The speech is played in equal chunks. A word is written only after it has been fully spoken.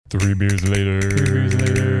3 beers later. 3 beers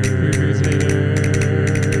later. 3 beers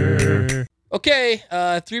later. Okay,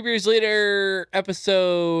 3 beers later,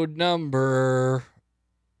 episode number,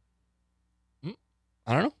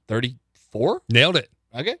 I don't know, 34? Nailed it.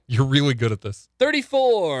 Okay. You're really good at this.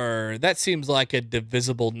 34. That seems like a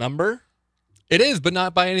divisible number. It is, but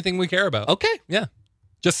not by anything we care about. Okay. Yeah.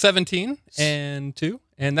 Just 17 and 2,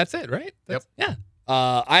 and that's it, right? Yep. Yeah.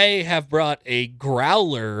 I have brought a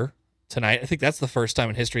growler tonight. I think that's the first time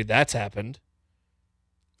in history that's happened.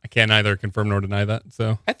 I can't either confirm nor deny that,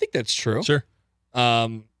 so. I think that's true. Sure.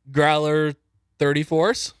 Growler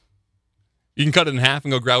 34s. You can cut it in half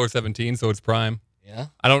and go growler 17, so it's prime. Yeah.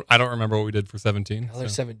 I don't remember what we did for 17. Growler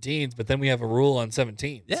so. 17s, but then we have a rule on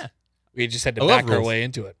 17s. Yeah. We just had to I love back our rules. way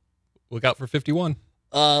into it. Look out for 51.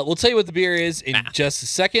 We'll tell you what the beer is in just a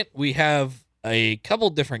second. We have a couple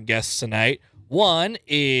different guests tonight. One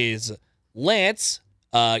is Lance.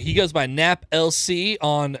 He goes by Nap LC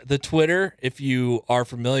on the Twitter. If you are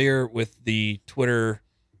familiar with the Twitter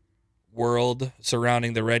world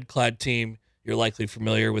surrounding the Red Clad team, you're likely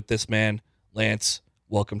familiar with this man. Lance,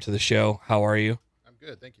 welcome to the show. How are you? I'm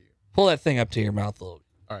good, thank you. Pull that thing up to your mouth a little.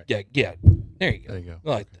 All right. Yeah. There you go. There you go. I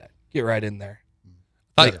like that. Get right in there.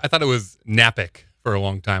 I thought it was Napic for a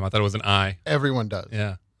long time. I thought it was an I. Everyone does.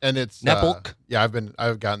 Yeah. And it's Napolk? yeah,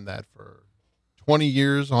 I've gotten that for 20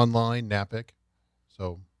 years online, Napic.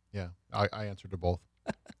 So yeah, I answered to both.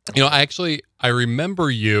 You know, I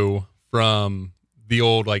remember you from the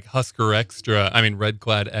old like Red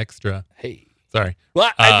Clad Extra. Hey. Sorry.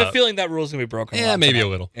 Well, I have a feeling that rule's going to be broken. Yeah, maybe tonight. a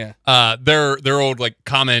little. Yeah. Their old like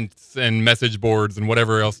comments and message boards and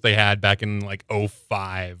whatever else they had back in like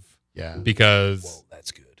 05. Yeah. Because Whoa,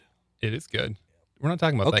 that's good. it is good. We're not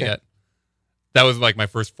talking about that Okay. yet. That was like my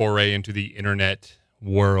first foray into the internet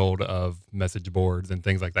world of message boards and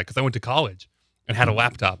things like that. Because I went to college and had a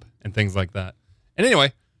laptop and things like that. And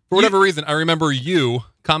anyway, for whatever reason, I remember you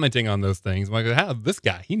commenting on those things. I'm like, how this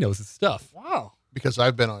guy, he knows his stuff. Wow. Because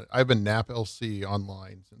I've been Nap LC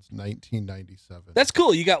online since 1997. That's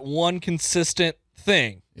cool. You got one consistent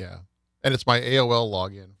thing. Yeah. And it's my AOL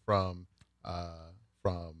login from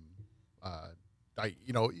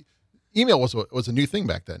email was a new thing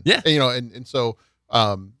back then. Yeah. And, and so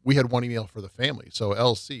we had one email for the family. So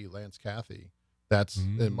LC, Lance Kathy, that's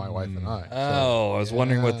and my wife and I. Oh, I was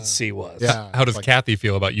wondering what the yeah. C was. Yeah. How does like, Kathy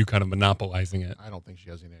feel about you kind of monopolizing it? I don't think she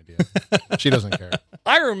has any idea. She doesn't care.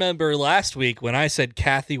 I remember last week when I said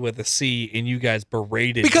Kathy with a C and you guys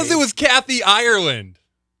berated Because me. it was Kathy Ireland.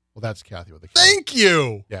 Well, that's Kathy with a K. Thank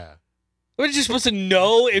you. Yeah. We're just supposed to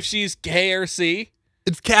know if she's K or C.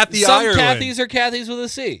 It's Kathy Some Ireland. Kathys are Kathys with a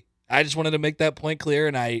C. I just wanted to make that point clear,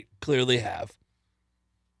 and I clearly have.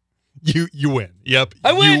 You win. Yep.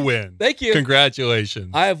 I win. You win. Thank you. Congratulations.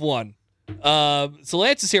 I have won. So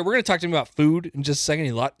Lance is here. We're going to talk to him about food in just a second.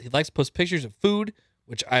 He likes to post pictures of food,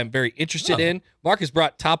 which I'm very interested in. Mark has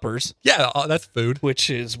brought toppers, Yeah, that's food. which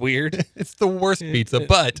is weird. It's the worst pizza,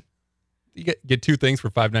 but you get 2 things for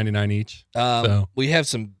 $5.99 each. So. We have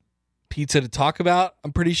some pizza to talk about,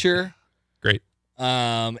 I'm pretty sure. Great.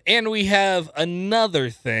 And we have another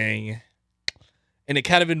thing, and it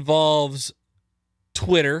kind of involves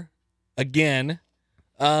Twitter again.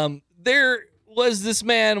 There was this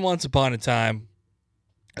man once upon a time.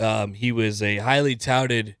 He was a highly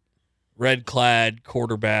touted red-clad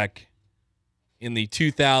quarterback in the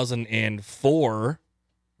 2004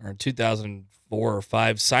 or 2004 or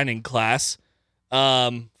 5 signing class.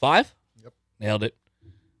 5? Yep. Nailed it.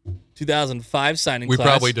 2005 signing We class.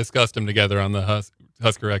 probably discussed them together on the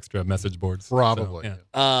Husker Extra message boards. Probably.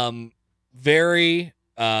 So, yeah.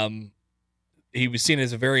 He was seen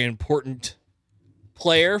as a very important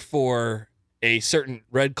player for a certain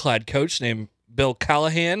red-clad coach named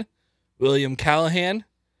William Callahan.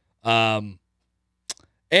 And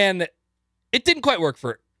it didn't quite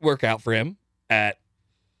work out for him at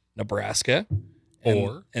Nebraska.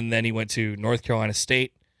 And then he went to North Carolina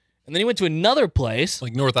State. And then he went to another place.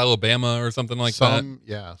 Like North Alabama or something like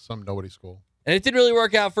that. Some nobody school. And it didn't really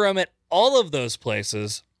work out for him at all of those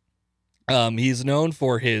places. He's known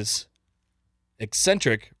for his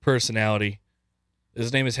eccentric personality.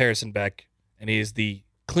 His name is Harrison Beck, and he is the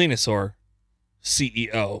Cleanosaur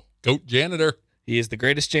CEO. Goat janitor. He is the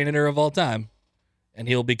greatest janitor of all time, and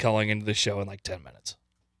he'll be calling into the show in like 10 minutes.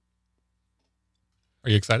 Are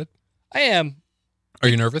you excited? I am. Are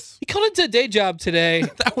you nervous? He called into a day job today,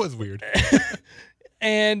 That was weird.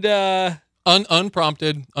 and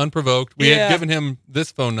Unprompted, unprovoked. We Yeah. had given him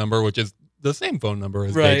this phone number, which is the same phone number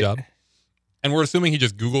as Right. day job. And we're assuming he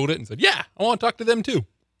just Googled it and said, yeah, I want to talk to them too.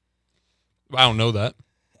 I don't know that.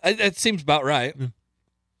 That seems about right.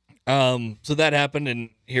 So that happened, and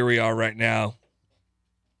here we are right now.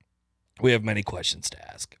 We have many questions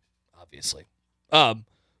to ask, obviously.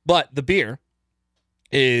 But the beer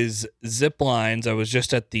is Ziplines. I was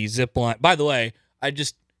just at the Zipline. By the way, I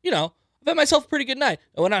just, I've had myself a pretty good night.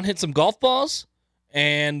 I went out and hit some golf balls,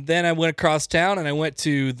 and then I went across town and I went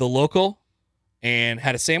to the local and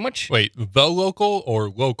had a sandwich. Wait, the local or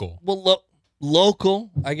local? Well,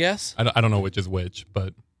 local, I guess. I don't know which is which,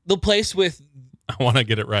 but The place with I want to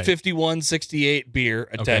get it right. 5168 beer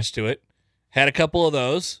attached to it. Had a couple of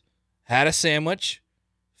those. Had a sandwich.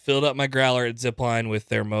 Filled up my growler at Zipline with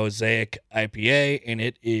their Mosaic IPA, and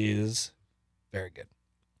it is very good.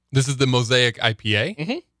 This is the Mosaic IPA,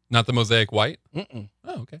 Mhm. not the Mosaic White? Mm-mm.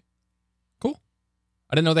 Oh, okay. Cool.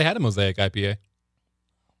 I didn't know they had a Mosaic IPA.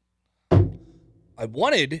 I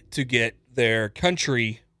wanted to get their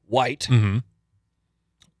Country White, Mm-hmm.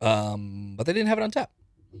 but they didn't have it on tap.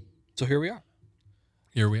 So here we are.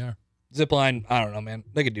 Here we are. Zipline, I don't know, man.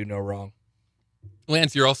 They could do no wrong.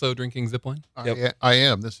 Lance, you're also drinking Zipline? Yep. I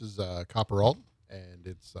am. This is Copper Alt, and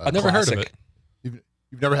it's. I've never heard of classic. it.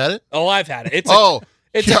 You've never had it? Oh, I've had it. It's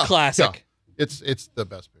yeah, a classic. yeah. It's the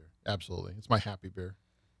best beer. Absolutely, it's my happy beer.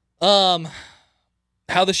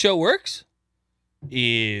 How the show works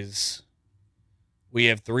is we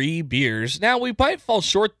have 3 beers. Now we might fall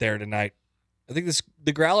short there tonight. I think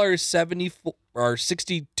the growler is 74 or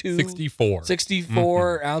 62, 64.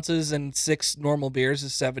 64 ounces, and 6 normal beers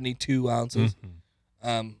is 72 ounces.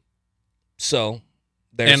 Mhm. So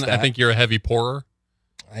there's And that. I think you're a heavy pourer.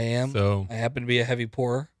 I am. So I happen to be a heavy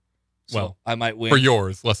pourer. So Well, I might win. for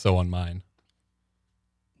yours, less so on mine.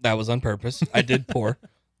 That was on purpose. I did pour.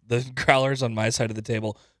 The growler's on my side of the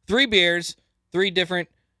table. 3 beers, 3 different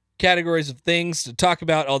categories of things to talk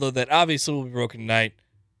about, although that obviously will be broken tonight.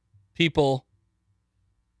 People,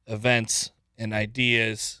 events, and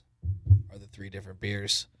ideas are the 3 different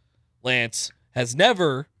beers. Lance has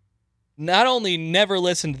not only never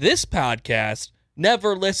listened to this podcast,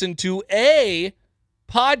 never listened to a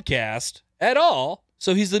podcast at all.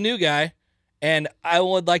 So he's the new guy. And I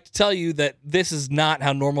would like to tell you that this is not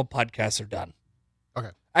how normal podcasts are done. Okay.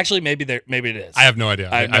 Actually, maybe it is. I have no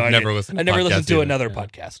idea. I have no I've idea. never listened to I never listened podcasts to either. another Yeah.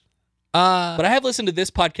 podcast. But But I have listened to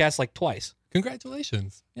this podcast like twice.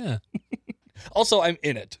 congratulations. Yeah. Also, I'm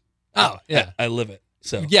in it. Oh, yeah. I live it.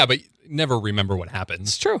 So Yeah, but never remember what happens.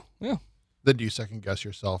 it's true. Yeah. Then do you second guess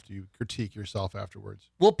yourself? Do you critique yourself afterwards?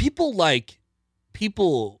 Well, people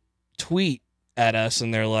tweet at us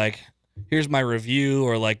and they're like, here's my review,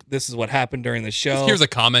 or like, this is what happened during the show. Here's a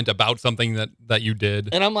comment about something that you did.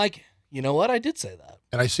 And I'm like, you know what? I did say that.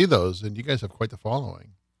 And I see those, and you guys have quite the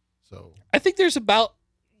following. So I think there's about,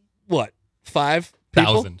 5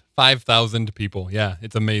 people? 5,000 people. Yeah,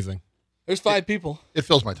 it's amazing. There's 5 people. it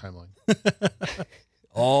fills my timeline.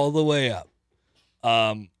 All the way up.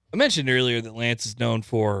 I mentioned earlier that Lance is known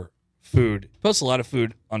for food. He posts a lot of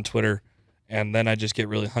food on Twitter, and then I just get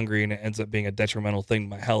really hungry, and it ends up being a detrimental thing to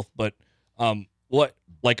my health. But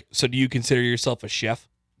so do you consider yourself a chef?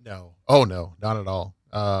 No. Oh no, not at all.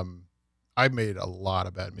 I made a lot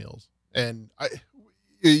of bad meals, and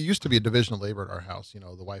it used to be a division of labor at our house.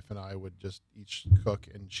 The wife and I would just each cook,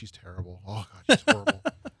 and she's terrible. Oh God, she's horrible.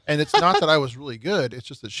 And it's not that I was really good; it's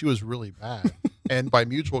just that she was really bad. And by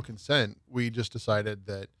mutual consent, we just decided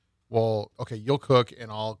that, well, okay, you'll cook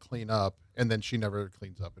and I'll clean up, and then she never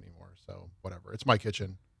cleans up anymore. So whatever, it's my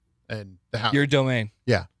kitchen, and the house. Your domain.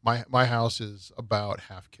 Yeah, my house is about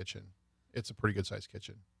half kitchen. It's a pretty good sized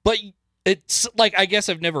kitchen. But it's like, I guess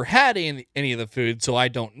I've never had any of the food, so I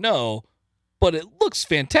don't know. But it looks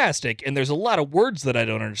fantastic, and there's a lot of words that I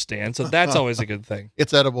don't understand, so that's always a good thing.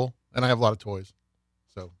 It's edible, and I have a lot of toys.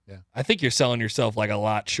 So yeah, I think you're selling yourself like a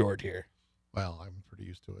lot short here. well, I'm pretty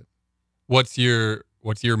used to it. What's your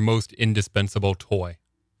most indispensable toy?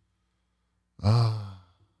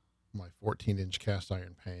 My 14-inch cast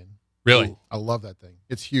iron pan. Really? Ooh. I love that thing.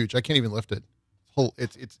 It's huge. I can't even lift it.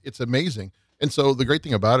 It's amazing. And so the great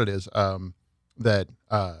thing about it is that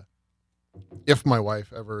if my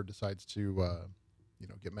wife ever decides to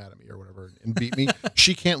get mad at me or whatever and beat me,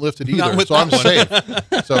 she can't lift it Not either. with So I'm that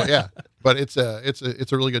one. safe. So yeah, but it's a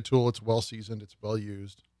really good tool. It's well seasoned. It's well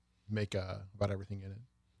used. Make about everything in it.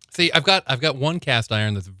 See, I've got one cast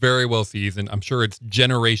iron that's very well seasoned. I'm sure it's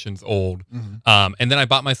generations old. Mm-hmm. And then I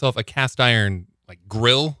bought myself a cast iron like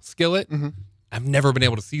grill skillet. Mm-hmm. I've never been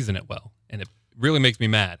able to season it well, and it really makes me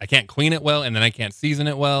mad. I can't clean it well, and then I can't season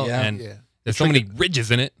it well, Yeah. and Yeah. there's so many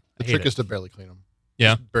ridges in it. The I hate trick it. is to barely clean them.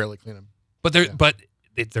 Yeah. Just barely clean them. But there, Yeah. but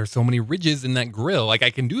there's so many ridges in that grill. Like I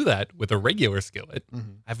can do that with a regular skillet.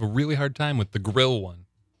 Mm-hmm. I have a really hard time with the grill one.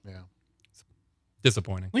 Yeah.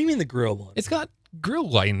 Disappointing. What do you mean the grill one? It's got grill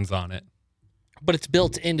lines on it. But it's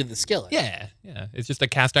built into the skillet. Yeah. It's just a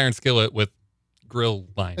cast iron skillet with grill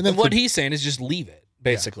line. And then what he's saying is just leave it,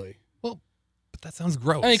 basically. But that sounds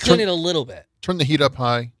gross. I mean, clean it a little bit. turn the heat up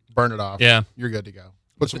high, burn it off. Yeah. You're good to go.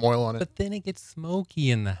 Put some oil on it. But then it gets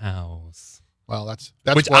smoky in the house. Well, that's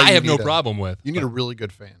which why I you have no need problem with. You need a really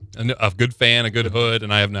good fan. A good fan, a good hood,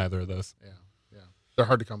 and I have neither of those. Yeah. They're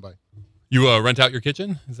hard to come by. You rent out your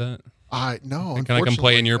kitchen? Is that? No. Can I come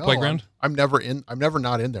play in your playground? I'm never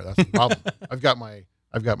not in there. That's the problem. I've got my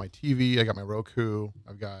TV. I got my Roku.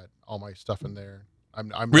 I've got all my stuff in there.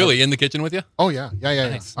 I'm really in the kitchen with you? Oh yeah.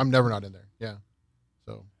 Nice. I'm never not in there. Yeah.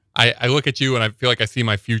 So I look at you and I feel like I see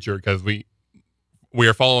my future because we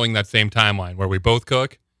are following that same timeline where we both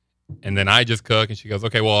cook, and then I just cook, and she goes,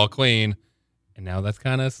 "Okay, well I'll clean," and now that's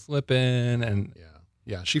kind of slipping. And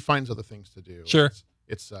yeah. She finds other things to do. Sure.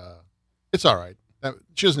 It's all right.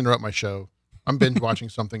 She doesn't interrupt my show. I'm binge watching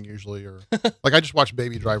something usually, or like I just watched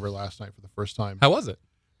Baby Driver last night for the first time. How was it?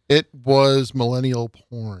 It was millennial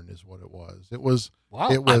porn, is what it was. It was. Wow.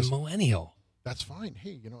 It was I'm millennial. That's fine.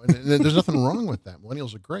 Hey, and there's nothing wrong with that.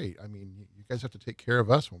 Millennials are great. I mean, you guys have to take care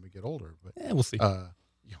of us when we get older. But we'll see. We'll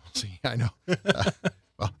see. I know.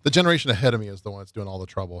 Well, the generation ahead of me is the one that's doing all the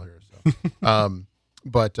trouble here. So,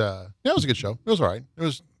 but it was a good show. It was all right. It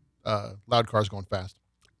was loud cars going fast.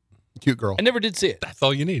 Cute girl. I never did see it. That's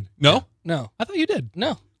all you need. No? No. I thought you did.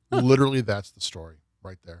 No. Literally, that's the story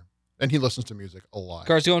right there. And he listens to music a lot.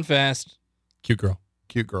 Cars going fast. Cute girl.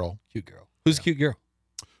 Cute girl. Cute girl. Who's a cute girl?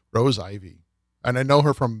 Rose Ivy. And I know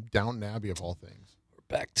her from Downton Abbey, of all things.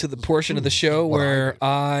 Back to the portion of the show where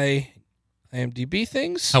I IMDb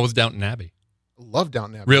things. How was Downton Abbey? Love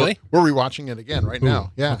Downton Abbey. Really? We're rewatching it again right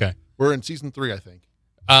now. Yeah. Okay. We're in season 3, I think.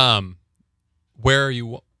 Where are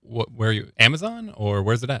you? Where are you? Amazon or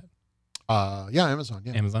where's it at? Yeah, Amazon.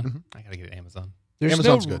 Yeah. Amazon. Mm-hmm. I gotta get it Amazon.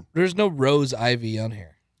 Amazon's good. There's no Rose Ivy on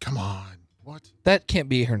here. Come on. What? That can't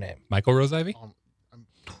be her name. Michael Rose Ivy?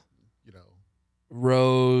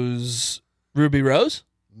 Ruby Rose?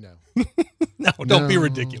 No. No, don't be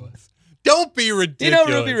ridiculous. Don't be ridiculous.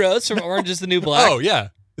 You know Ruby Rose from Orange is the New Black? Oh, yeah.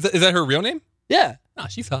 Is that her real name? Yeah. Ah,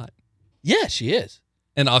 she's hot. Yeah, she is.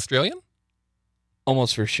 And Australian?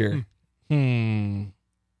 Almost for sure.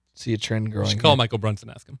 See a trend growing. You should call Michael Brunson,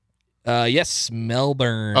 ask him. Yes,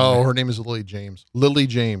 Melbourne. Oh, her name is Lily James. Lily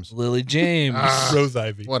James. Lily James. Rose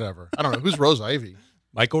Ivy. Whatever. I don't know. Who's Rose Ivy?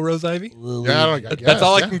 Michael Rose Ivy? Lily. Yeah, I guess, That's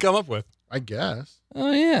all I can come up with. I guess.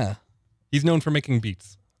 Oh, yeah. He's known for making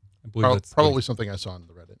beats. I believe that's probably something I saw on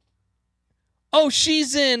the Reddit. Oh,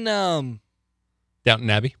 she's in Downton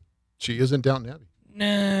Abbey. She is in Downton Abbey.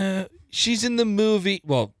 No, she's in the movie.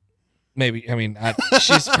 Well, maybe. I mean,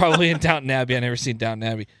 she's probably in Downton Abbey. I never seen Downton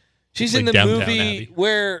Abbey. She's in the movie Abbey.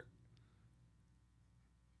 where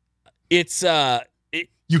it's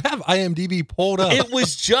You have IMDb pulled up. it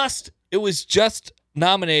was just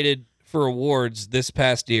nominated for awards this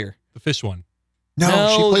past year. The fish one. No, No,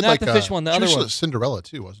 she played not like the fish one, the other she one. was Cinderella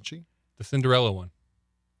too, wasn't she? The Cinderella one.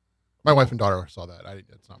 My wife and daughter saw that.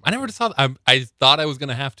 It's not. I never saw that. I thought I was going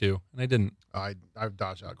to have to, and I didn't. I've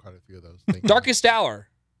dodged out quite a few of those things. Darkest Hour.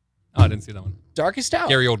 Oh, I didn't see that one. Darkest Hour.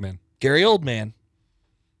 Gary Oldman. Gary Oldman.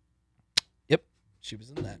 Yep, she was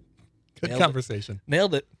in that. Good conversation.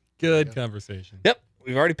 Nailed it. Good conversation. Yep,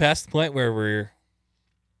 we've already passed the point where we're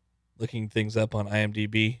looking things up on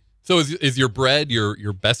IMDb. So is your bread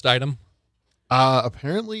your best item?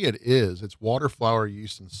 Apparently it is. It's water, flour,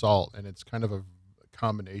 yeast, and salt, and it's kind of a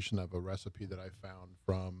combination of a recipe that I found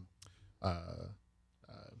from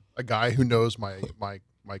a guy who knows my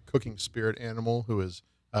cooking spirit animal, who is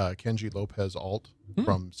Kenji Lopez Alt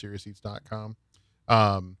from SeriousNeeds.com.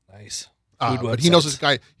 Nice. But he knows this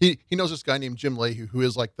guy. He knows this guy named Jim Leahy, who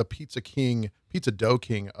is like the pizza dough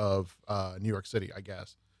king of New York City, I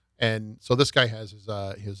guess. And so this guy has his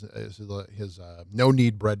no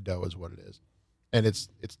knead bread dough is what it is, and it's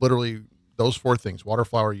literally those 4 things: water,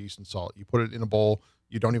 flour, yeast, and salt. You put it in a bowl.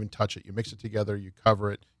 You don't even touch it. You mix it together. You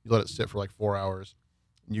cover it. You let it sit for like 4 hours.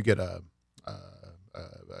 And you get a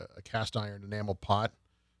cast iron enamel pot,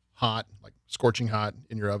 hot, like scorching hot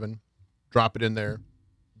in your oven. Drop it in there.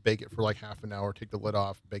 Bake it for like half an hour. Take the lid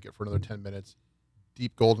off. Bake it for another 10 minutes.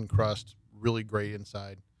 Deep golden crust, really great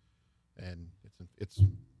inside, and it's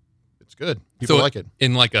good. People like it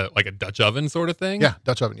in like a Dutch oven sort of thing. Yeah,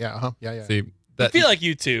 Dutch oven. Yeah, yeah. See, I feel like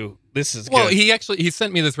you two. This is well. good. He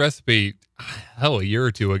sent me this recipe, a year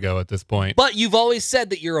or 2 ago at this point. But you've always said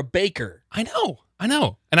that you're a baker. I know,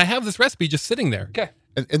 and I have this recipe just sitting there. Okay.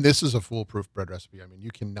 And this is a foolproof bread recipe. I mean,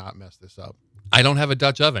 you cannot mess this up. I don't have a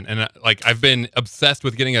Dutch oven, and I've been obsessed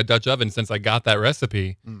with getting a Dutch oven since I got that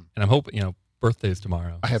recipe, and I'm hoping birthday's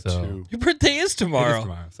tomorrow. I have 2. Your birthday is tomorrow. It is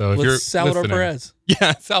tomorrow. So if With you're Salvador listening, Perez.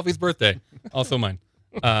 yeah, Salvy's birthday, also mine.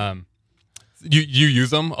 You use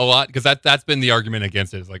them a lot? Because that's been the argument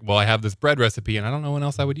against it. It's like, well, I have this bread recipe, and I don't know when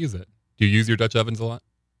else I would use it. Do you use your Dutch ovens a lot?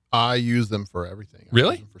 I use them for everything. I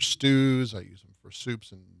Really? use them for stews. I use them for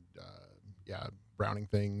soups and browning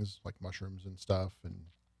things like mushrooms and stuff. And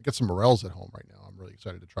I got some morels at home right now. I'm really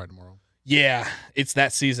excited to try tomorrow. Yeah, it's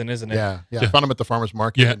that season, isn't it? Yeah. I found them at the farmer's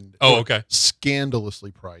market. Yeah. And Oh, okay.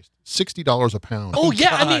 Scandalously priced, $60 a pound. Oh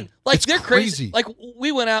yeah, I God. mean, like It's they're crazy. Like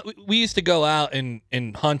we went out, we used to go out and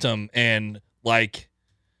hunt them, and like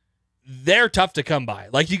they're tough to come by.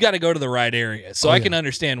 Like you got to go to the right area. So I can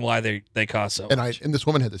understand why they cost so much. And this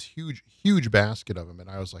woman had this huge basket of them, and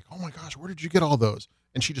I was like, oh my gosh, where did you get all those?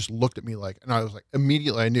 And she just looked at me like, and I was like,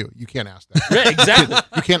 immediately I knew you can't ask that. Right, exactly.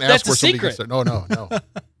 You can't That's ask where a somebody secret. gets their.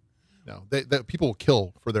 No. They people will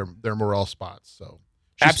kill for their morel spots. So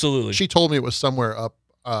Absolutely. She told me it was somewhere up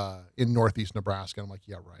in northeast Nebraska. I'm like,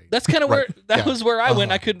 yeah, right. That's kind of where that was where I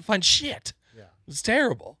went. Uh-huh. I couldn't find shit. Yeah. It was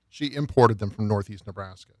terrible. She imported them from northeast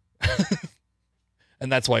Nebraska.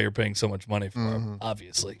 And that's why you're paying so much money for Mm-hmm. them,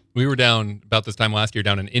 obviously. We were down about this time last year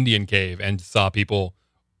down in Indian Cave and saw people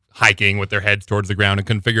hiking with their heads towards the ground and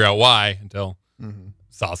couldn't figure out why until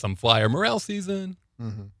saw some flyer. Morel season.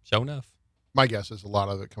 Show enough. My guess is a lot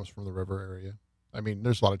of it comes from the river area. I mean,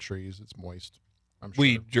 there's a lot of trees. It's moist. I'm sure.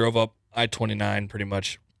 We drove up I-29 pretty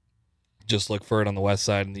much. Just look for it on the west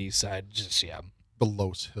side and the east side. Just, yeah. The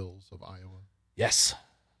Los Hills of Iowa. Yes.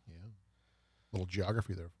 Yeah. Little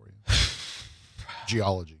geography there for you.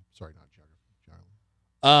 Geology. Sorry, not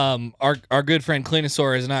geography. Geology. Our good friend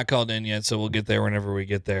Cleanosaur has not called in yet, so we'll get there whenever we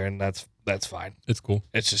get there, and that's fine. It's cool.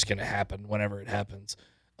 It's just gonna happen whenever it happens.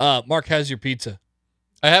 Mark, how's your pizza?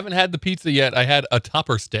 I haven't had the pizza yet. I had a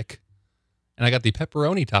topper stick, and I got the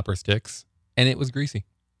pepperoni topper sticks, and it was greasy.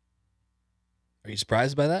 Are you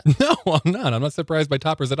surprised by that? No, I'm not. I'm not surprised by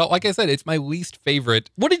toppers at all. Like I said, it's my least favorite.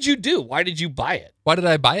 What did you do? Why did you buy it? Why did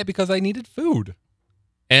I buy it? Because I needed food.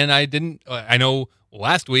 And I didn't, I know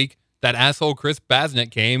last week that asshole Chris Basnick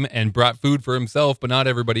came and brought food for himself, but not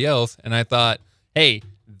everybody else. And I thought, hey,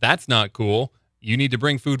 that's not cool. You need to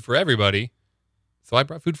bring food for everybody. So I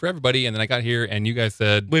brought food for everybody. And then I got here and you guys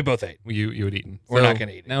said We both ate. you had eaten. We're not going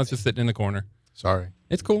to eat it. Now it's just sitting in the corner. Sorry.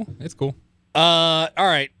 It's cool. It's cool. All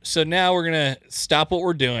right. So now we're going to stop what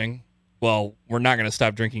we're doing. Well, we're not going to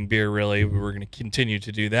stop drinking beer, really. We're going to continue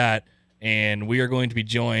to do that. And we are going to be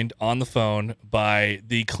joined on the phone by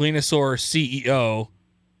the Cleanosaur CEO,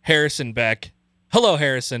 Harrison Beck. Hello,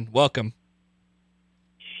 Harrison. Welcome.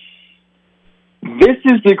 This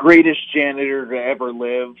is the greatest janitor to ever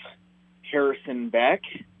live, Harrison Beck.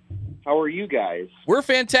 How are you guys? We're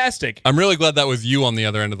fantastic. I'm really glad that was you on the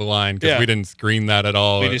other end of the line because we didn't screen that at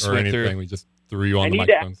all We just or went anything. through. We just threw you on I the need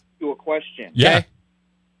to microphones. ask you a question. Yeah. Okay.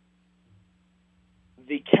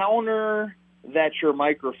 The counter that your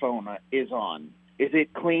microphone is on, is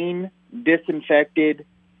it clean, disinfected,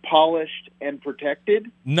 polished, and protected?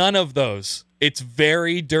 None of those. It's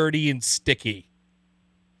very dirty and sticky.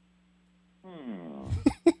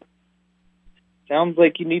 Sounds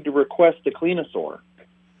like you need to request a Cleanosaur.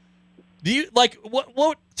 Do you like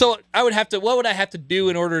what? So I would have to. What would I have to do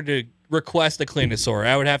in order to request a Cleanosaur?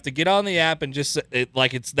 I would have to get on the app and just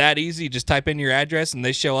it's that easy. Just type in your address and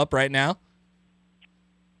they show up right now.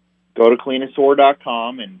 Go to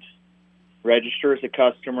Cleanosaur.com and register as a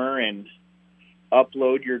customer and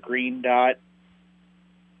upload your Green Dot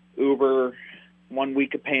Uber 1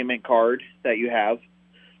 week of payment card that you have.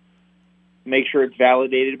 Make sure it's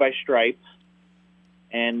validated by Stripe.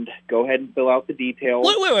 And go ahead and fill out the details.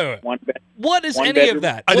 Wait. What is any of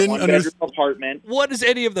that? I didn't one understand. bedroom apartment. What is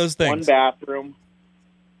any of those things? One bathroom.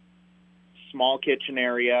 Small kitchen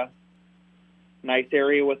area. Nice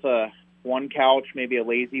area with one couch, maybe a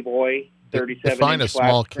lazy boy. 37-inch Define a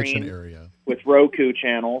small flat screen kitchen area. with Roku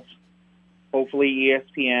channels. Hopefully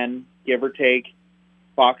ESPN, give or take,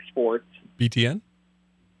 Fox Sports. BTN?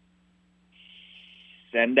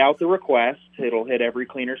 Send out the request. It'll hit every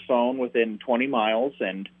cleaner's phone within 20 miles,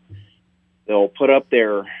 and they'll put up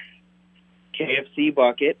their KFC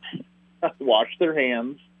bucket, wash their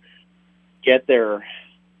hands, get their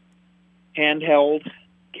handheld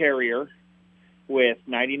carrier with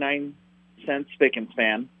 99-cent spick and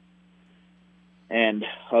span and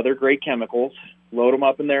other great chemicals, load them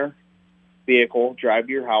up in their vehicle, drive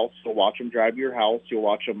to your house. You'll watch them drive to your house. You'll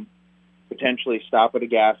watch them potentially stop at a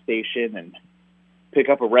gas station and pick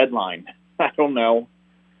up a red line. I don't know.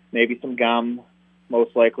 Maybe some gum,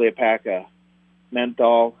 most likely a pack of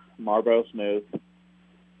menthol, Marlboro Smooth,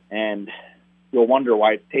 and you'll wonder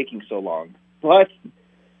why it's taking so long. But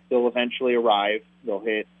they'll eventually arrive. They'll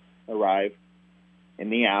hit arrive in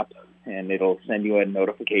the app, and it'll send you a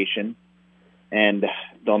notification, and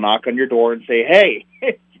they'll knock on your door and say, hey,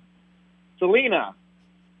 Selena.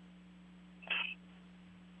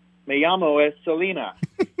 Me llamo es Selena.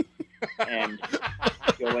 And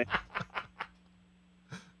go in.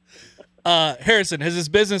 Harrison, has this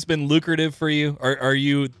business been lucrative for you? Are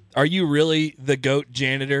you really the GOAT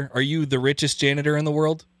janitor? Are you the richest janitor in the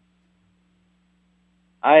world?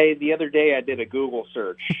 The other day I did a Google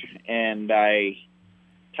search and I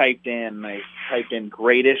typed in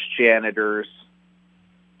greatest janitors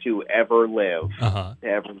to ever live. Uh-huh. To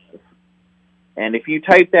ever live. And if you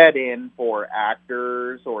type that in for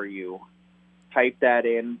actors or you type that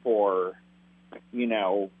in for,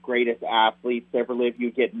 greatest athletes to ever live,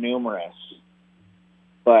 you get numerous.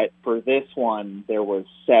 But for this one, there was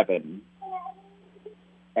 7.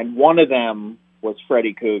 And one of them was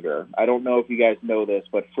Freddy Cougar. I don't know if you guys know this,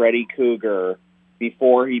 but Freddy Cougar,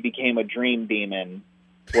 before he became a dream demon,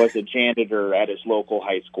 was a janitor at his local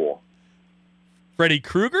high school. Freddy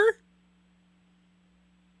Krueger?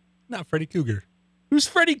 Not Freddy Cougar. Who's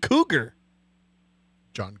Freddy Cougar?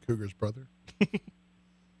 John Cougar's brother.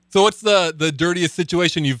 So what's the dirtiest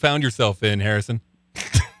situation you've found yourself in, Harrison?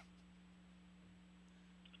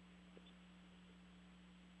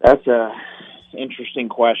 That's a interesting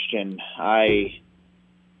question. I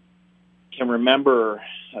can remember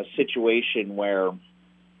a situation where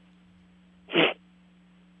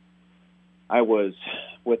I was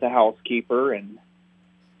with a housekeeper and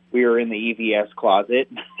we were in the EVS closet.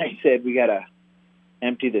 I said, we got to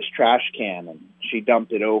empty this trash can. And she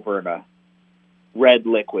dumped it over and a red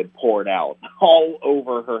liquid poured out all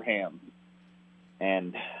over her hands.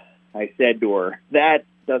 And I said to her, that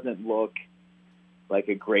doesn't look like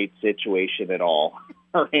a great situation at all.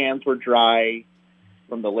 Her hands were dry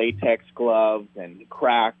from the latex gloves and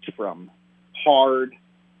cracked from hard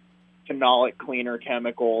phenolic cleaner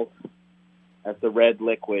chemicals as the red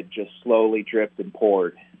liquid just slowly dripped and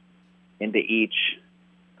poured into each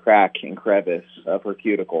crack and crevice of her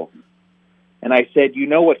cuticles. And I said, you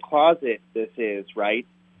know what closet this is, right,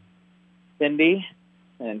 Cindy?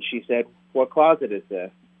 And she said, what closet is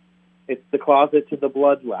this? It's the closet to the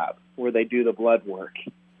blood lab where they do the blood work.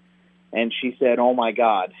 And she said, oh, my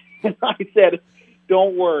God. And I said,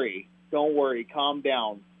 don't worry, calm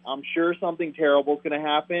down. I'm sure something terrible is going to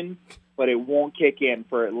happen, but it won't kick in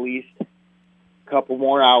for at least a couple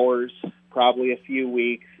more hours, probably a few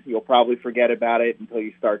weeks. You'll probably forget about it until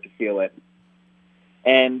you start to feel it.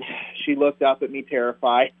 And she looked up at me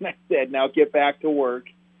terrified, and I said, now get back to work.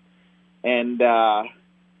 And I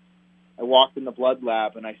walked in the blood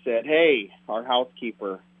lab, and I said, hey, our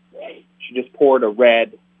housekeeper, she just poured a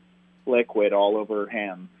red liquid all over her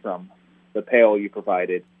hands from the pail you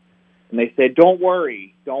provided. And they said, don't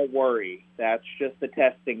worry, that's just the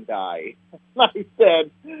testing dye. I said,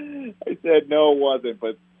 no, it wasn't,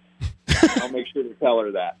 but I'll make sure to tell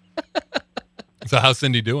her that. So how's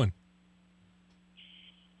Cindy doing?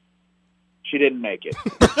 She didn't make it.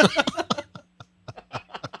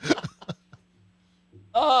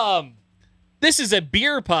 This is a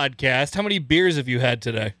beer podcast. How many beers have you had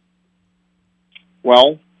today?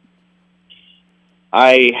 Well,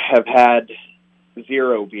 I have had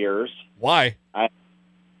 0 beers. Why?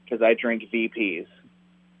 Because I drink VPs.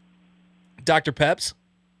 Dr. Peps?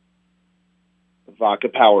 Vodka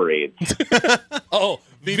Powerades. Oh,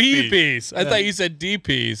 VPs. I thought you said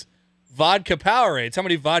DPs. Vodka Powerades. How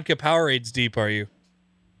many vodka Powerades deep are you?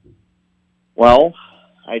 Well,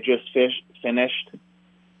 I just finished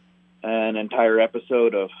an entire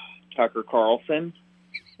episode of Tucker Carlson,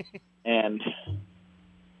 and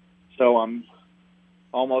so I'm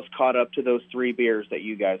almost caught up to those 3 beers that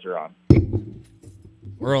you guys are on.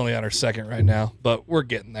 We're only on our second right now, but we're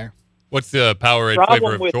getting there. What's the Powerade The flavor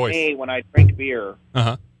problem of with choice? me when I drink beer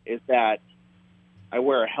Uh-huh. is that I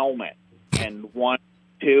wear a helmet, and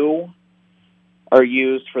 2 are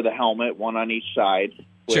used for the helmet, 1 on each side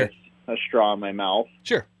with Sure. a straw in my mouth.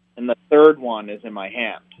 Sure. And the 3rd one is in my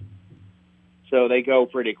hand. So they go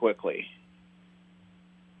pretty quickly.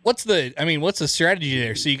 What's the strategy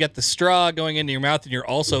there? So you got the straw going into your mouth and you're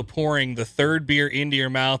also pouring the 3rd beer into your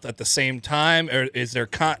mouth at the same time? Or is there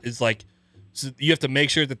so you have to make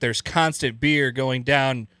sure that there's constant beer going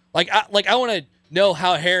down? I want to know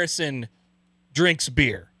how Harrison drinks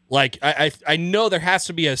beer. I know there has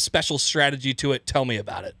to be a special strategy to it. Tell me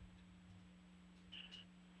about it.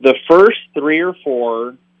 The first 3 or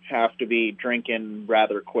 4 have to be drinking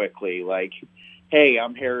rather quickly. Like, hey,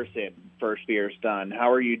 I'm Harrison. First beer's done.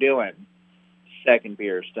 How are you doing? 2nd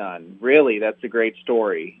beer's done. Really? That's a great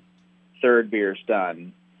story. 3rd beer's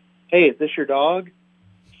done. Hey, is this your dog?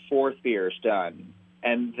 4th beer's done.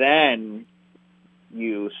 And then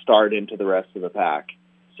you start into the rest of the pack.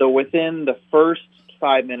 So within the first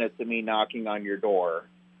 5 minutes of me knocking on your door,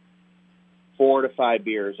 4 to 5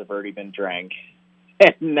 beers have already been drank.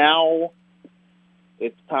 And now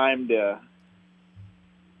it's time to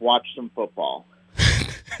watch some football.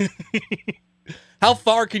 How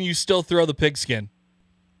far can you still throw the pigskin?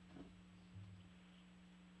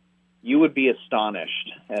 You would be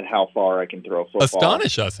astonished at how far I can throw football.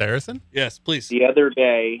 Astonish us, Harrison. Yes, please. The other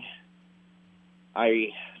day, I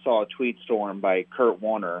saw a tweet storm by Kurt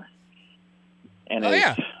Warner, and his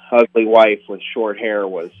ugly wife with short hair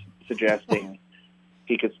was suggesting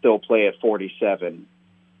he could still play at 47.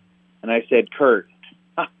 And I said, Kurt,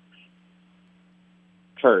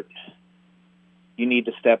 you need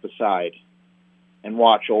to step aside and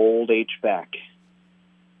watch old H-back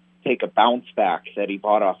take a bounce back that he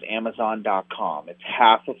bought off Amazon.com. It's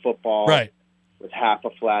half a football with half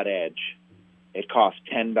a flat edge. It costs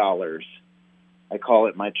 $10. I call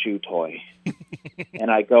it my chew toy. And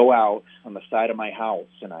I go out on the side of my house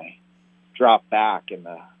and I drop back, and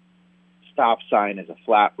the stop sign is a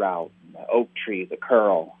flat route, and the oak tree is a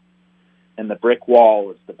curl, and the brick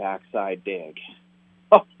wall is the backside dig.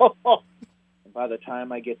 And by the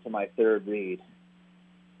time I get to my third read,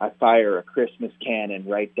 I fire a Christmas cannon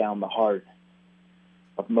right down the heart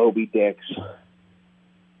of Moby Dick's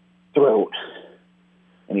throat,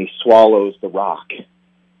 and he swallows the rock.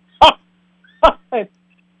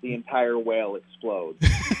 The entire whale explodes.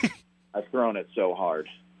 I've thrown it so hard.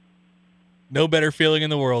 No better feeling in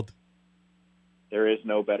the world. There is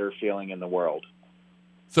no better feeling in the world.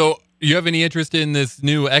 So, you have any interest in this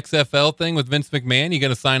new XFL thing with Vince McMahon? You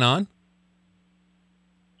going to sign on?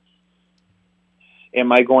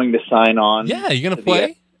 Am I going to sign on? Yeah, you going to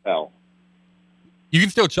play? XFL? You can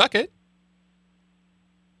still chuck it.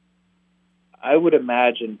 I would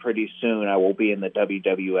imagine pretty soon I will be in the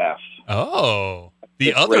WWF. Oh,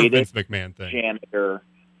 the other Vince McMahon thing. Janitor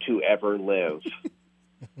to ever live.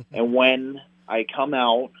 And when I come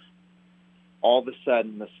out, all of a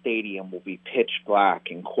sudden the stadium will be pitch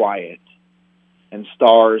black and quiet, and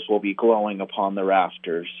stars will be glowing upon the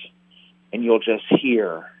rafters, and you'll just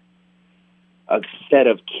hear a set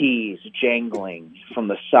of keys jangling from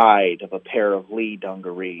the side of a pair of Lee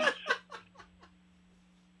dungarees.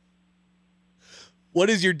 What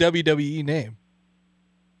is your WWE name?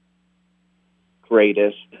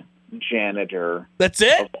 Greatest janitor. That's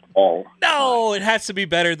it? Of all. No, it has to be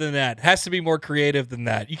better than that. It has to be more creative than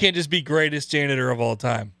that. You can't just be greatest janitor of all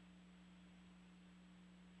time.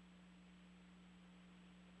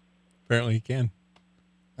 Apparently you can.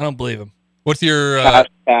 I don't believe him. What's your...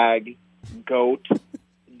 Hashtag GOAT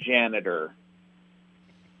janitor.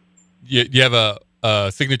 You have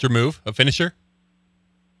a signature move, a finisher?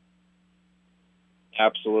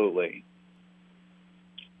 Absolutely.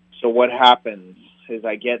 So what happens is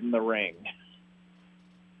I get in the ring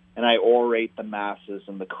and I orate the masses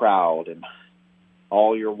and the crowd and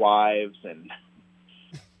all your wives and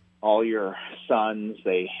all your sons.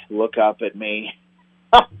 They look up at me.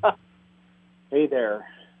 Hey there,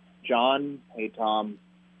 John. Hey, Tom.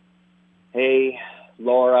 Hey,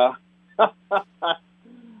 Laura.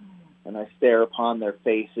 And I stare upon their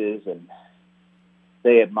faces, and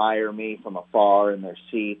they admire me from afar in their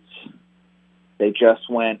seats. They just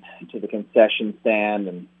went to the concession stand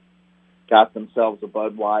and got themselves a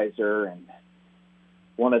Budweiser and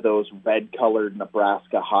one of those red-colored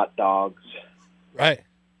Nebraska hot dogs. Right.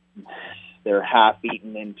 They're half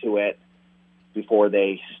eaten into it before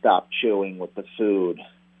they stop chewing with the food,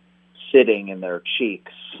 sitting in their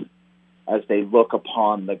cheeks as they look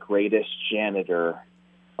upon the greatest janitor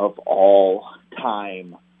of all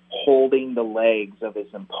time, holding the legs of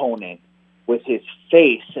his opponent with his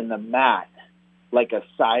face in the mat like a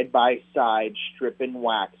side-by-side strip and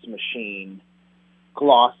wax machine,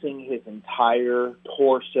 glossing his entire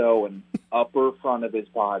torso and upper front of his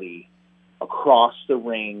body across the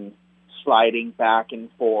ring, sliding back and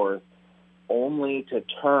forth, only to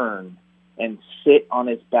turn and sit on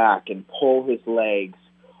his back and pull his legs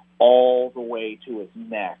all the way to his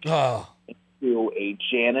neck into a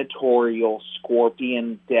janitorial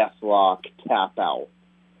scorpion deathlock tap out.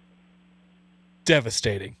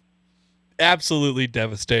 Devastating. Absolutely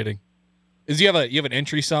devastating. You have an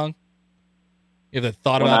entry song? You have a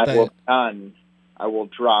thought about that? When I will done, I will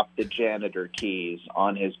drop the janitor keys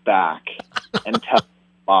on his back and tell him to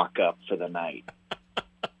lock up for the night.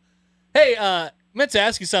 Hey, I meant to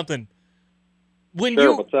ask you something.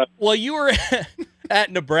 What's up? While you were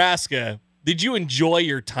at Nebraska, did you enjoy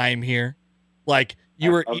your time here? Like I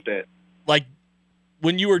loved it. Like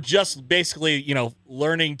when you were just basically,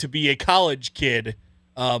 learning to be a college kid.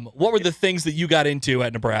 What were the things that you got into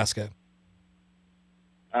at Nebraska?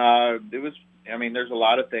 It was I mean, there's a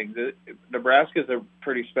lot of things. Nebraska's a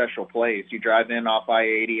pretty special place. You drive in off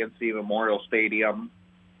I-80 and see Memorial Stadium,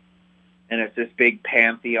 and it's this big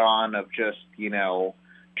pantheon of just,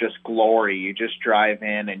 just glory. You just drive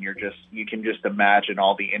in and you can just imagine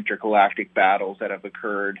all the intergalactic battles that have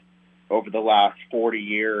occurred over the last 40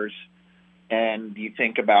 years. And you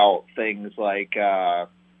think about things like,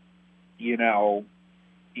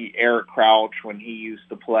 Eric Crouch when he used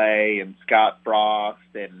to play, and Scott Frost,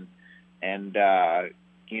 and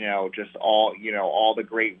just all the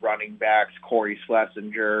great running backs, Corey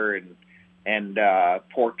Schlesinger and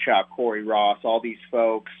Pork Chop Corey Ross, all these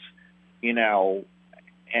folks, and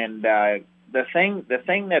the thing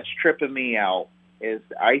that's tripping me out is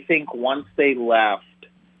I think once they left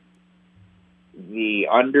the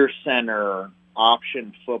under center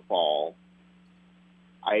option football,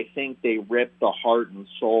 I think they ripped the heart and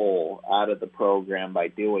soul out of the program by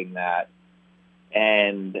doing that.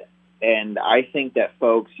 And I think that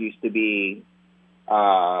folks used to be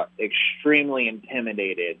extremely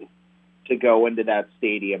intimidated to go into that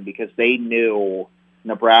stadium because they knew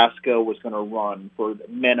Nebraska was going to run for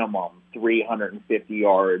minimum 350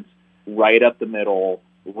 yards right up the middle,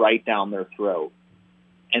 right down their throat.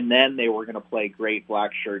 And then they were going to play great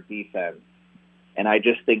black shirt defense. And I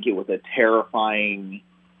just think it was a terrifying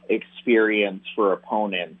experience for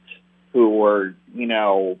opponents who were,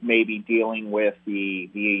 maybe dealing with the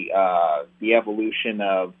evolution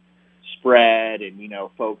of spread, and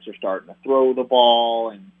folks are starting to throw the ball,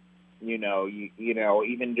 and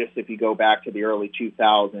even just if you go back to the early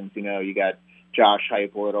 2000s, you got Josh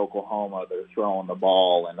Heupel at Oklahoma, they're throwing the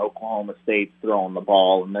ball, and Oklahoma State's throwing the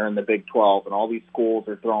ball, and they're in the Big 12, and all these schools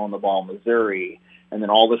are throwing the ball, Missouri, and then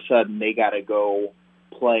all of a sudden they got to go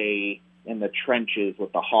play in the trenches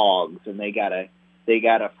with the Hogs, and they gotta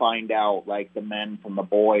find out like the men from the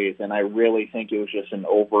boys. And I really think it was just an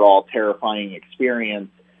overall terrifying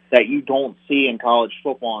experience that you don't see in college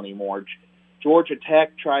football anymore. Georgia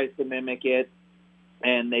Tech tries to mimic it,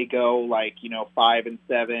 and they go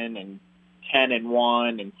 5-7 and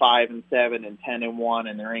 10-1 and 5-7 and 10-1,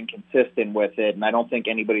 and they're inconsistent with it. And I don't think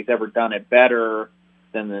anybody's ever done it better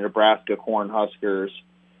than the Nebraska Cornhuskers.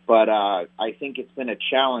 But I think it's been a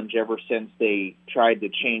challenge ever since they tried to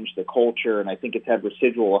change the culture, and I think it's had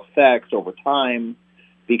residual effects over time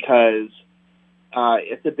because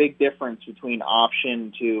it's a big difference between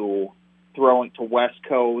option to throwing to West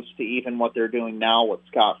Coast to even what they're doing now with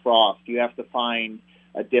Scott Frost. You have to find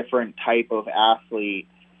a different type of athlete.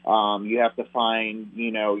 You have to find,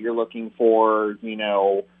 you're looking for,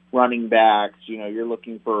 running backs, you're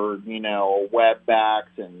looking for, web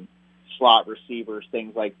backs and slot receivers,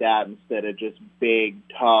 things like that, instead of just big,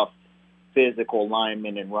 tough, physical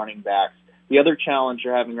linemen and running backs. The other challenge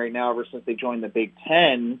they're having right now, ever since they joined the Big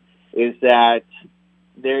Ten, is that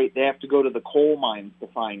they have to go to the coal mines to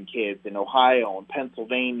find kids in Ohio and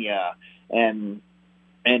Pennsylvania and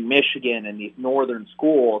Michigan and these northern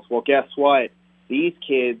schools. Well, guess what? These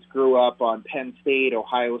kids grew up on Penn State,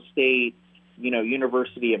 Ohio State,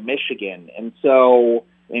 University of Michigan. And so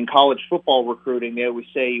in college football recruiting, they always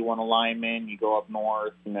say you want a lineman, you go up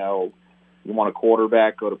north, you want a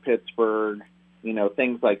quarterback, go to Pittsburgh,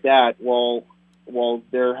 things like that. Well,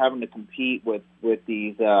 they're having to compete with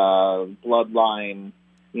these bloodline,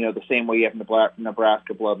 the same way you have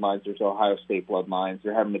Nebraska bloodlines, there's Ohio State bloodlines.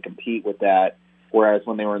 They're having to compete with that. Whereas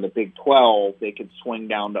when they were in the Big 12, they could swing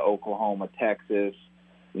down to Oklahoma, Texas,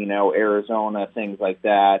 Arizona, things like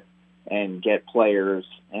that, and get players.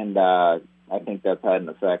 And I think that's had an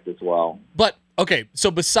effect as well. But, okay,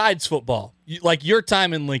 so besides football, like your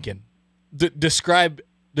time in Lincoln, describe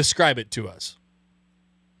it to us.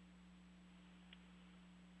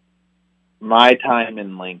 My time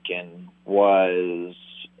in Lincoln was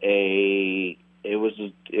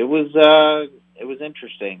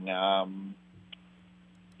interesting.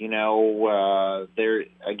 There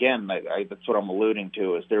again, that's what I'm alluding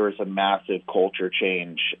to, is there was a massive culture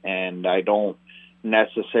change, and I don't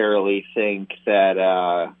necessarily think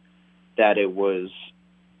that it was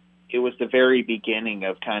the very beginning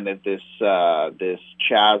of kind of this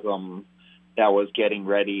chasm that was getting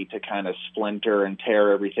ready to kind of splinter and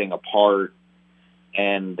tear everything apart,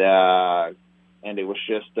 and it was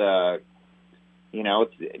just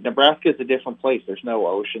Nebraska is a different place. There's no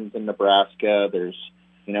oceans in Nebraska. There's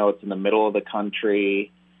it's in the middle of the country.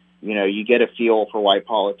 You get a feel for why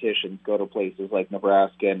politicians go to places like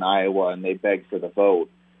Nebraska and Iowa and they beg for the vote,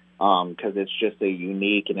 because it's just a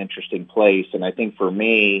unique and interesting place. And I think for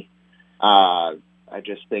me, I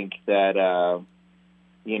just think that,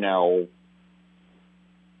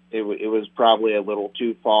 it was probably a little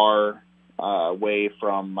too far away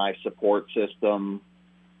from my support system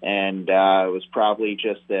And it was probably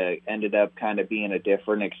just ended up kind of being a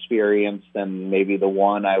different experience than maybe the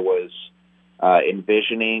one I was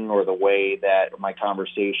envisioning, or the way that my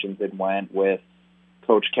conversations had went with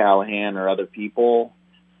Coach Callahan or other people.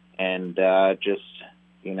 And just,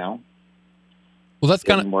 Well, that's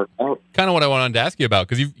kind didn't work out. of what I wanted to ask you about,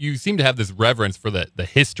 because you seem to have this reverence for the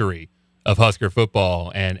history of Husker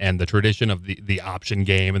football and the tradition of the option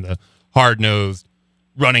game and the hard-nosed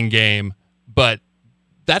running game, but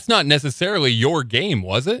that's not necessarily your game,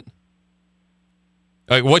 was it?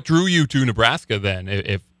 Like, what drew you to Nebraska then?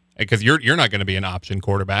 If because you're not going to be an option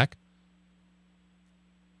quarterback.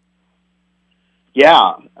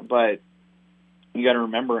 Yeah, but you got to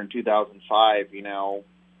remember in 2005,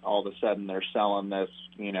 all of a sudden they're selling this,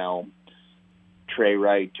 Trey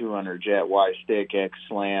Wright 200 jet Y stick X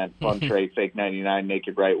slant, punt Trey fake 99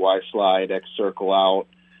 naked right Y slide X circle out,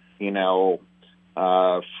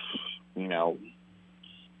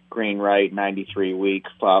 green right 93 weak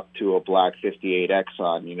flop to a black 58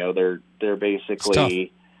 Exxon. They're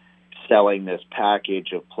basically selling this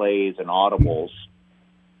package of plays and audibles,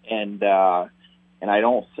 and I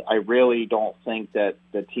really don't think that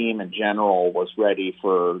the team in general was ready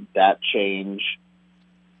for that change,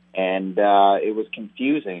 and it was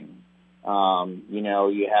confusing.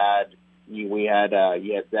 You had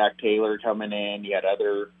Zach Taylor coming in, you had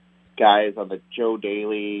other guys on the Joe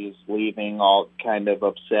Dailies leaving, all kind of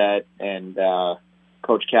upset, and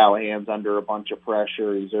Coach Callahan's under a bunch of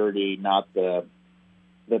pressure. He's already not the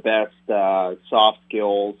best soft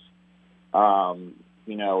skills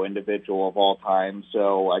individual of all time.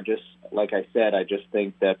 So I just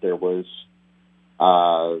think that there was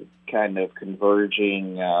kind of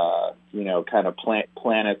converging, kind of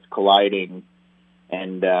planets colliding,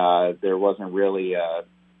 and there wasn't really a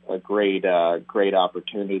great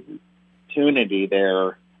opportunity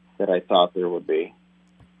there that I thought there would be.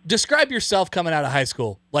 Describe yourself coming out of high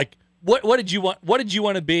school. Like, what did you want? What did you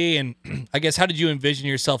want to be? And I guess, how did you envision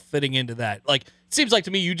yourself fitting into that? Like, it seems like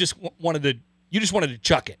to me you just wanted to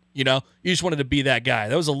chuck it. You just wanted to be that guy.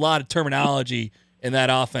 There was a lot of terminology in that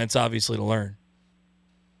offense, obviously, to learn.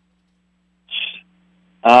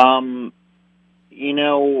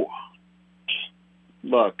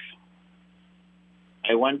 Look,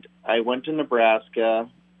 I went to Nebraska,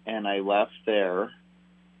 and I left there,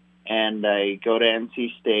 and I go to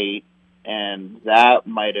NC State, and that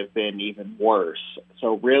might have been even worse.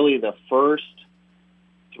 So really the first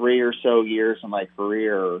 3 or so years of my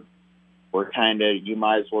career were kind of, you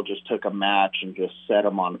might as well just took a match and just set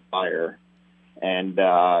them on fire and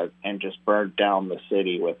just burnt down the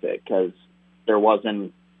city with it, because it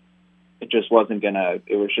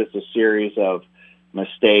was just a series of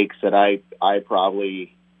mistakes that I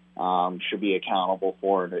probably should be accountable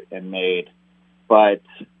for and made. But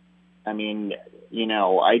I mean,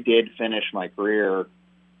 I did finish my career,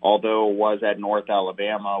 although it was at North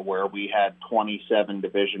Alabama, where we had 27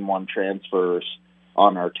 Division I transfers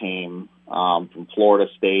on our team, from Florida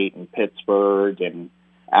State and Pittsburgh and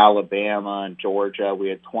Alabama and Georgia. We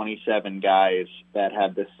had 27 guys that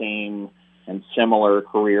had the same and similar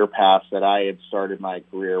career paths that I had started my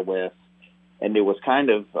career with. And it was kind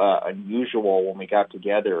of unusual when we got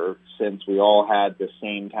together, since we all had the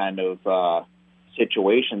same kind of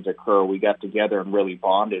situations occur. We got together and really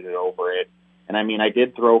bonded it over it. And I mean, I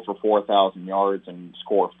did throw for 4,000 yards and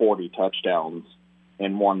score 40 touchdowns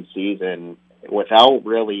in one season without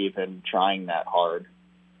really even trying that hard.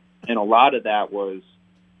 And a lot of that was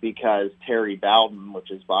because Terry Bowden,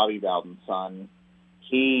 which is Bobby Bowden's son,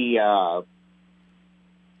 he's an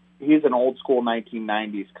old school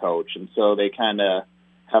 1990s coach, and so they kind of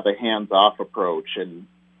have a hands-off approach. And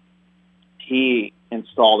he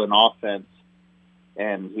installed an offense,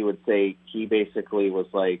 and he would say, he basically was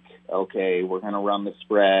like, okay, we're going to run the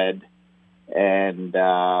spread, and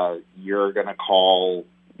you're going to call,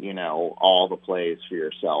 all the plays for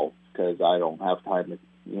yourself, because I don't have time to,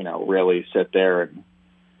 really sit there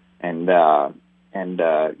and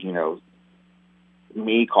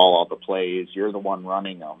me call all the plays. You're the one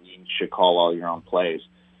running them. You should call all your own plays.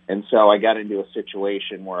 And so I got into a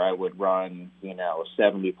situation where I would run,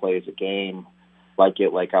 70 plays a game, like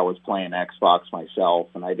I was playing Xbox myself,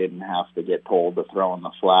 and I didn't have to get told to throw in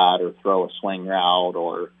the flat or throw a swing route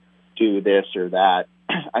or do this or that.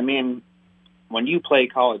 I mean, when you play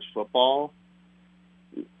college football,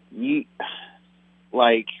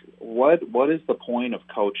 what is the point of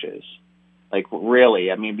coaches? Like, really,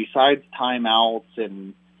 I mean, besides timeouts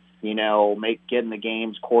and, getting the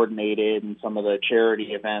games coordinated and some of the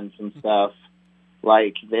charity events and stuff,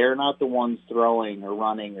 like, they're not the ones throwing or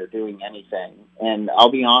running or doing anything. And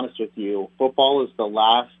I'll be honest with you, football is the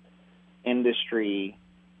last industry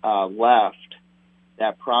left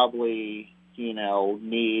that probably,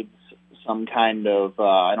 needs some kind of,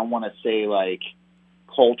 I don't want to say like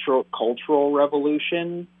cultural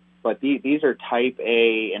revolution, but these are type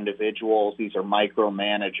A individuals. These are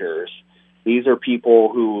micromanagers. These are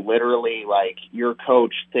people who literally, like, your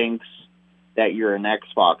coach thinks that you're an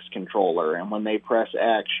Xbox controller, and when they press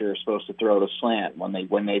X, you're supposed to throw the slant.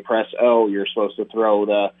 When they press O, you're supposed to throw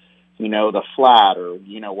the flat, or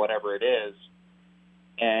whatever it is.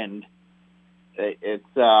 And it's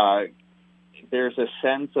there's a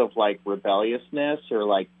sense of like rebelliousness, or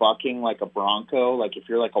like bucking like a bronco. Like if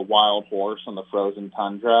you're like a wild horse on the frozen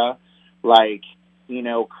tundra, like,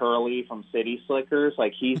 Curly from City Slickers,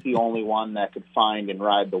 like he's the only one that could find and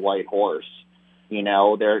ride the white horse,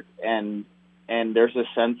 there. And there's a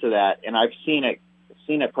sense of that. And I've seen it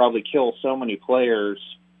probably kill so many players,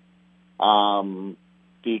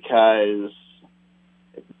 because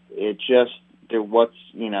it just,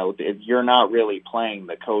 you're not really playing,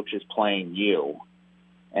 the coach is playing you.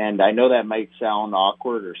 And I know that might sound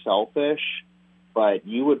awkward or selfish, but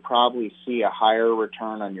you would probably see a higher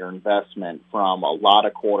return on your investment from a lot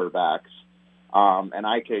of quarterbacks. And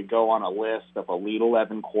I could go on a list of Elite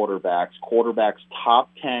 11 quarterbacks top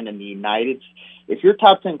 10 in the United States. If you're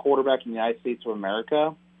top 10 quarterback in the United States of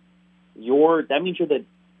America, that means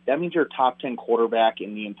you're top 10 quarterback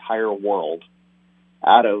in the entire world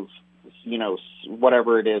out of,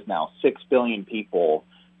 whatever it is now, 6 billion people.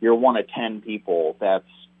 You're one of 10 people that's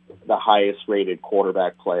the highest rated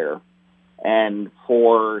quarterback player. And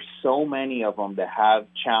for so many of them to have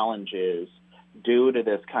challenges due to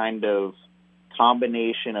this kind of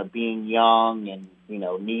combination of being young and,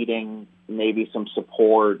 needing maybe some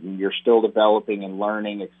support, and you're still developing and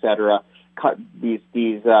learning, etc. This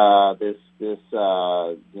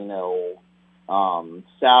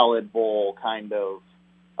salad bowl kind of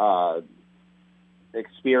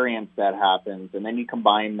experience that happens, and then you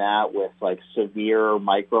combine that with like severe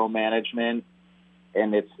micromanagement,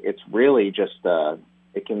 and it's really just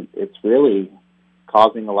it's really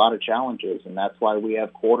causing a lot of challenges. And that's why we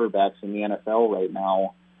have quarterbacks in the NFL right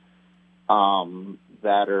now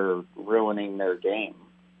that are ruining their game.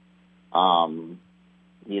 And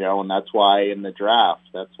that's why in the draft,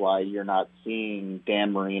 that's why you're not seeing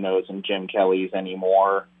Dan Marino's and Jim Kelly's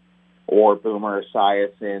anymore, or Boomer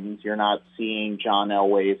Esiason's. You're not seeing John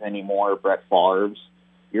Elway's anymore, Brett Favre's.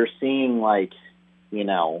 You're seeing like,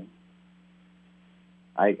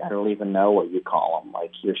 I don't even know what you call them.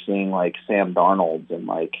 Like you're seeing like Sam Darnold's and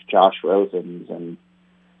like Josh Rosen's and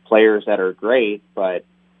players that are great, but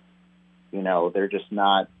they're just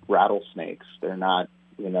not rattlesnakes. They're not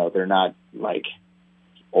like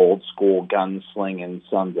old school gunslinging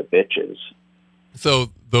sons of bitches.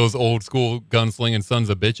 So those old school gunslinging sons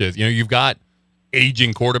of bitches, you've got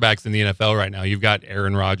aging quarterbacks in the NFL right now. You've got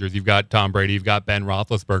Aaron Rodgers, you've got Tom Brady, you've got Ben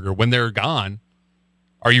Roethlisberger. When they're gone,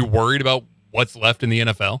 are you worried about what's left in the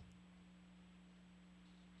NFL?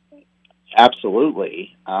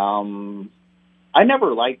 Absolutely. I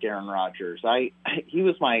never liked Aaron Rodgers. I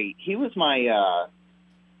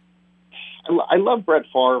love Brett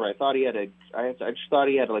Favre. I just thought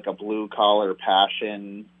he had like a blue collar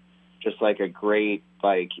passion, just like a great,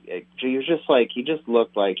 like, he was just like, he just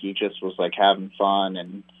looked like he just was like having fun.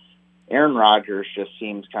 And Aaron Rodgers just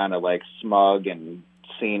seems kind of like smug and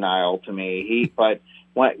senile to me. But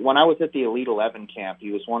when I was at the Elite 11 camp,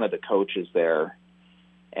 he was one of the coaches there.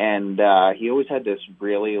 And he always had this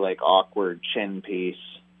really like awkward chin piece,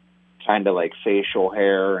 kind of like facial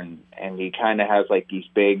hair, and he kind of has like these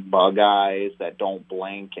big bug eyes that don't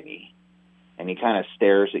blink, and he kind of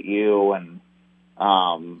stares at you. And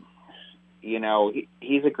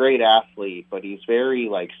he's a great athlete, but he's very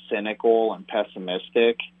like cynical and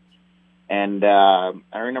pessimistic. And I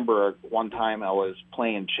remember one time I was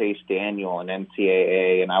playing Chase Daniel in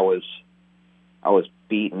NCAA, and I was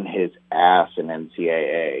beating his ass in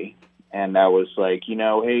NCAA. And I was like,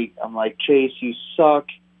 hey, I'm like, Chase, you suck.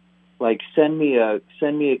 Like, send me a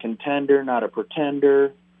contender, not a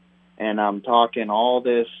pretender. And I'm talking all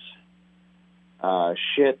this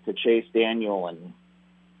shit to Chase Daniel, and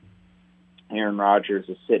Aaron Rodgers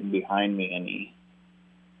is sitting behind me, and he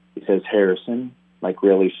says, Harrison, like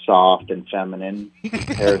really soft and feminine,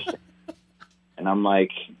 Harrison. And I'm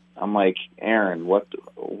like, Aaron, what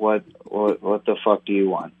the fuck do you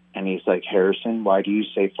want? And he's like, Harrison, why do you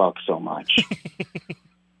say fuck so much?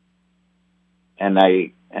 And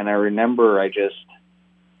I remember I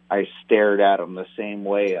stared at him the same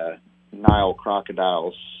way a Nile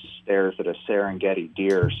crocodile stares at a Serengeti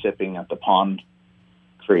deer sipping at the pond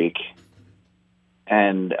creek.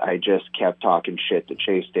 And I just kept talking shit to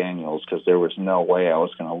Chase Daniels because there was no way I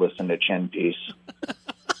was going to listen to Chin Piece.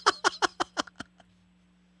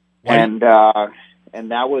 and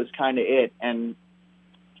that was kind of it. And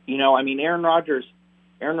I mean, Aaron Rodgers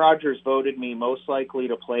voted me most likely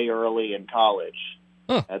to play early in college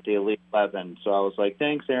at the Elite 11. So I was like,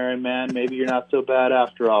 thanks, Aaron, man. Maybe you're not so bad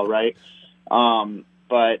after all, right?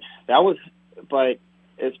 But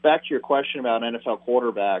it's back to your question about NFL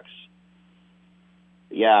quarterbacks.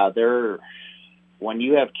 Yeah, when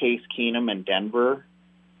you have Case Keenum in Denver,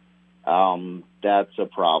 that's a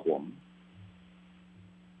problem.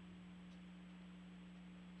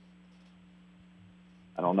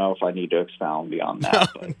 I don't know if I need to expound beyond that.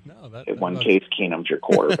 When Case Keenum's your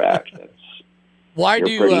quarterback, why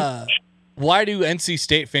do NC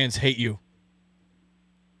State fans hate you?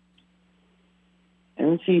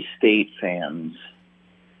 NC State fans,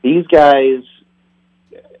 these guys.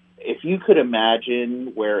 If you could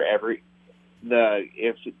imagine if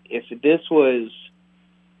this was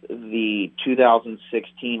the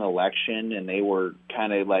 2016 election and they were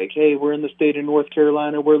kind of like, hey, we're in the state of North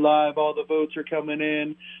Carolina, we're live, all the votes are coming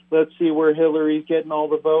in, let's see where Hillary's getting all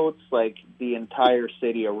the votes, like the entire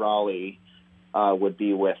city of Raleigh would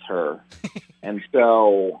be with her. And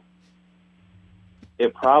so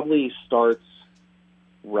it probably starts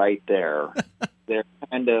right there. They're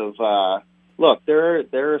kind of look,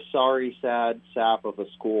 they're a sorry, sad sap of a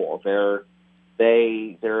school. They're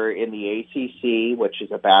in the ACC, which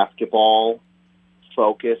is a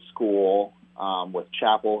basketball-focused school with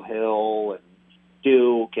Chapel Hill and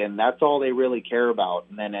Duke, and that's all they really care about.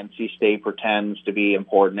 And then NC State pretends to be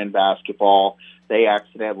important in basketball. They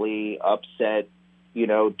accidentally upset,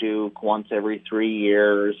 Duke once every 3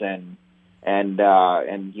 years, and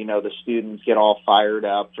the students get all fired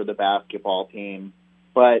up for the basketball team.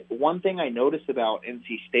 But one thing I noticed about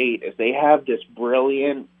NC State is they have this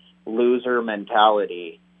brilliant loser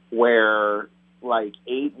mentality where like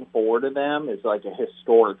 8-4 to them is like a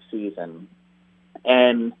historic season,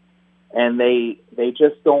 and they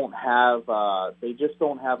just don't have a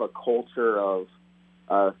culture of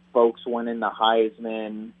folks winning the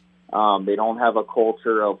Heisman. They don't have a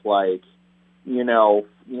culture of like being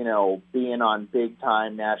on big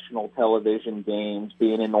time national television games,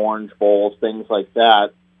 being in Orange Bowls, things like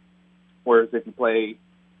that. Whereas if you play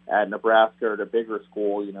at Nebraska or at a bigger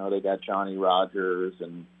school, they got Johnny Rodgers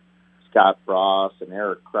and Scott Frost and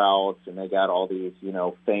Eric Crouch, and they got all these,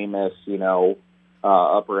 famous,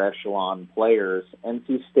 upper echelon players.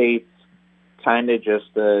 NC State's kind of just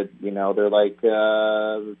they're like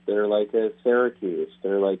a Syracuse.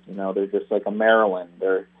 They're like, they're just like a Maryland.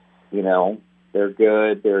 They're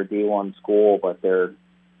good. They're a D1 school, but they're,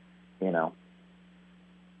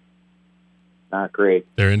 not great.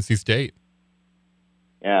 They're NC State.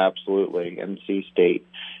 Yeah, absolutely. NC State.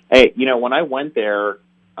 Hey, when I went there,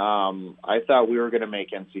 I thought we were going to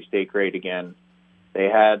make NC State great again. They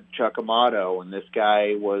had Chuck Amato, and this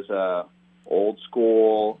guy was old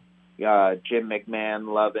school, Jim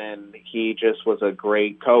McMahon loving. He just was a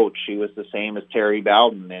great coach. He was the same as Terry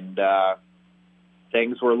Bowden, and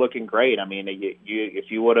things were looking great. I mean,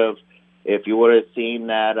 if you would have seen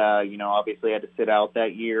that, obviously I had to sit out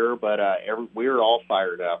that year, but we were all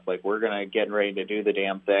fired up. Like, we're going to get ready to do the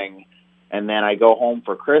damn thing. And then I go home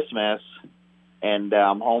for Christmas, and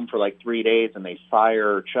I'm home for like 3 days, and they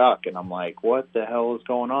fire Chuck. And I'm like, what the hell is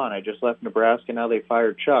going on? I just left Nebraska, now they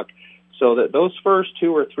fired Chuck. So that those first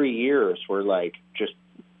 2 or 3 years were like just,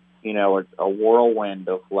 a whirlwind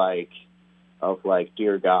of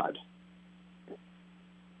dear God.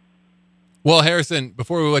 Well, Harrison,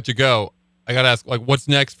 before we let you go, I gotta ask, like, what's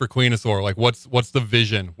next for Queenasaur? Like, what's the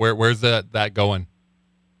vision? Where's that going?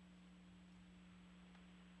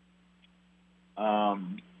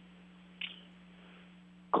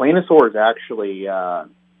 Queenasaur is actually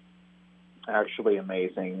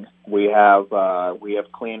amazing. We have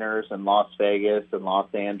cleaners in Las Vegas and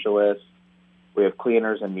Los Angeles. We have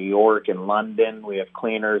cleaners in New York and London. We have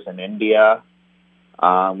cleaners in India.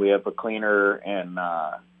 We have a cleaner in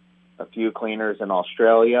a few cleaners in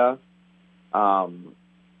Australia.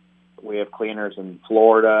 We have cleaners in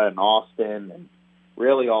Florida and Austin and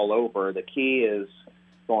really all over. The key is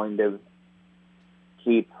going to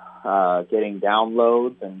keep getting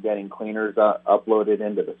downloads and getting cleaners uploaded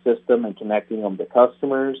into the system and connecting them to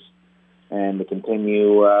customers, and to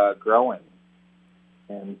continue growing.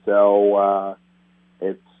 And so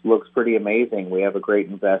it looks pretty amazing. We have a great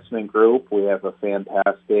investment group. We have a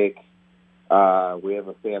fantastic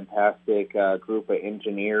group of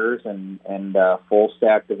engineers and full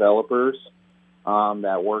stack developers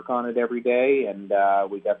that work on it every day. And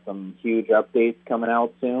we got some huge updates coming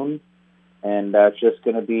out soon. And that's just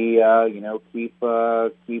going to be, keep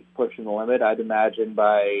pushing the limit. I'd imagine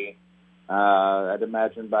by I'd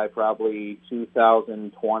imagine by probably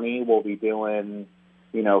 2020, we'll be doing,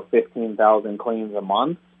 15,000 cleans a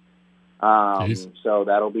month. So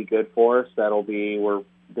that'll be good for us. We're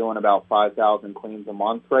doing about 5,000 cleans a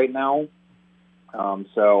month right now.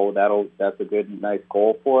 So that's a good, nice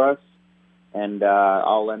goal for us. And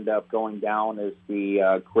I'll end up going down as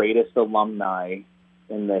the greatest alumni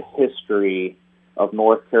in the history of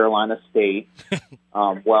North Carolina State,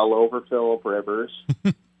 well over Phillip Rivers.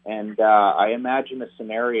 And I imagine a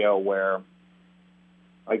scenario where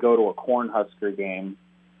I go to a Cornhusker game.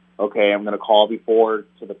 Okay, I'm going to call before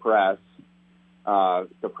to the press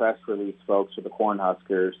release folks for the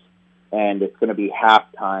Cornhuskers, and it's going to be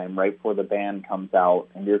halftime right before the band comes out,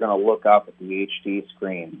 and you're going to look up at the HD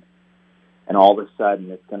screen, and all of a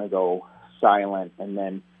sudden it's going to go silent, and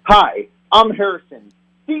then, "Hi, I'm Harrison,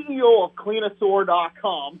 CEO of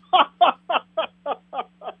Cleanosaur.com."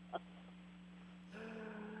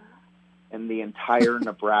 And the entire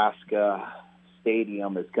Nebraska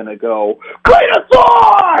stadium is going to go,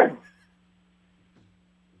 "Cleanosaur!"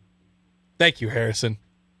 Thank you, Harrison.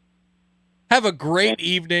 Have a great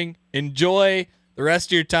evening. Enjoy the rest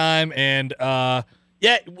of your time. And, I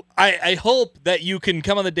hope that you can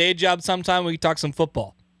come on the day job sometime. We can talk some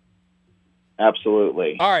football.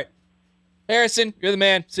 Absolutely. All right. Harrison, you're the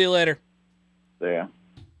man. See you later. Yeah.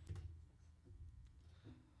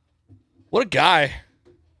 What a guy.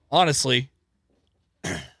 Honestly.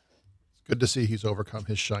 It's good to see he's overcome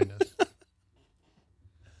his shyness.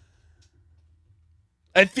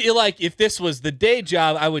 I feel like if this was the day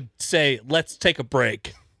job, I would say, let's take a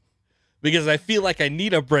break. Because I feel like I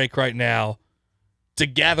need a break right now to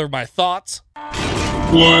gather my thoughts.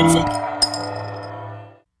 One.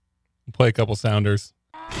 Play a couple sounders.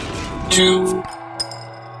 Two.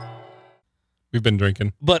 We've been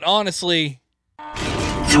drinking. But honestly,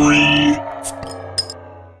 Three.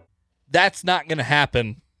 That's not going to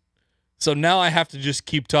happen. So now I have to just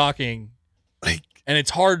keep talking. And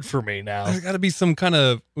it's hard for me now. There's got to be some kind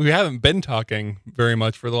of... We haven't been talking very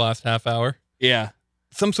much for the last half hour. Yeah.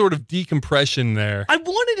 Some sort of decompression there. I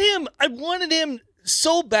wanted him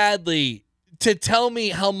so badly to tell me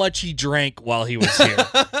how much he drank while he was here.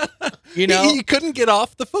 You know? He couldn't get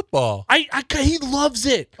off the football. He loves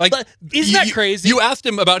it. Like, isn't that crazy? You asked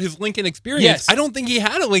him about his Lincoln experience. Yes. I don't think he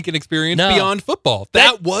had a Lincoln experience beyond football.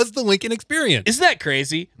 That was the Lincoln experience. Isn't that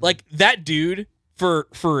crazy? Like, that dude, for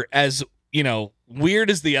as, weird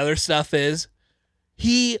as the other stuff is,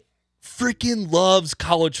 he freaking loves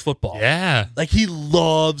college football. Yeah. Like, he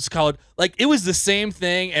loves college. Like, it was the same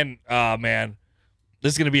thing, and, oh, man,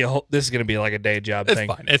 this is going to be like a day job thing.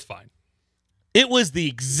 It's fine. It was the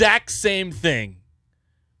exact same thing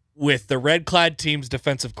with the Red Clad team's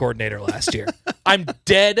defensive coordinator last year. I'm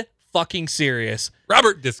dead fucking serious.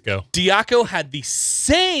 Robert Disco. Diaco had the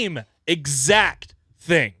same exact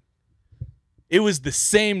thing. It was the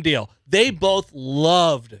same deal. They both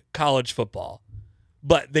loved college football,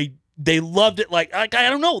 but they loved it like I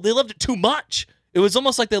don't know. They loved it too much. It was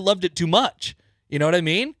almost like they loved it too much. You know what I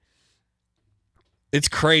mean? It's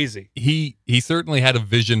crazy. He certainly had a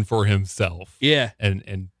vision for himself. Yeah.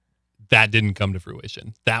 And that didn't come to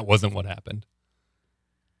fruition. That wasn't what happened.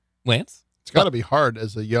 Lance? It's got to be hard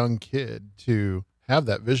as a young kid to have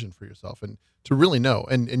that vision for yourself and to really know.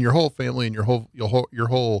 And your whole family and your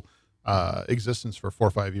whole existence for 4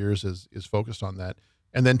 or 5 years is focused on that.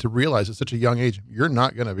 And then to realize at such a young age, you're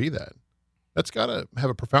not going to be that. That's got to have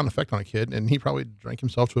a profound effect on a kid, and he probably drank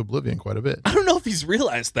himself to oblivion quite a bit. I don't know if he's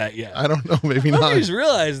realized that yet. I don't know, maybe I don't not. think he's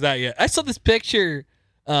realized that yet. I saw this picture.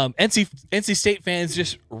 NC State fans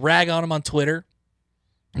just rag on him on Twitter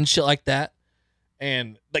and shit like that,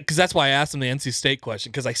 and because that's why I asked him the NC State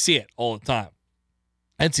question, because I see it all the time.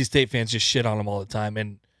 NC State fans just shit on him all the time,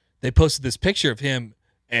 and they posted this picture of him,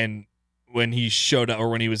 and when he showed up or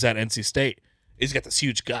when he was at NC State, he's got this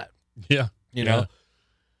huge gut. Yeah, you know.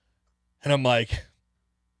 And I'm like,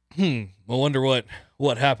 I wonder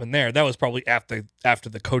what happened there. That was probably after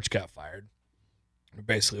the coach got fired. Or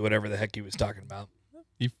basically whatever the heck he was talking about.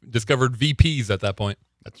 You discovered VPs at that point.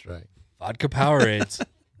 That's right. Vodka Powerades.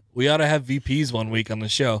 We ought to have VPs one week on the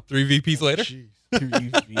show. 3 VPs later? 3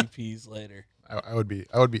 VPs later. I would be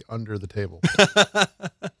under the table.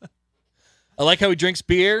 I like how he drinks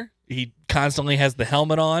beer. He constantly has the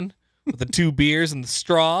helmet on with the 2 beers and the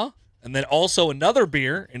straw. And then also another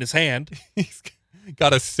beer in his hand. He's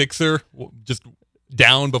got a sixer just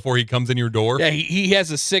down before he comes in your door. Yeah, he has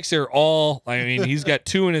a sixer he's got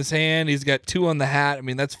 2 in his hand. He's got 2 on the hat. I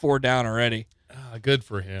mean, that's 4 down already. Good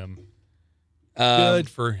for him. Good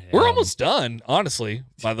for him. We're almost done, honestly,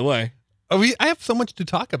 by the way. I have so much to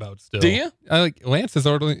talk about still. Do you? Lance has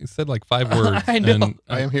already said like 5 words. I know.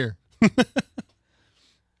 I am here.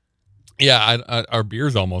 Yeah, our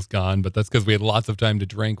beer's almost gone, but that's because we had lots of time to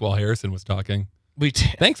drink while Harrison was talking.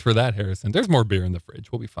 Thanks for that, Harrison. There's more beer in the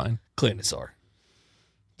fridge. We'll be fine. Cleanosaur.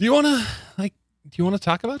 Do you want to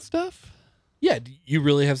talk about stuff? Yeah, do you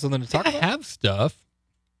really have something to talk about? I have stuff.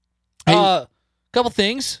 Couple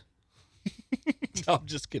things. No, I'm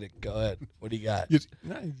just kidding. Go ahead. What do you got? You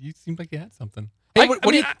seemed like you had something. I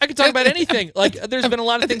could talk about anything. Like, there's been a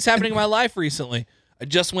lot of things happening in my life recently. I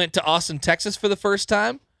just went to Austin, Texas for the first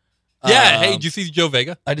time. Yeah. Hey, did you see Joe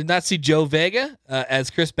Vega? I did not see Joe Vega, as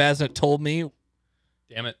Chris Basnett told me.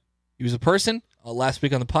 Damn it. He was a person last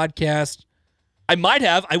week on the podcast. I might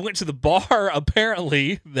have. I went to the bar,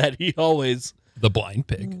 apparently, that he always... The Blind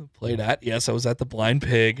Pig. Played at. Yes, I was at the Blind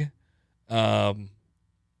Pig. Joe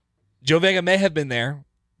Vega may have been there.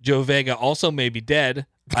 Joe Vega also may be dead.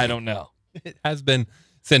 I don't know. It has been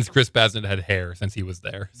since Chris Basnett had hair since he was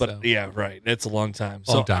there. But so. yeah, right. It's a long time.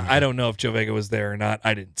 Long time I don't know if Joe Vega was there or not.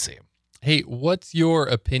 I didn't see him. Hey, what's your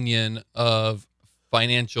opinion of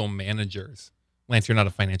financial managers? Lance, you're not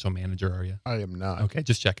a financial manager, are you? I am not. Okay,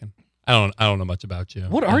 just checking. I don't know much about you.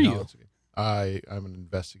 What are you? I'm an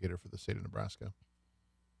investigator for the state of Nebraska.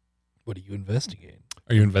 What are you investigating?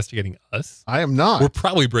 Are you investigating us? I am not. We're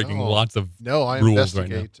probably breaking lots of No, I rules right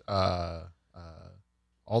investigate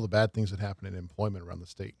all the bad things that happen in employment around the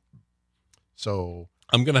state. So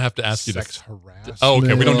I'm gonna have to ask you sex to. harassment. Oh,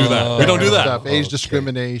 okay. We don't do that. We don't do that. Stuff, age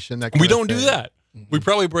discrimination. That kind We of don't do thing. that. Mm-hmm. We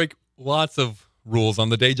probably break lots of rules on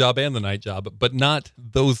the day job and the night job, but not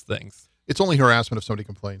those things. It's only harassment if somebody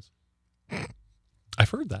complains. I've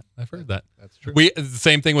heard that. That's true. The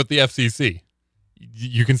same thing with the FCC.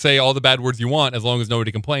 You can say all the bad words you want as long as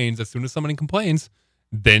nobody complains. As soon as somebody complains,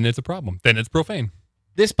 then it's a problem. Then it's profane.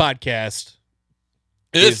 This podcast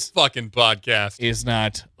This fucking podcast is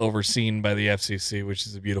not overseen by the FCC, which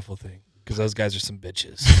is a beautiful thing because those guys are some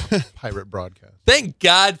bitches. Pirate broadcast. Thank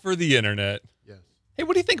God for the internet. Yes. Hey,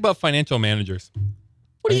 what do you think about financial managers?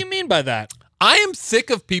 What do you mean by that? I am sick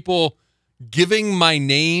of people giving my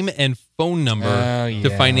name and phone number to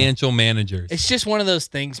financial managers. It's just one of those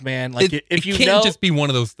things, man. Like if you can't know, just be one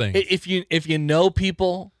of those things. if you know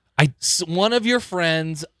people, one of your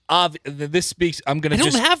friends. This speaks. I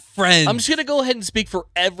don't have friends. I'm just gonna go ahead and speak for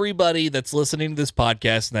everybody that's listening to this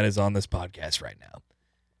podcast and that is on this podcast right now.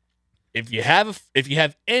 If you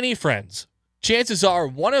have any friends, chances are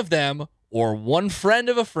one of them or one friend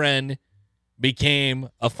of a friend became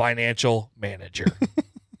a financial manager.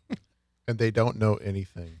 And they don't know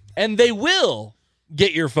anything. And they will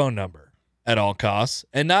get your phone number at all costs.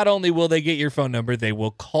 And not only will they get your phone number, they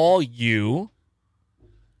will call you.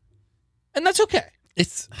 And that's okay.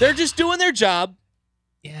 They're just doing their job.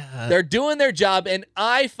 Yeah. They're doing their job. And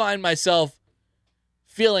I find myself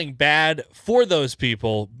feeling bad for those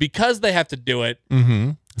people because they have to do it.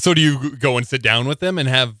 Mm-hmm. So do you go and sit down with them and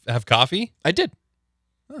have coffee? I did.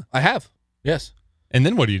 Huh. I have. Yes. And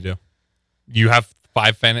then what do? You have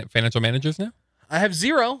 5 financial managers now? I have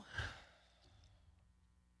 0.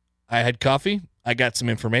 I had coffee. I got some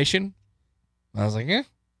information. I was like, yeah.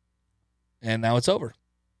 And now it's over,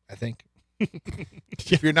 I think.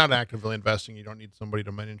 If you're not actively investing, you don't need somebody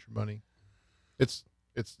to manage your money. It's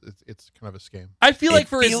kind of a scam. I feel like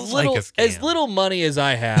for feels like a scam. as little money as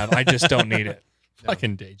I have, I just don't need it.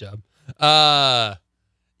 Fucking day job.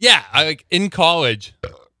 Yeah, in college,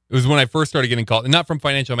 it was when I first started getting called, not from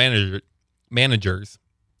financial managers.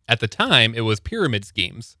 At the time, it was pyramid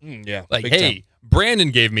schemes. Yeah. Like, big hey, time. Brandon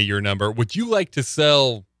gave me your number. Would you like to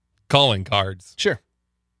sell calling cards? Sure.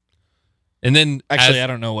 And then Actually, I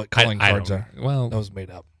don't know what calling cards are. Well, That was made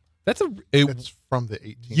up. It's from the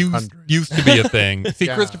 1800s. used to be a thing. See,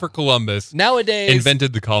 Yeah. Christopher Columbus Nowadays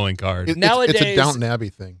invented the calling card. It's nowadays- a Downton Abbey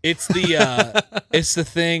thing. it's the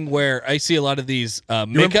thing where I see a lot of these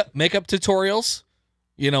makeup tutorials,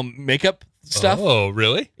 makeup stuff. Oh,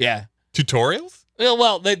 really? Yeah. Tutorials?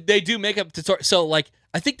 Well, they do makeup tutorials. So, like,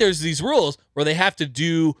 I think there's these rules where they have to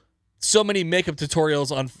do so many makeup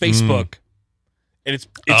tutorials on Facebook, and it's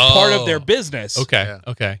part of their business. Okay. Yeah.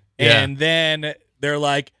 Okay. Yeah. And then they're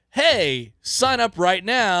like, "Hey, sign up right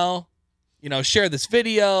now. Share this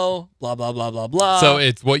video. Blah blah blah blah blah." So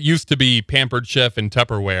it's what used to be Pampered Chef and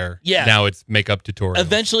Tupperware. Yeah. Now it's makeup tutorials.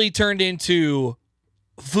 eventually turned into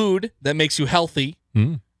food that makes you healthy,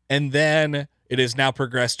 and then it has now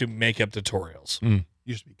progressed to makeup tutorials.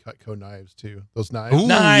 Used to be Cutco knives too. Those knives. Ooh,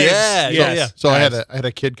 Knives. yeah, Yes. yeah. So Knives. I had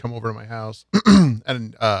a kid come over to my house,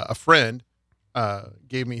 and a friend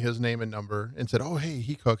gave me his name and number and said, "Oh, hey,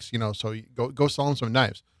 he cooks, so you go sell him some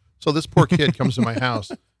knives." So this poor kid comes to my house,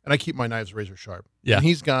 and I keep my knives razor sharp. Yeah. And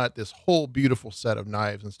he's got this whole beautiful set of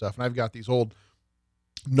knives and stuff, and I've got these old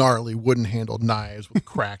gnarly wooden handled knives with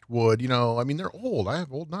cracked wood. I mean, they're old. I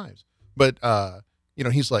have old knives, but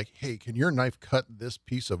he's like, "Hey, can your knife cut this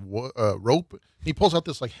piece of rope?" He pulls out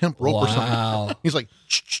this like hemp rope or something. He's like,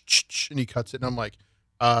 and he cuts it, and I'm like,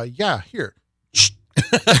 "Yeah, here."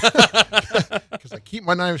 Because I keep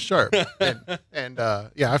my knives sharp, and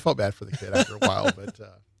I felt bad for the kid after a while, but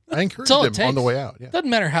I encouraged him on the way out. Yeah, Doesn't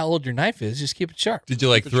matter how old your knife is, just keep it sharp. Did you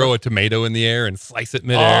like throw a tomato in the air and slice it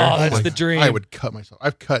midair? Oh, that's the dream. I would cut myself.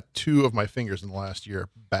 I've cut 2 of my fingers in the last year.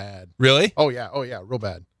 Bad. Really? Oh yeah, real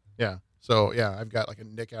bad. Yeah. So yeah, I've got like a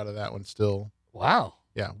nick out of that one still. Wow.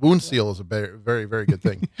 Yeah, wound seal is a very, very, very good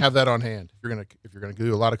thing. Have that on hand if you're gonna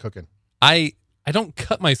do a lot of cooking. I don't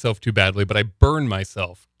cut myself too badly, but I burn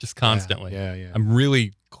myself just constantly. Yeah. I'm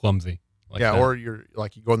really clumsy. Like that. Or you're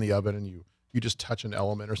like you go in the oven and you just touch an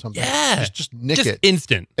element or something. Yeah. Just nick just it.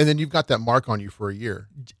 Instant. And then you've got that mark on you for a year.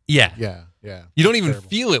 Yeah. Yeah. You don't even Terrible.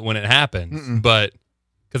 feel it when it happens, but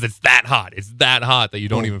because it's that hot. It's that hot that you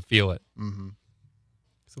don't even feel it. Mm-hmm.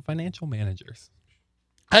 So financial managers.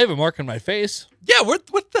 I have a mark on my face. Yeah, what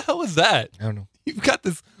the hell is that? I don't know. You've got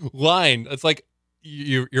this line. It's like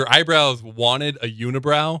your eyebrows wanted a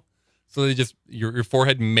unibrow, so they just your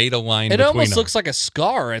forehead made a line. It almost them. looks like a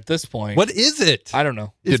scar at this point. What is it? I don't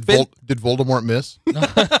know. Did Voldemort miss?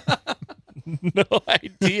 No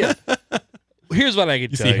idea. Here's what I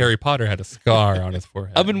could You tell see, you. Harry Potter had a scar on his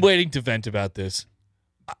forehead. I've been waiting to vent about this.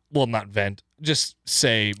 Well, not vent. Just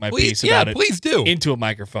say my Please, piece about it please do. into a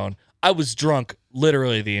microphone. I was drunk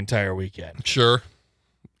literally the entire weekend. Sure,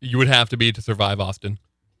 you would have to be to survive Austin.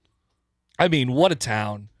 I mean, what a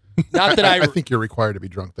town. Not that I think you're required to be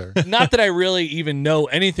drunk there. not that I really even know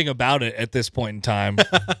anything about it at this point in time.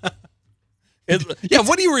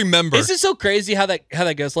 What do you remember? This is so crazy how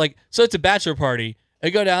that goes. Like, so it's a bachelor party. I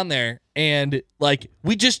go down there and like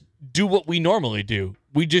we just do what we normally do.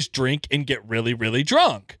 We just drink and get really, really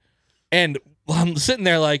drunk. And I'm sitting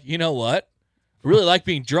there like, you know what? I really like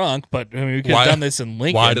being drunk, but I mean, we could have done this in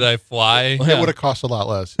Lincoln. Why did I fly? It would have cost a lot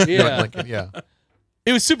less. Yeah. Lincoln, yeah.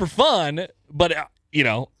 It was super fun, but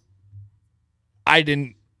I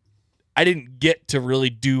didn't get to really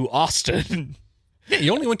do Austin. Yeah,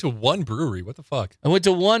 you only went to one brewery. What the fuck? I went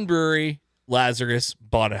to one brewery, Lazarus,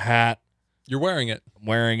 bought a hat. You're wearing it. I'm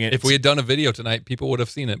wearing it. If we had done a video tonight, people would have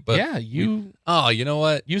seen it. But yeah, you know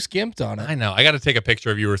what? you skimped on it. I know. I got to take a picture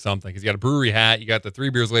of you or something because you got a brewery hat. You got the 3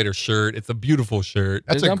 Beers Later shirt. It's a beautiful shirt.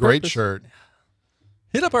 That's It's a on great purpose. shirt.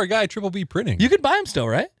 Hit up our guy Triple B Printing. You could buy them still,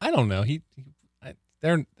 right? I don't know.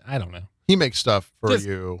 I don't know. He makes stuff for Just-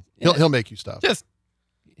 you. yeah. He'll make you stuff. Just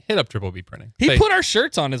hit up Triple B Printing. He Say, put our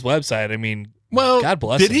shirts on his website. I mean, well, God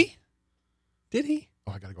bless did him. he? Did he?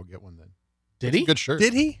 Oh, I gotta go get one then. Did It's a he? good shirt.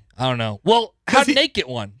 Did he? I don't know. Well, how Does did he- Nate get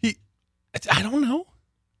one? I don't know.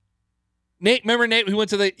 Nate, remember Nate? He went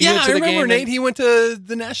to the Yeah, went to I the remember game Nate. and- He went to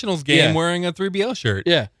the Nationals game Yeah. wearing a 3BL shirt.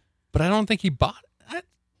 yeah. But I don't think he bought it.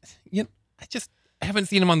 I haven't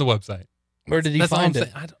seen him on the website. Where did he That's all find I'm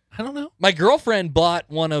it? saying. I don't know. My girlfriend bought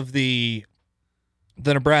one of the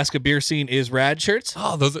Nebraska Beer Scene is Rad shirts.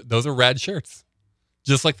 Oh, those are rad shirts.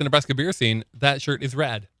 Just like the Nebraska beer scene, that shirt is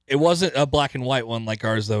rad. It wasn't a black and white one like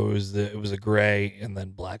ours though. It was a gray and then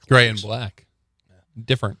black. Gray and letters. black.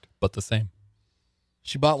 Different, but the same.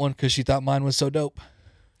 She bought one because she thought mine was so dope.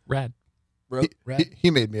 Rad. Rad. He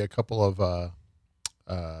made me a couple of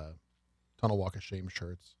Tunnel Walk of Shame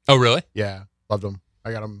shirts. Oh, really? Yeah, loved them.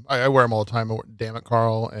 I got them. I wear them all the time. Damn it,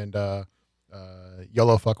 Carl, and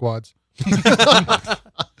Yellow Fuckwads.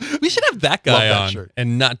 We should have that guy Love that on shirt.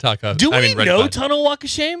 and not talk. Do we Red know Flag. Tunnel Walk of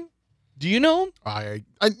Shame? Do you know him?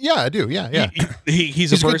 Yeah, I do. Yeah.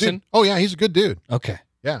 He's a good dude. person. Oh yeah, he's a good dude. Okay.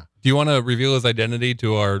 Yeah. Do you want to reveal his identity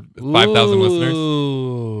to our 5,000 listeners?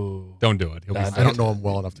 Ooh. Don't do it. He'll be Nah, sad. I don't know him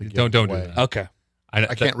well enough to give Don't him do away. that. Okay.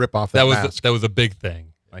 I can't rip off That that was mask. that was a big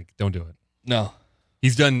thing. Like, don't do it. No.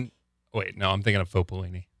 He's done. Wait, no, I'm thinking of Faux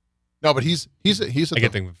Polini. No, but he's at I get the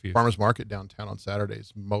things confused. farmers market downtown on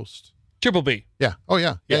Saturdays. Most. Triple B. Yeah. Oh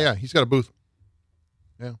yeah. Yeah. He's got a booth.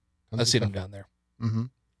 Yeah. I've seen him down there. Mm-hmm.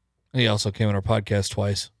 He also came on our podcast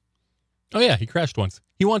twice. Oh yeah, he crashed once.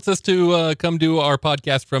 He wants us to come do our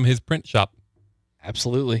podcast from his print shop.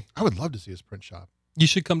 Absolutely. I would love to see his print shop. You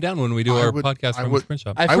should come down when we do I our would- podcast I from would- his print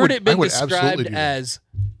shop. I've I heard would- it been I would absolutely described do that. as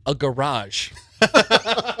a garage.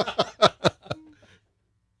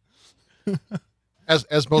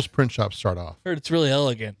 As most print shops start off. Heard it's really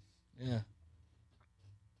elegant. Yeah.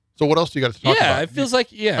 So what else do you got to talk about? Yeah, it feels like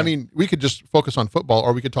I mean, we could just focus on football,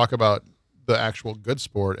 or we could talk about the actual good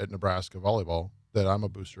sport at Nebraska volleyball that I'm a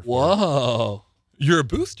booster for. Whoa. You're a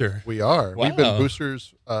booster. We are. We've been Wow.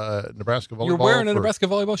 boosters Nebraska volleyball. You're wearing a for- Nebraska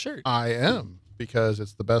volleyball shirt. I am, because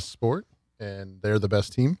it's the best sport and they're the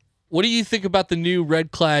best team. What do you think about the new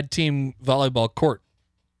red-clad team volleyball court?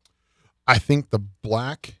 I think the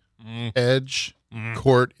black edge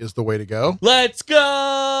court is the way to go. Let's go!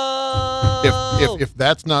 If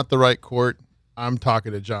that's not the right court, I'm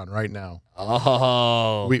talking to John right now.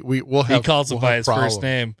 Oh. We'll have. He calls him we'll by have his problems. first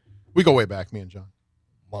name. We go way back, me and John.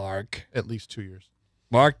 Mark. At least 2 years.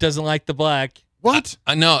 Mark doesn't like the black. What?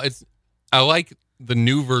 I know I like the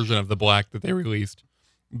new version of the black that they released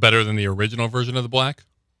better than the original version of the black.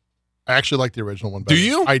 I actually like the original one better. Do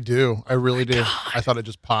you? I do. I really do. I thought it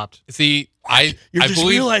just popped. See, You're I just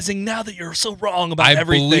believe, realizing now that you're so wrong about I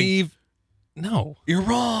everything. believe no. You're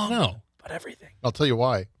wrong No. about everything. I'll tell you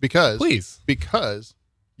why. Because Please.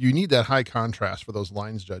 you need that high contrast for those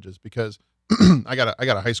lines judges. Because I got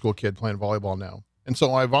a high school kid playing volleyball now, and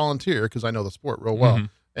so I volunteer because I know the sport real well,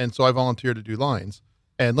 and so I volunteer to do lines.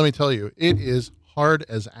 And let me tell you, it is hard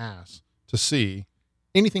as ass to see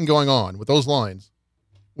anything going on with those lines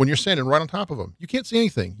when you're standing right on top of them. You can't see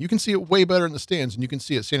anything. You can see it way better in the stands, and you can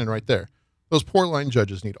see it standing right there. Those poor line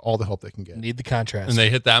judges need all the help they can get. Need the contrast. And they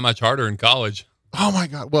hit that much harder in college. Oh my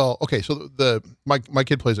God! Well, okay, so my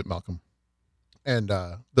kid plays at Malcolm, and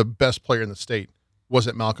the best player in the state was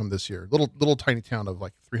at Malcolm this year. Little tiny town of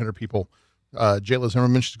like 300 people. Jayla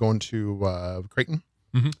Zimmerman, she's going to Creighton,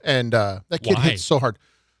 and that kid Why? hits so hard.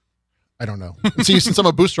 I don't know. See, since I'm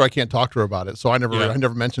a booster, I can't talk to her about it, so I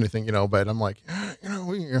never mention anything, But I'm like,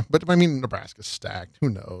 but I mean, Nebraska's stacked. Who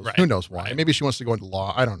knows? Right, Who knows why? right. Maybe she wants to go into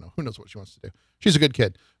law. I don't know. Who knows what she wants to do? She's a good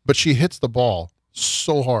kid, but she hits the ball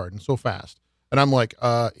so hard and so fast, and I'm like,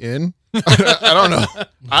 in? I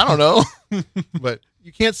don't know. But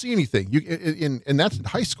you can't see anything. And that's in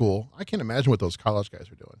high school. I can't imagine what those college guys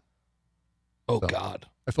are doing. Oh, So, God.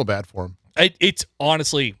 I feel bad for them. It's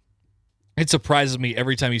honestly, it surprises me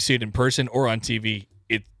every time you see it in person or on TV.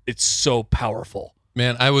 It's so powerful.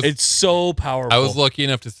 Man, It's so powerful. I was lucky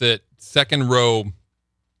enough to sit second row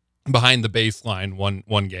behind the baseline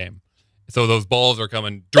one game. So those balls are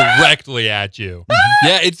coming directly at you.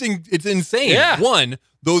 Yeah, it's insane. Yeah. One,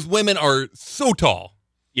 those women are so tall.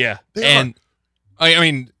 Yeah. And I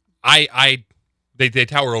mean, they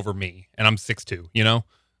tower over me, and I'm 6'2",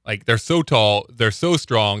 Like, they're so tall, they're so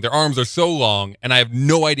strong, their arms are so long, and I have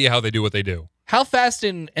no idea how they do what they do. How fast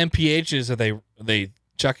in MPHs are they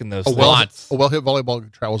chucking those A things? well-hit volleyball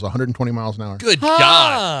travels 120 miles an hour. Good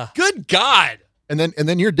Ah. God. Good God. And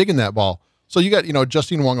then you're digging that ball. So you got,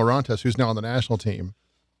 Justine Wong-Arantes, who's now on the national team.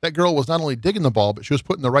 That girl was not only digging the ball, but she was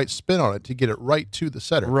putting the right spin on it to get it right to the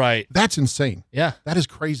setter. Right. That's insane. Yeah. That is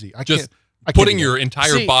crazy. I Just can't putting do your that. entire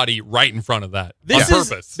See, body right in front of that This on is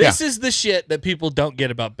purpose. this is the shit that people don't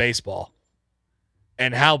get about baseball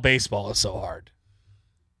and how baseball is so hard.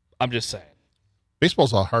 I'm just saying.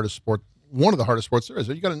 Baseball's the hardest sport. One of the hardest sports there is.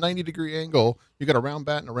 You got a 90-degree angle. You got a round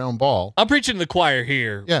bat and a round ball. I'm preaching to the choir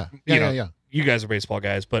here. Yeah. Yeah. You guys are baseball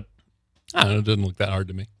guys, but I don't know, it doesn't look that hard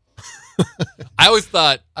to me. I always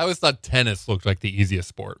thought tennis looked like the easiest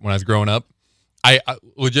sport when I was growing up. I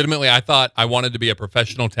legitimately thought I wanted to be a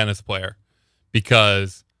professional tennis player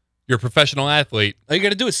because you're a professional athlete, all you got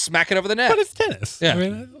to do is smack it over the net. but it's tennis. Yeah. I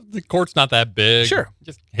mean, the court's not that big. Sure.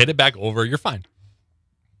 Just hit it back over. You're fine.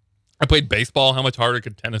 I played baseball. How much harder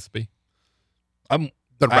could tennis be? The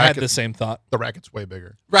I had racket, the same thought. the racket's way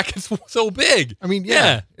bigger. Racket's so big. I mean,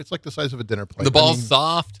 Yeah. it's like the size of a dinner plate. The ball's I mean,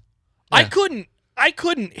 soft. I Yeah.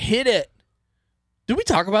 couldn't hit it. Did we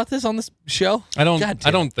talk about this on this show? I God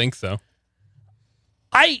damn don't think so.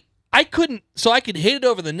 I couldn't. So I could hit it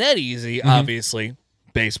over the net easy, obviously,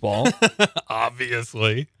 baseball,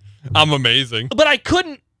 Obviously. I'm amazing. but I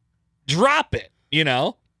couldn't drop it.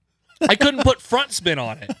 I couldn't put front spin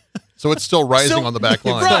on it. So it's still rising So- on the back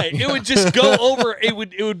line. Right. It would just go over. It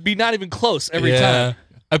would be not even close every time.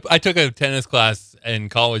 I took a tennis class in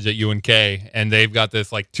college at UNK, and they've got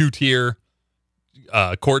this like 2-tier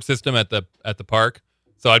court system at the park.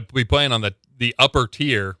 So I'd be playing on the upper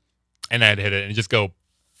tier, and I'd hit it and just go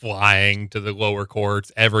flying to the lower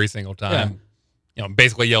courts every single time.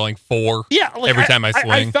 Basically yelling 4 Yeah, like every time I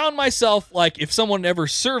swing. I found myself like if someone ever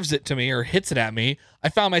serves it to me or hits it at me, I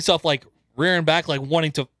found myself like rearing back, like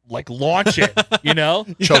wanting to like launch it.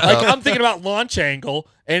 Choke Like up. I'm thinking about launch angle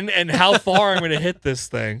and how far I'm going to hit this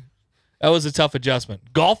thing. That was a tough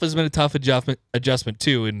adjustment. Golf has been a tough adjustment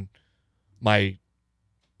too in my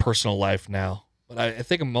personal life now, but I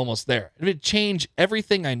think I'm almost there. It would change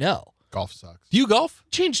everything I know. Golf sucks. Do you golf?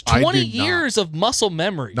 Change I do 20 not. years of muscle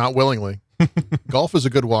memory. Not willingly. Golf is a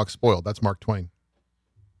good walk spoiled. That's Mark Twain.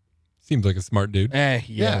 Seems like a smart dude.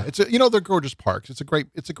 Yeah. It's they're gorgeous parks. It's a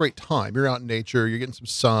great time. You're out in nature. You're getting some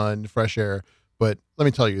sun, fresh air. But let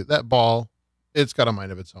me tell you, that ball It's got a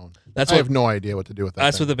mind of its own. That's I what have no idea what to do with that.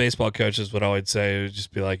 that's thing. what the baseball coaches would always say. It would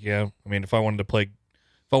just be like, yeah, I mean, if I wanted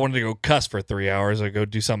to go cuss for 3 hours, I'd go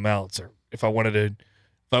do something else. Or if I wanted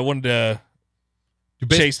to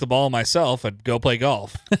chase the ball myself, I'd go play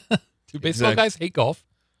golf. Do baseball guys hate golf?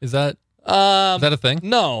 Is that a thing?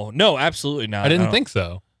 No, absolutely not. I didn't think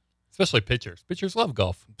so. Especially pitchers. Pitchers love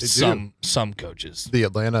golf. They do. Some coaches. The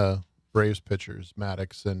Atlanta Braves pitchers,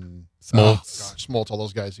 Maddox and Smoltz, all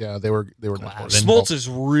those guys. Yeah, they were notorious. Smoltz is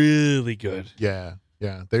really good. Yeah,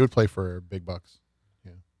 they would play for big bucks.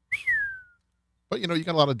 Yeah, but you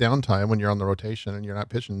got a lot of downtime when you're on the rotation and you're not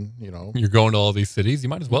pitching. You're going to all these cities. You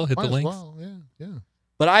might as well hit the links. Well, yeah.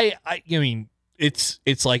 But I mean,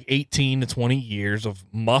 it's like 18 to 20 years of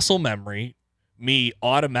muscle memory. Me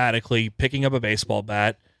automatically picking up a baseball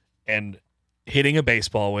bat and hitting a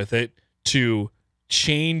baseball with it, to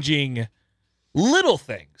changing little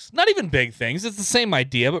things, not even big things. It's the same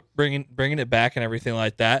idea, but bringing it back and everything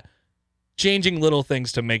like that. Changing little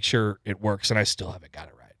things to make sure it works, and I still haven't got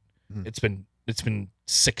it right. Mm. It's been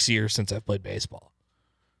 6 years since I've played baseball.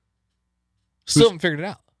 Still haven't figured it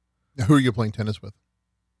out. Who are you playing tennis with?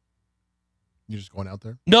 You just going out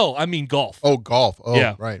there? No, I mean golf. Oh, golf. Oh,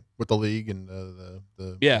 Yeah. Right. With the league and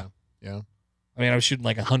the Yeah. Yeah. I mean, I was shooting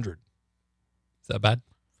like 100. Is that bad?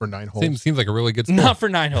 For 9 holes. Seems like a really good score. Not for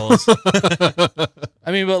 9 holes.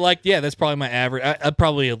 I mean, but that's probably my average. I'd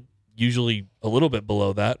probably usually a little bit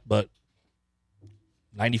below that, but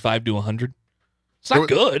 95 to 100. It's not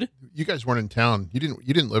good. You guys weren't in town. You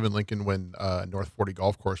didn't live in Lincoln when North 40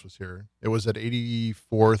 Golf Course was here. It was at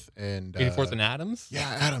 84th and 84th and Adams? Yeah,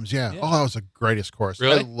 Adams. Yeah. Oh, that was the greatest course.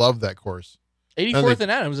 Really? I love that course. 84th and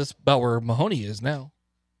Adams. That's about where Mahoney is now.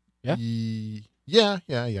 Yeah. Yeah.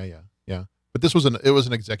 But this was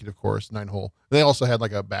an executive course, 9 hole. And they also had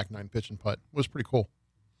like a back 9 pitch and putt. It was pretty cool.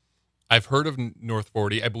 I've heard of North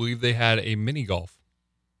 40. I believe they had a mini golf.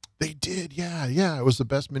 They did, yeah. It was the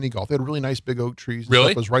best mini golf. They had really nice big oak trees. And Really?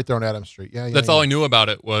 stuff. It was right there on Adams Street. Yeah. That's all I knew about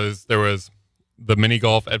it. Was there was the mini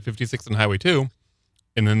golf at 56th and Highway 2,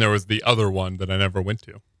 and then there was the other one that I never went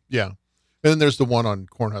to. Yeah, and then there's the one on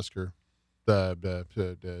Cornhusker,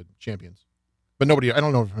 the Champions. But I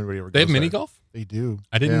don't know if anybody ever. They have goes mini there. golf? They do.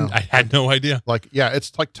 I didn't. Yeah. I had no idea.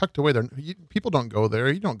 It's like tucked away there. People don't go there.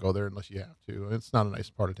 You don't go there unless you have to. It's not a nice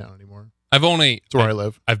part of town anymore. It's where I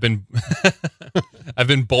live. I've been I've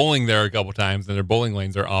been bowling there a couple times, and their bowling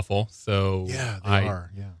lanes are awful. So Yeah, they I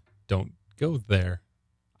are. Yeah. don't go there.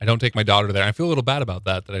 I don't take my daughter there. I feel a little bad about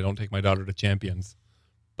that I don't take my daughter to Champions,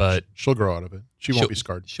 but She'll grow out of it. She won't be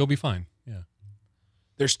scarred. She'll be fine. Yeah.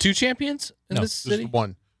 There's 2 champions in this This city? is the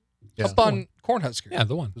one. Yeah. Up on Cornhusker. Yeah,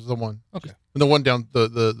 the one. This is the one. Okay. And the one down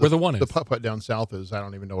the Where the one the is. putt down south is. I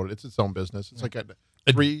don't even know what it's its own business. It's like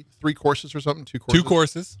three courses or something. 2 courses. 2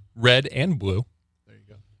 courses, red and blue. There you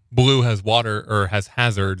go. Blue has water or has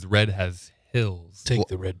hazards. Red has hills. Take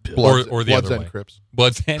the red pill. Or the Bloods other and way. Crips.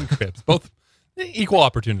 Bloods and Crips, both equal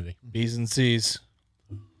opportunity. B's and C's.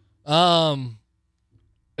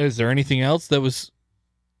 Is there anything else that was?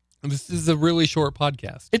 This is a really short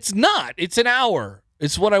podcast. It's not. It's an hour.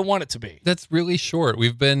 It's what I want it to be. That's really short. We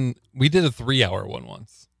did a 3-hour one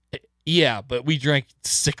once. Yeah, but we drank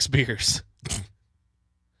 6 beers.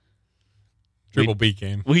 Triple B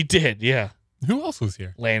game. We did, yeah. Who else was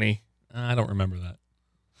here? Lanny. I don't remember that.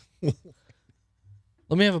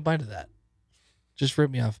 Let me have a bite of that. Just rip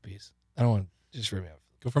me off a piece. I don't want to just rip me off.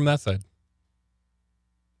 Go from that side.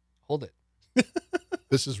 Hold it.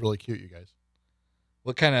 This is really cute, you guys.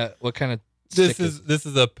 What kind of This stick is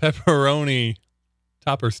a pepperoni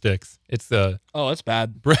topper sticks. It's a Oh, it's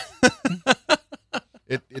bad.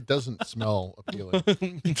 It doesn't smell appealing.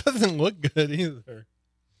 it doesn't look good either.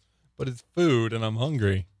 But it's food and I'm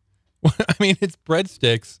hungry. I mean, it's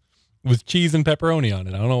breadsticks with cheese and pepperoni on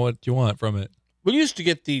it. I don't know what you want from it. We used to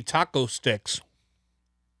get the taco sticks.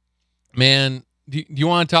 Man, do you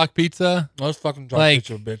want to talk pizza? Let's fucking talk Like,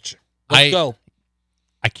 pizza, bitch. Let's go.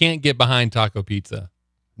 I can't get behind taco pizza.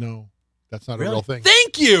 No, that's not Really? a real thing.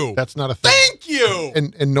 Thank you. That's not a thing. Thank you.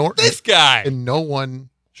 And no, This guy. and no one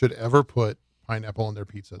should ever put pineapple on their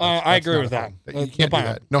pizza. I agree not with a that. thing. No You can't do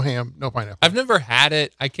pineapple. that. No ham, no pineapple. I've never had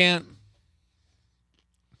it. I can't.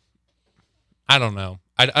 I don't know.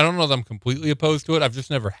 I don't know that I'm completely opposed to it. I've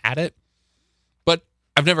just never had it. But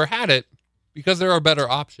I've never had it because there are better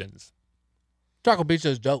options. Taco pizza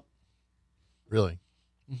is dope. Really?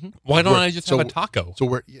 Why don't Where- I just so- have a taco?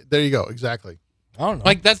 So there you go. Exactly. I don't know.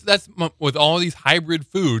 Like with all these hybrid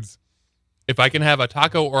foods. If I can have a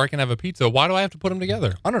taco or I can have a pizza, why do I have to put them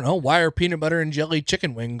together? I don't know. Why are peanut butter and jelly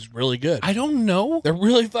chicken wings really good? I don't know. They're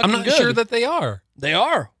really fucking I'm not good. sure that they are. They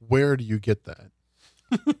are. Where do you get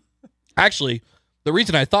that? Actually, The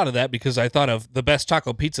reason I thought of that because I thought of the best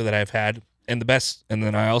taco pizza that I've had and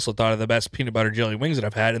then I also thought of the best peanut butter jelly wings that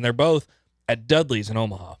I've had, and they're both at Dudley's in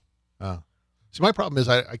Omaha. See, my problem is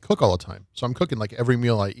I cook all the time, so I'm cooking like every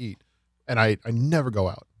meal I eat, and I never go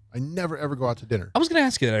out. I never ever go out to dinner. I was going to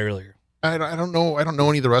ask you that earlier. I don't know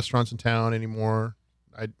any of the restaurants in town anymore.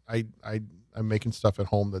 I'm making stuff at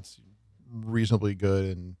home that's reasonably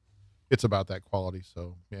good, and it's about that quality.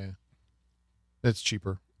 So yeah, it's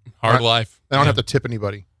cheaper. Hard life. I don't have to tip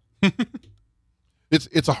anybody.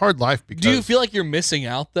 It's a hard life because. Do you feel like you're missing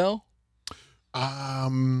out though? A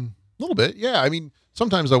little bit, yeah. I mean,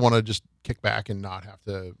 sometimes I want to just kick back and not have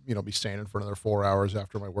to, be standing for another 4 hours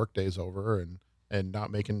after my work day's over, and not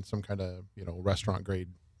making some kind of, restaurant grade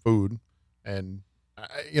food. And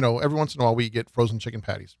every once in a while we get frozen chicken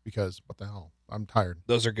patties because what the hell? I'm tired.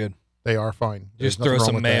 Those are good. They are fine. Just throw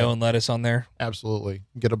some mayo and lettuce on there. Absolutely.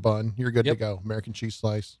 Get a bun. You're good to go. American cheese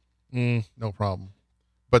slice. No problem.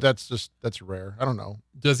 But that's rare. I don't know.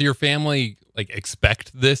 Does your family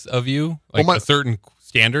expect this of you? A certain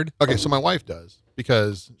standard? Okay, so my wife does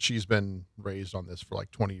because she's been raised on this for like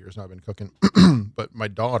 20 years now. I've been cooking. But my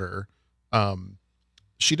daughter,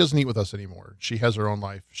 she doesn't eat with us anymore. She has her own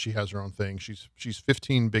life. She has her own thing. She's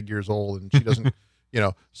 15 big years old, and she doesn't,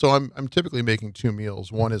 So I'm typically making 2 meals.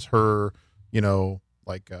 One is her,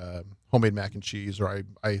 homemade mac and cheese, or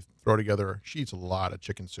I throw together. She eats a lot of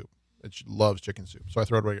chicken soup. And she loves chicken soup, so I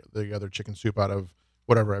throw together chicken soup out of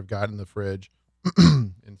whatever I've got in the fridge,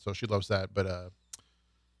 and so she loves that. But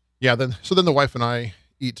then the wife and I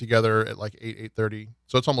eat together at like 8:30,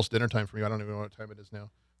 so it's almost dinner time for me. I don't even know what time it is now.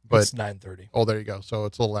 But it's 9:30. Oh, there you go. So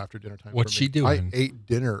it's a little after dinner time. What's for me. she doing? I ate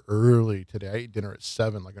dinner early today. I ate dinner at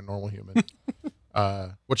 7 like a normal human.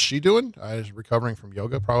 What's she doing? I was recovering from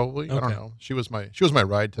yoga, probably. Okay. I don't know. She was my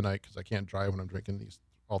ride tonight because I can't drive when I'm drinking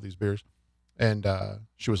all these beers, and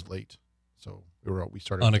she was late, so we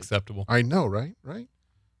started. Unacceptable. I know, right? What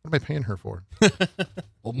am I paying her for?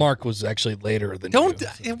 Well, Mark was actually later than you.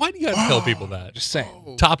 So. Why do you gotta tell people that? Just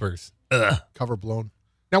saying. Toppers. Ugh. Cover blown.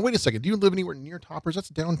 Now wait a second. Do you live anywhere near Toppers? That's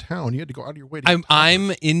downtown. You had to go out of your way to.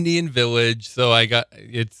 I'm Indian Village, so I got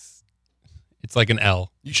it's like an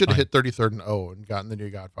L. You should have hit 33rd and O and gotten the new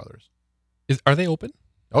Godfathers. Are they open?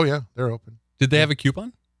 Oh yeah, they're open. Did they have a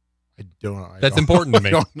coupon? I don't know. That's important to me.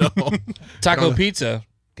 I don't know. Taco pizza,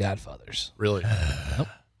 Godfathers. Really?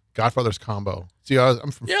 Godfathers combo. See,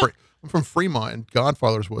 I'm from Fremont, and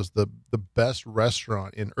Godfathers was the best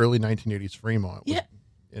restaurant in early 1980s Fremont. Yeah.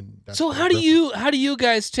 So how do you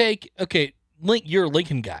guys take? Okay, you're a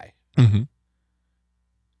Lincoln guy. Mm-hmm.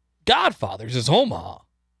 Godfathers is Omaha.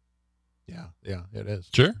 Yeah, it is.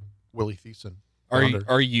 Sure. Willie Thiessen.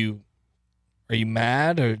 Are you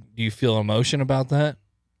mad, or do you feel emotion about that?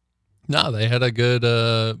 No, they had a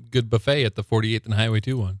good buffet at the 48th and Highway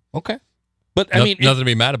 2 one. Okay, but I mean, nothing to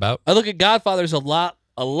be mad about. I look at Godfathers a lot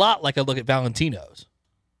like I look at Valentino's.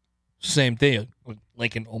 Same thing,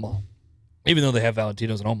 Lincoln, Omaha. Even though they have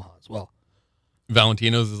Valentino's in Omaha as well.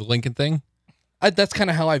 Valentino's is a Lincoln thing? That's kind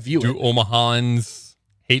of how I view it. Do Omahans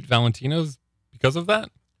hate Valentino's because of that?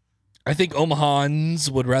 I think Omahans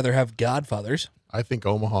would rather have Godfathers. I think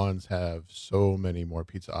Omahans have so many more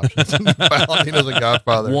pizza options than Valentino's and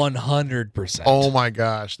Godfathers. 100%. Oh my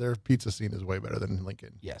gosh, their pizza scene is way better than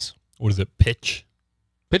Lincoln. Yes. What is it? Pitch?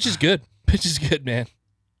 Pitch is good. Pitch is good, man.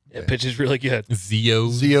 Yeah, Pitch is really good.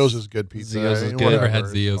 Zio's is good pizza. Zio's is good. I've never had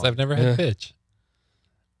Zio's. I've never had Pitch.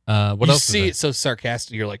 What else? You see it so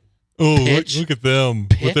sarcastic. You're like, oh, look at them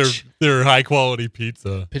with their high quality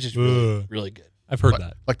pizza. Pitch is really good. I've heard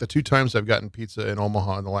that. Like the 2 times I've gotten pizza in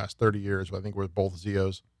Omaha in the last 30 years, I think were both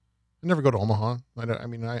Zio's. I never go to Omaha.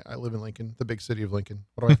 I live in Lincoln, the big city of Lincoln.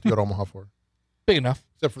 What do I have to go to Omaha for? Big enough.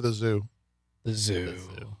 Except for the zoo. The zoo.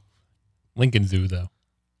 Lincoln Zoo, though.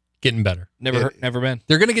 Getting better. Never been.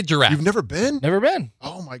 They're going to get giraffes. You've never been? Never been.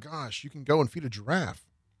 Oh my gosh. You can go and feed a giraffe.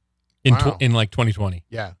 In 2020.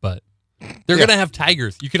 Yeah. But they're going to have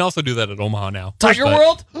tigers. You can also do that at Omaha now. Tiger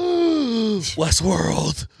World?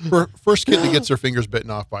 Westworld. First kid that gets their fingers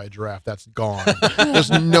bitten off by a giraffe, that's gone.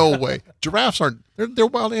 There's no way. Giraffes they're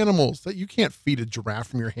wild animals. That you can't feed a giraffe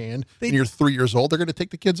from your hand when you're 3 years old. They're going to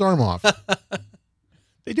take the kid's arm off.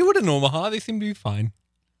 They do it in Omaha. They seem to be fine.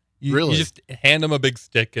 Really? You just hand them a big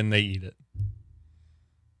stick and they eat it.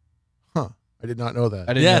 Huh. I did not know that.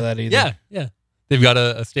 I didn't know that either. Yeah. They've got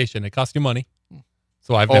a station. It costs you money.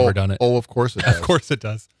 So I've never done it. Oh, of course it does. Of course it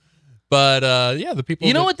does. But, the people...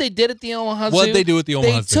 You know what they did at the Omaha Zoo? What did they do at the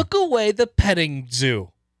Omaha Zoo? They took away the petting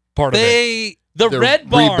zoo part of it. They're Red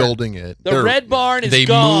Barn. rebuilding it. The Red Barn is They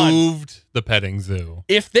gone. moved the petting zoo.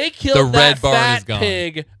 If they killed The Red that Barn fat is gone.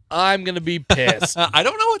 pig, I'm going to be pissed. I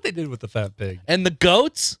don't know what they did with the fat pig. And the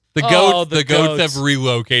goats, The Oh, goats, the goats have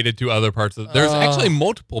relocated to other parts of. There's actually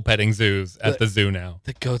multiple petting zoos at the zoo now.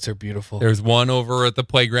 The goats are beautiful. There's one over at the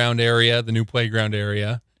playground area, the new playground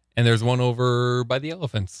area, and there's one over by the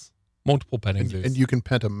elephants. Multiple petting zoos. And you can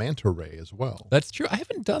pet a manta ray as well. That's true. I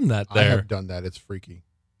haven't done that there. I have done that. It's freaky.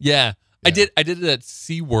 Yeah. Yeah. I did it at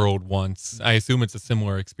SeaWorld once. I assume it's a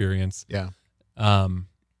similar experience. Yeah.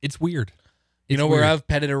 It's weird. You know where I've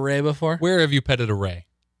petted a ray before? Where have you petted a ray?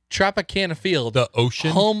 Tropicana Field. The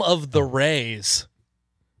ocean? Home of the Rays.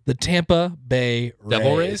 The Tampa Bay Rays.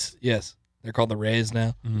 Devil Rays? Yes. They're called the Rays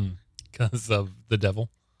now. Because of the devil.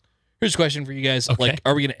 Here's a question for you guys. Okay. Like,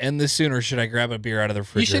 are we going to end this soon, or should I grab a beer out of the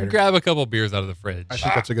refrigerator? You should grab a couple beers out of the fridge. I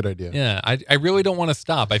think that's a good idea. Yeah, I really don't want to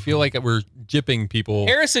stop. I feel like we're gypping people.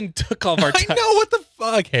 Harrison took all of our time. I know, what the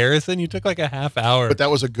fuck, Harrison? You took like a half hour. But that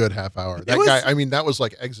was a good half hour. That guy, I mean, that was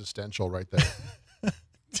like existential right there.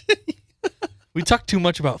 We talked too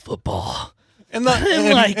much about football. And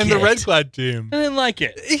the Red Cloud team. I didn't like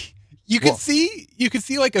it. You could see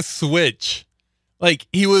like a switch. Like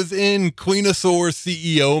he was in Cleanosaur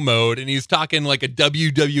CEO mode and he's talking like a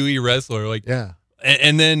WWE wrestler. Like Yeah.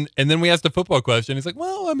 And then we asked a football question. He's like,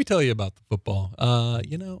 well, let me tell you about the football.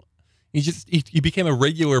 He became a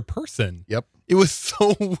regular person. Yep. It was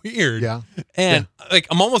so weird. Yeah. And like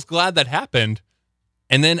I'm almost glad that happened.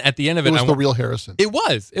 And then at the end of it, It was the real Harrison. It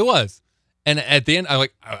was. And at the end, I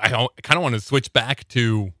kind of want to switch back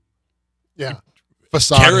to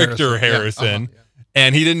Facade character Harrison. Yeah.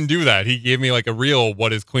 And he didn't do that. He gave me like a real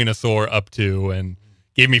what is Cleanosaur up to and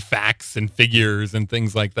gave me facts and figures and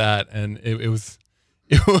things like that. And it was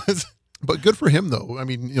But good for him though. I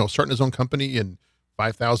mean, starting his own company and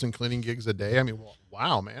 5,000 cleaning gigs a day. I mean,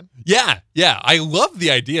 wow, man. Yeah. I love the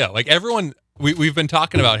idea. Like everyone, we've been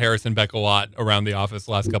talking about Harrison Beck a lot around the office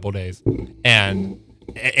the last couple of days. And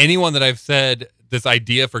anyone that I've said this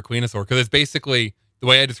idea for Cleanosaur, because it's basically, the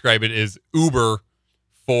way I describe it is Uber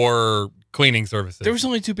for cleaning services. There was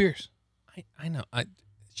only 2 beers. I know. I'm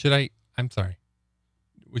sorry.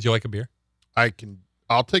 Would you like a beer?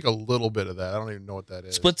 I'll take a little bit of that. I don't even know what that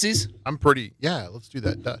is. Splitsies? Let's do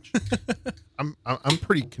that Dutch. I'm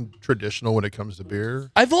pretty traditional when it comes to beer.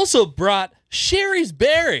 I've also brought Sherry's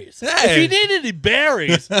Berries. Hey. If you need any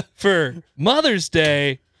berries for Mother's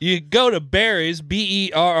Day, you go to berries,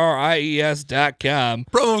 BERRIES.com.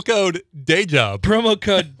 Promo code DAYJOB. Promo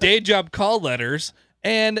code DAYJOB call letters.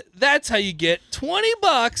 And that's how you get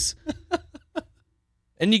 $20.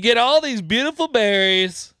 And you get all these beautiful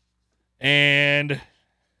berries. And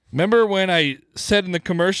remember when I said in the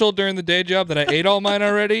commercial during the day job that I ate all mine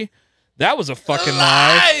already? That was a fucking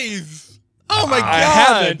lie. Lies! Oh my God. I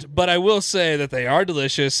haven't, but I will say that they are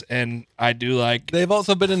delicious, and I do like. They've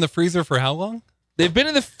also been in the freezer for how long? They've been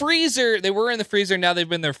in the freezer. They were in the freezer. Now they've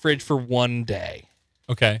been in their fridge for 1 day.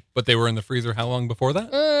 Okay, but they were in the freezer how long before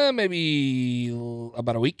that? Maybe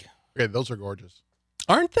about a week. Okay, those are gorgeous.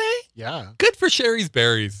 Aren't they? Yeah. Good for Sherry's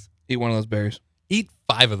berries. Eat one of those berries. Eat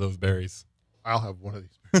 5 of those berries. I'll have one of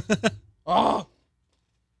these. Oh,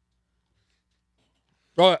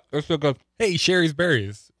 that's so good. Hey, Sherry's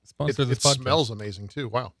berries. Sponsor this It podcast. smells amazing too.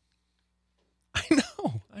 Wow. I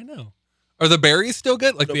know. Are the berries still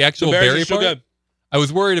good? Like the actual berries berry are still part? good. I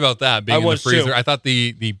was worried about that being I in the was freezer. too. I thought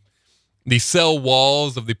the cell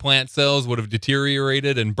walls of the plant cells would have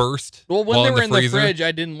deteriorated and burst. Well, when while they were in the freezer. fridge,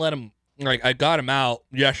 I didn't let them. Like I got them out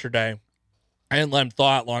yesterday. I didn't let them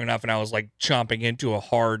thaw out long enough, and I was like chomping into a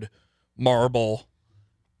hard marble.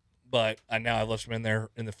 But now I've left them in there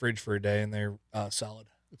in the fridge for a day, and they're solid.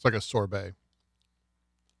 It's like a sorbet.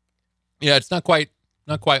 Yeah, it's not quite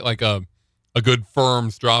like a good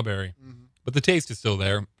firm strawberry, but the taste is still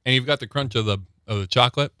there, and you've got the crunch of the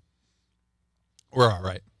chocolate. We're all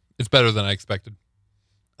right. It's better than I expected.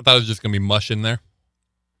 I thought it was just gonna be mush in there,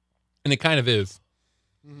 and it kind of is.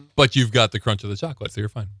 But you've got the crunch of the chocolate, so you're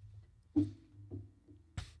fine.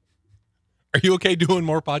 Are you okay doing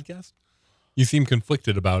more podcasts? You seem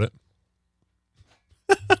conflicted about it.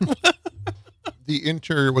 The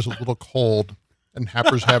interior was a little cold, and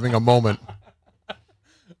Happer's having a moment.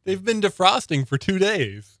 They've been defrosting for 2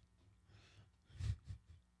 days.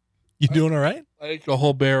 You doing all right? I ate a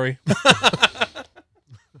whole berry.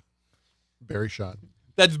 Berry shot.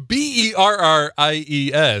 That's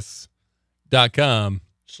BERRIES.com.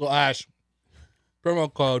 /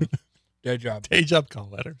 promo code day job. Day job call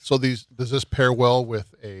letter. So does this pair well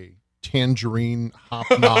with a tangerine hop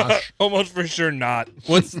nosh? Almost for sure not.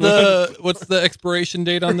 What's the expiration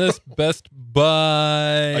date on this? Best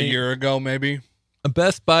by A year ago, maybe.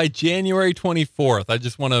 Best by January 24th. I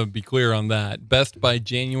just want to be clear on that. Best by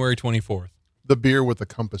January 24th. The beer with the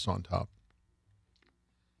compass on top.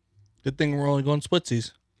 Good thing we're only going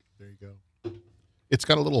splitsies. There you go. It's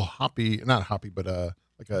got a little hoppy, not hoppy, but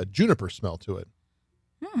like a juniper smell to it.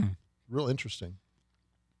 Real interesting.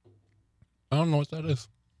 I don't know what that is.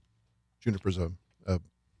 Juniper's a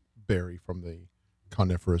berry from the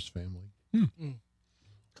coniferous family.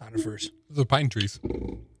 Conifers. Those are pine trees.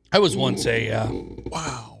 I was once a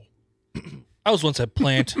Wow.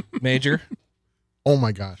 plant major. Oh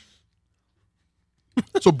my gosh.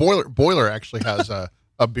 So Boiler actually has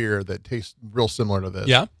a beer that tastes real similar to this.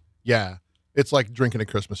 Yeah. Yeah. It's like drinking a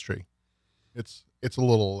Christmas tree. It's a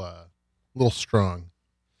little strong.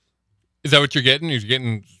 Is that what you're getting? You're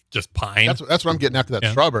getting just pine? That's what I'm getting after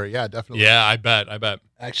that strawberry. Yeah, definitely. Yeah, I bet.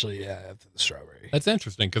 Actually, yeah, after the strawberry. That's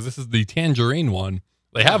interesting because this is the tangerine one.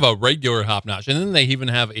 They have a regular hop notch, and then they even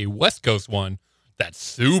have a West Coast one that's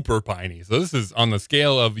super piney. So this is on the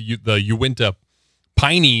scale of the Uinta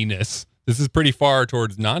pininess. This is pretty far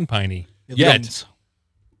towards non-piney. Yet,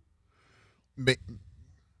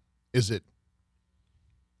 is it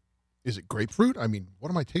grapefruit? I mean, what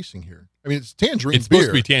am I tasting here? I mean, it's tangerine it's beer. supposed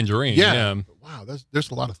to be tangerine. Yeah. Wow,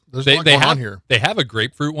 there's a lot going on here. They have a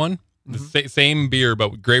grapefruit one, the same beer,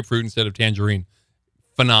 but with grapefruit instead of tangerine.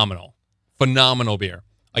 Phenomenal beer.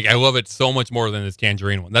 Like, I love it so much more than this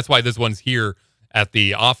tangerine one. That's why this one's here at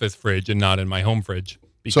the office fridge and not in my home fridge,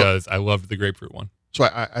 because I loved the grapefruit one. So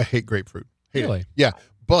I hate grapefruit. Hate Really? it. Yeah.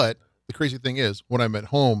 But the crazy thing is, when I'm at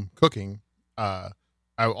home cooking, I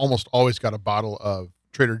almost always got a bottle of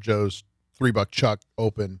Trader Joe's $3 Chuck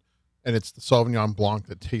open, and it's the Sauvignon Blanc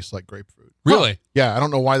that tastes like grapefruit. Really? Yeah, I don't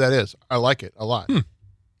know why that is. I like it a lot.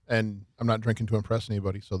 And I'm not drinking to impress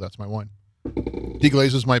anybody, so that's my wine.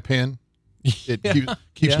 Deglazes my pan. It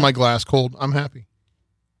keeps my glass cold. I'm happy.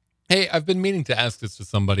 Hey, I've been meaning to ask this to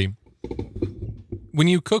somebody. When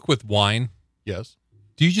you cook with wine, Yes.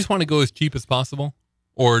 do you just want to go as cheap as possible,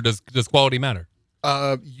 or does quality matter?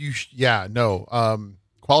 No.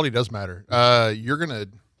 Quality does matter. You're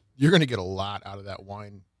gonna get a lot out of that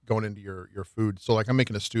wine going into your food. So, like, I'm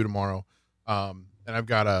making a stew tomorrow, and I've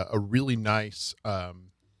got a really nice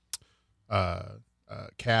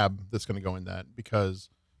cab that's going to go in that, because,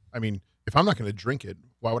 I mean, if I'm not going to drink it,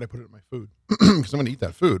 why would I put it in my food? Because I'm going to eat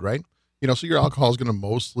that food, right? So your alcohol is going to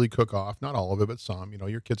mostly cook off, not all of it, but some.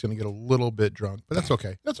 Your kid's going to get a little bit drunk, but that's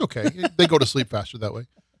okay. That's okay. They go to sleep faster that way.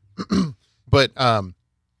 But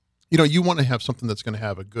you want to have something that's going to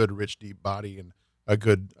have a good, rich, deep body and a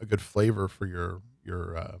good flavor for your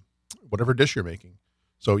whatever dish you're making.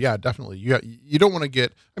 So yeah, definitely. You don't want to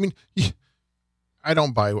get. I mean, I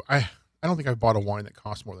don't think I've bought a wine that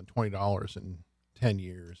costs more than $20 in 10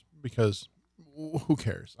 years, because who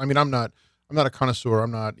cares? I mean, I'm not a connoisseur.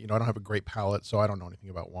 I'm not. I don't have a great palate, so I don't know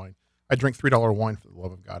anything about wine. I drink $3 wine for the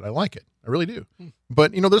love of God. I like it. I really do.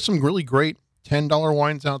 But there's some really great $10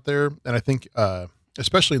 wines out there, and I think,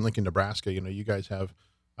 especially in Lincoln, Nebraska, you guys have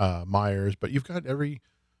Myers, but you've got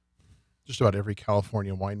just about every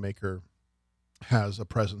California winemaker has a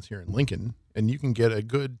presence here in Lincoln, and you can get a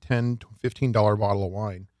good $10 to $15 bottle of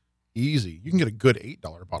wine easy. You can get a good $8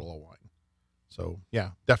 bottle of wine. So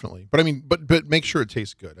yeah, definitely. But I mean, but make sure it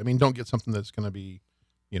tastes good. I mean, don't get something that's going to be,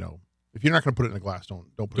 if you're not going to put it in a glass, don't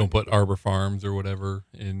put Arbor Farms or whatever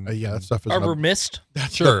in. That stuff is Arbor Mist.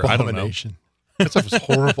 That's sure. an I don't know. abomination. That stuff is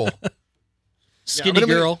horrible. Skinny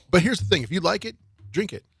girl. But here's the thing: if you like it,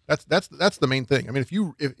 drink it. That's the main thing. I mean,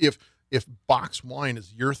 if box wine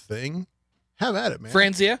is your thing, have at it, man.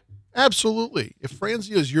 Franzia. Absolutely. If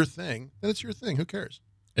Franzia is your thing, then it's your thing. Who cares?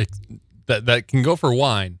 That can go for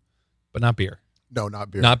wine, but not beer. No,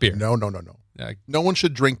 not beer. Not beer. No. Yeah. No one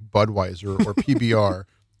should drink Budweiser or PBR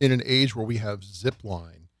in an age where we have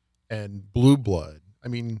Zipline and Blue Blood. I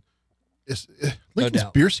mean, Lincoln's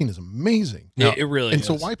beer scene is amazing. Yeah, it really is.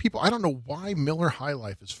 And so I don't know why Miller High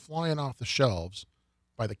Life is flying off the shelves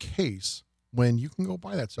by the case when you can go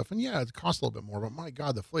buy that stuff. And yeah, it costs a little bit more, but my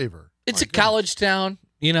God, the flavor. It's a college town,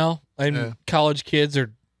 and college kids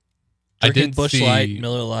are I drinking did Busch see Light,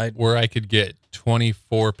 Miller Lite. where I could get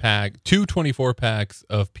 24 packs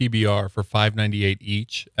of PBR for $5.98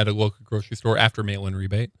 each at a local grocery store after mail-in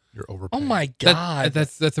rebate. You're overpaying. Oh my God,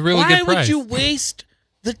 that's a really good price. Why would you waste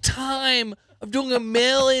the time of doing a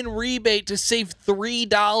mail-in rebate to save $3?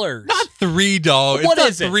 Not $3. What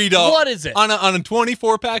it's is not it? $3 What is it? on a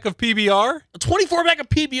 24-pack of PBR? A 24-pack of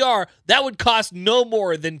PBR that would cost no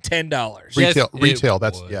more than $10. Retail.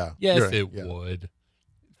 That's would. yeah. Yes, right, it yeah. would.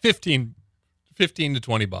 15 to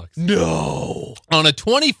 $20. No. On a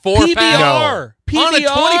 24-pack? PBR. No. On a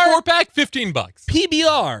 24-pack, $15.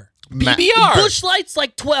 PBR. PBR. Busch Light's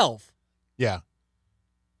like 12. Yeah.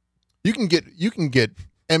 You can get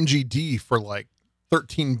MGD for like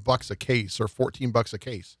 $13 a case or $14 a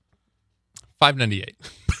case. $5.98.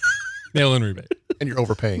 Mail-in rebate. And you're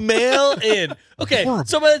overpaying. Mail in. Okay, Horrible.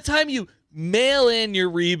 so by the time you mail in your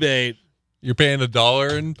rebate, You're paying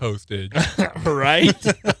 $1 in postage. right?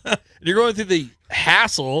 You're going through the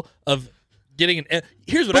hassle of getting an.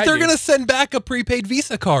 Here's what But I they're do. going to send back a prepaid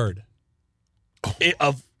Visa card.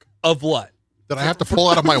 Of what? That I have to pull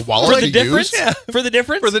out of my wallet For the to difference? use? Yeah. For the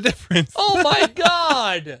difference? For the difference. Oh my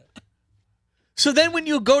God. So then when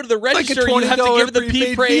you go to the Like a register, you have to $20 give the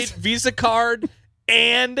prepaid prepaid Visa card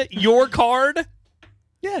and your card?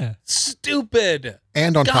 Yeah. Stupid.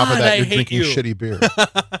 And on top of God, that, I you're hate drinking you. shitty beer.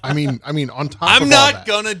 I mean, on top of I'm all not that.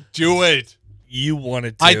 going to do it. You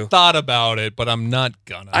wanted to. I thought about it, but I'm not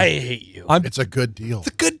going to. I hate you. It's a good deal. It's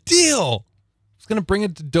a good deal. I was going to bring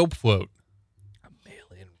it to Dope Float. A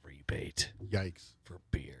mail-in rebate Yikes. for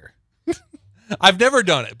beer. I've never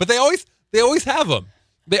done it, but they always have them.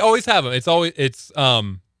 They always have them. It's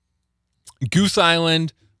Goose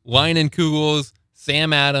Island, Line and Kugels,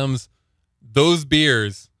 Sam Adams, those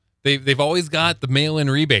beers. They've always got the mail-in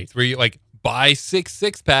rebates where you like buy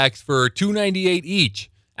 6 packs for $2.98 each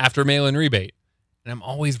after mail-in rebate. And I'm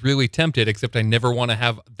always really tempted, except I never want to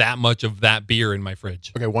have that much of that beer in my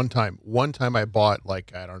fridge. Okay, one time I bought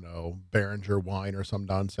like, I don't know, Behringer wine or some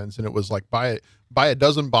nonsense, and it was like buy a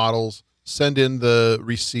dozen bottles, send in the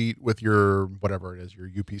receipt with your whatever it is, your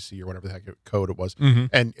UPC or whatever the heck code it was, Mm-hmm.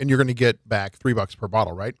 and you're going to get back $3 per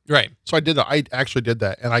bottle, right? Right. So I did that. I actually did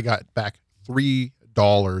that, and I got back $3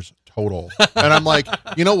 total. And I'm like,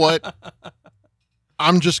 you know what?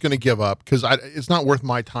 I'm just going to give up because it's not worth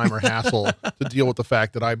my time or hassle to deal with the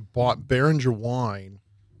fact that I bought Behringer wine,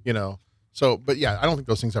 you know. So, but yeah, I don't think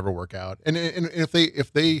those things ever work out. And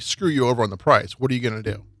if they screw you over on the price, what are you going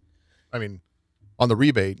to do? I mean, on the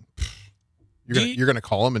rebate, you're gonna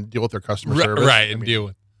call them and deal with their customer service, Right, I and mean, deal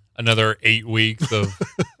with another 8 weeks of.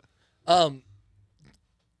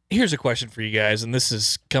 Here's a question for you guys, and this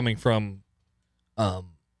is coming from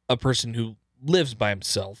a person who lives by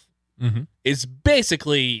himself. Mhm. Is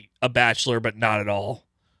basically a bachelor, but not at all.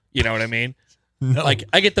 You know what I mean? No. Like,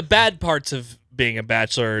 I get the bad parts of being a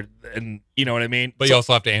bachelor, and you know what I mean? But you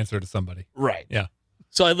also have to answer to somebody. Right. Yeah.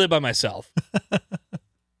 So I live by myself.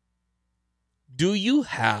 Do you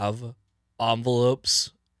have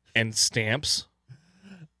envelopes and stamps?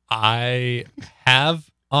 I have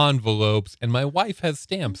envelopes, and my wife has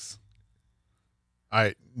stamps.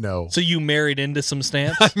 No. So you married into some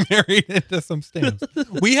stamps? I'm married into some stamps.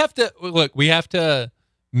 We have to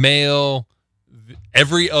mail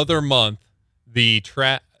every other month the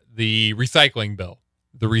recycling bill.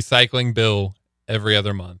 The recycling bill every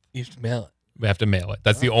other month. You have to mail it. We have to mail it.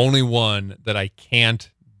 That's the only one that I can't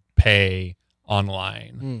pay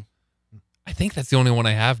online. I think that's the only one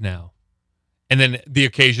I have now. And then the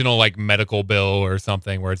occasional like medical bill or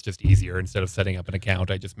something where it's just easier instead of setting up an account,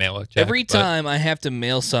 I just mail a check. Every time I have to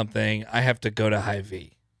mail something, I have to go to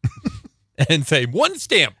Hy-Vee and say one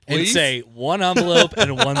stamp, please. and say one envelope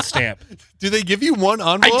and one stamp. Do they give you one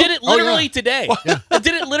envelope? I did it literally today. Yeah. I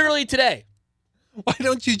did it literally today. Why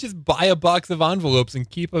don't you just buy a box of envelopes and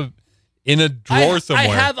keep in a drawer somewhere? I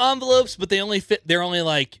have envelopes, but they only fit. They're only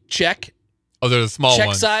like check. Oh, they're the small check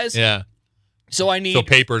ones. size? Yeah. So I need So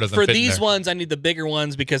paper doesn't for fit in these there. ones. I need the bigger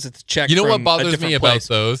ones because it's check. You know what from a bothers different me about place.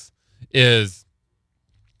 those is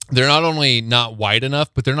they're not only not wide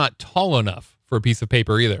enough, but they're not tall enough for a piece of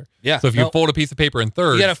paper either. Yeah. So if you no, fold a piece of paper in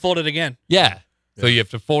thirds, you gotta fold it again. yeah. So Yeah. you have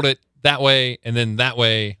to fold it that way and then that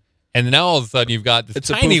way, and now all of a sudden you've got this It's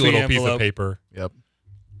a tiny poofy little piece of envelope. paper. Yep.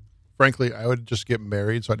 Frankly, I would just get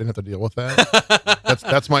married so I didn't have to deal with that.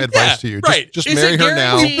 That's my advice to you. Right. Just Is marry it her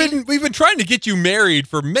now. guaranteed? We've been trying to get you married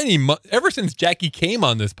for many months, ever since Jackie came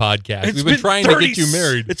on this podcast. It's We've been trying to get you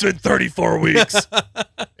married. It's been 34 weeks.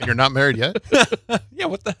 And you're not married yet? Yeah,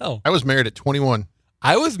 what the hell? I was married at 21.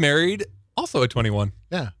 I was married also at 21.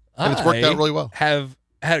 Yeah. And it's worked out really well. Have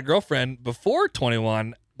had a girlfriend before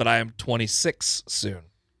 21, but I am 26 soon.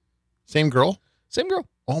 Same girl? Same girl.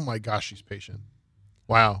 Oh my gosh, she's patient.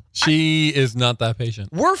 Wow. She is not that patient.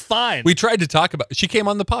 We're fine. We tried to talk about. She came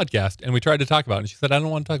on the podcast and we tried to talk about it. And she said, "I don't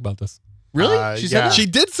want to talk about this." really? She said yeah. that? She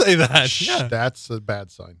did say that. Shh, Yeah. that's a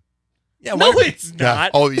bad sign. Yeah. No, why- it's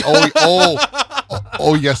not. Oh,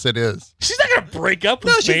 yes, it is. She's not gonna break up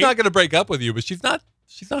with No, me. she's not going to break up with you, but she's not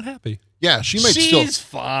happy. Yeah, she might still. She's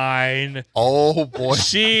fine. Oh boy.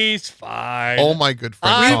 She's fine. Oh my good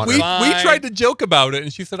friend I'm Connor. We fine. tried to joke about it,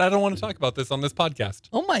 and she said, "I don't want to talk about this on this podcast."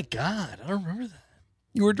 Oh my God, I don't remember that.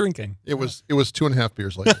 You were drinking. It was 2.5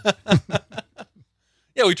 beers later.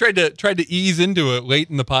 Yeah, we tried to ease into it late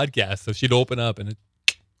in the podcast so she'd open up, and it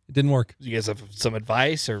didn't work. Do you guys have some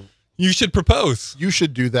advice or? You should propose. You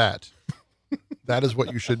should do that. That is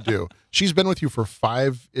what you should do. She's been with you for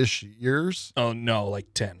 5-ish years. Oh no, like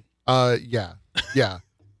 10. Yeah.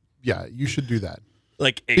 You should do that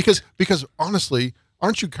Like 8. because honestly,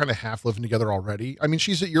 aren't you kind of half living together already? I mean,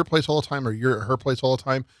 she's at your place all the time, or you're at her place all the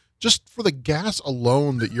time. Just for the gas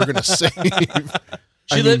alone that you're going to save.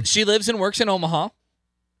 She lives and works in Omaha.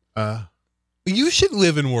 You should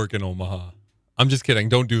live and work in Omaha. I'm just kidding.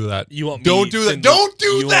 Don't do that. You want me Don't do that. to- Don't do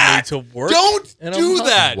you that. Want me to work Don't in do Omaha?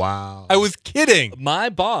 that. Wow. I was kidding. My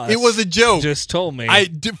boss. It was a joke. Just told me.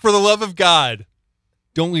 For the love of God,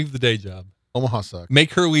 don't leave the day job. Omaha sucks.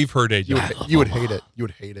 Make her leave her day job. You would hate it. You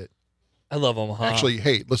would hate it. I love Omaha. Actually,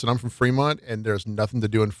 hey, listen, I'm from Fremont, and there's nothing to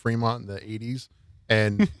do in Fremont in the 80s.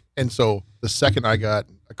 And so the second I got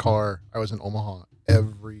a car, I was in Omaha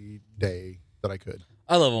every day that I could.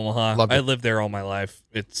 I love Omaha. Loved it. I lived there all my life.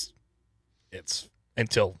 It's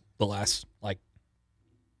until the last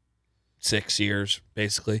 6 years,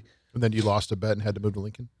 basically. And then you lost a bet and had to move to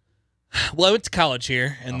Lincoln. Well, I went to college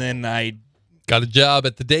here, and then I Got a job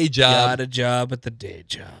at the day job. got a job at the day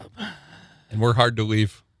job. And we're hard to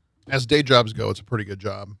leave. As day jobs go, it's a pretty good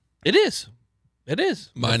job. It is. It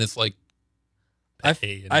is. Minus I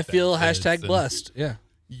pay and I feel benefits hashtag and- blessed. Yeah.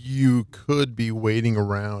 You could be wading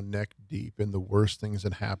around neck deep in the worst things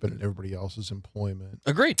that happen in everybody else's employment.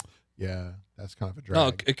 Agreed. Yeah, that's kind of a drag. No,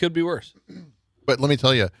 it could be worse. But let me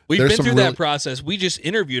tell you, We've there's been some through really- that process. We just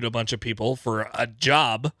interviewed a bunch of people for a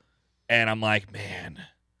job, and I'm like, man,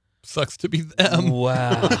 Sucks to be them.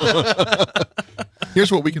 wow.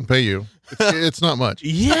 Here's what we can pay you. It's not much.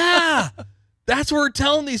 Yeah. That's what we're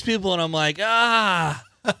telling these people, and I'm like, I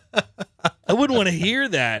wouldn't want to hear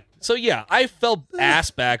that. So yeah, I fell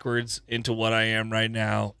ass backwards into what I am right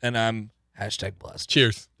now, and I'm hashtag blessed.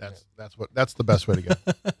 Cheers. That's the best way to go.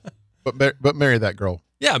 But marry that girl.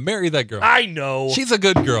 Yeah, marry that girl. I know. She's a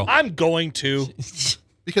good girl. I'm going to.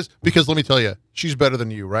 Because let me tell you, she's better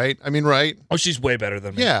than you, right? I mean, right? Oh, she's way better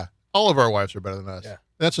than me. Yeah. All of our wives are better than us. Yeah.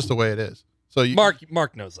 That's just the way it is. So you,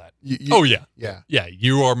 Mark knows that. Oh, yeah. yeah. Yeah,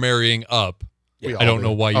 you are marrying up. We I all don't do.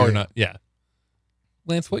 know why Oh, you're yeah. not. Yeah.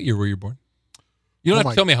 Lance, what year were you born? You don't Oh have to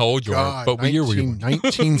my tell me how old you are, God, but what year were you born?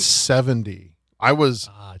 1970. I was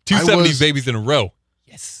 270 babies in a row.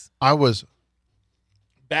 Yes.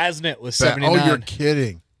 Basnet was Oh, 79. you're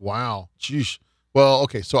kidding. Wow. Jeez. Well,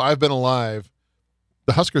 okay. So I've been alive.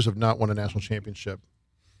 The Huskers have not won a national championship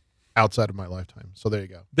outside of my lifetime. So there you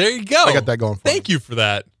go. There you go. I got that going for me. Thank you for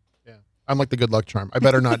that. Yeah. I'm like the good luck charm. I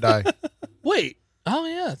better not die. Wait. Oh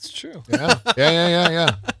yeah, it's true.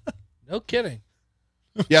 Yeah. No kidding.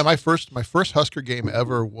 Yeah, my first Husker game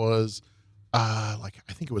ever was I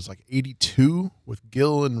think it was 82 with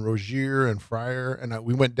Gill and Rozier and Fryer, and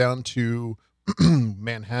we went down to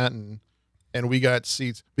Manhattan, and we got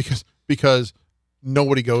seats because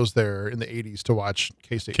nobody goes there in the 80s to watch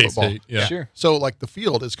K-State football. K-State, yeah. Sure. So the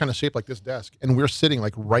field is kind of shaped like this desk, and we're sitting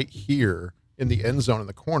right here in the end zone in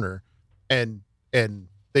the corner, and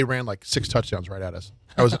they ran 6 touchdowns right at us.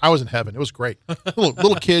 I was in heaven. It was great.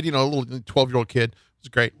 Little kid, a little 12-year-old kid. It was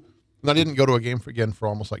great. And I didn't go to a game again for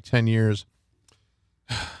almost 10 years.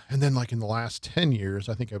 And then in the last 10 years,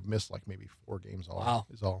 I think I've missed maybe 4 games all. Wow.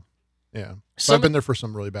 Is all. Yeah. So So I've been there for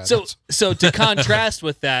some really bad ones. So to contrast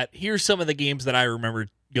with that, here's some of the games that I remember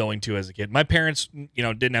going to as a kid. My parents,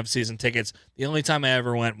 didn't have season tickets. The only time I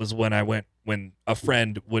ever went was when a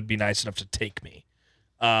friend would be nice enough to take me.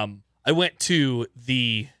 I went to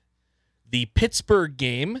the Pittsburgh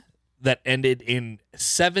game that ended in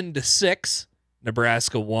 7-6.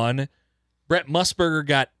 Nebraska won. Brett Musburger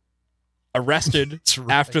got arrested That's right.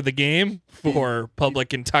 after the game for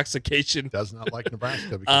public intoxication. Does not like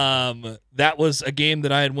Nebraska. Because That was a game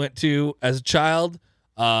that I had went to as a child.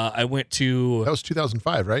 I went to, that was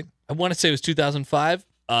 2005, right? I want to say it was 2005.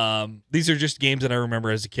 These are just games that I remember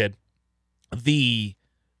as a kid. The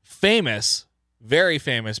famous, very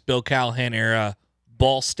famous Bill Callahan era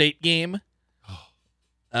Ball State game.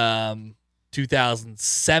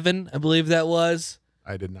 2007, I believe that was.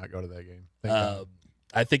 I did not go to that game. Thank God.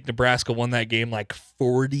 I think Nebraska won that game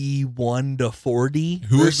 41-40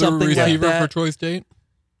 Who or was the something like receiver that. for Troy State?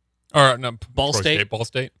 Or no, Ball Troy State? Ball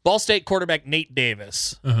State. Ball State quarterback Nate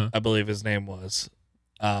Davis, Uh-huh. I believe his name was.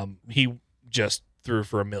 He just threw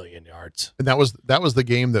for 1,000,000 yards. And that was the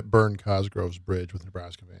game that burned Cosgrove's bridge with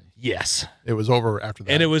Nebraska fans. Yes, It was over after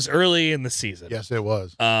that. and it was early in the season. Yes, it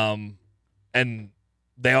was. And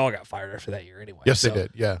they all got fired after that year anyway. Yes, so. they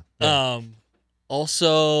did. Yeah.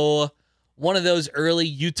 Also, one of those early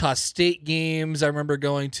Utah State games, I remember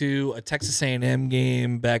going to a Texas A&M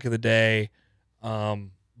game back in the day.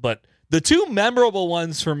 But the 2 memorable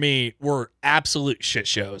ones for me were absolute shit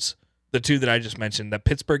shows. The 2 that I just mentioned, the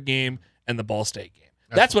Pittsburgh game and the Ball State game.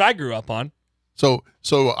 That's what I grew up on. So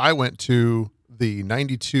I went to the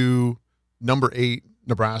 92 number 8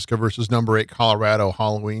 Nebraska versus number 8 Colorado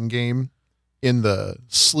Halloween game in the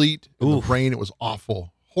sleet, in the rain. It was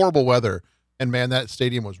awful, horrible weather. And man, that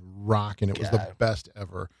stadium was rocking. It was the best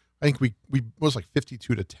ever. I think we it was like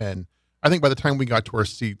 52-10. I think by the time we got to our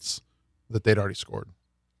seats that they'd already scored.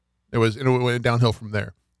 It went downhill from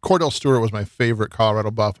there. Cordell Stewart was my favorite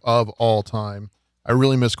Colorado Buff of all time. I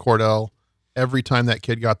really miss Cordell. Every time that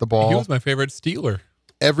kid got the ball. He was my favorite Steeler.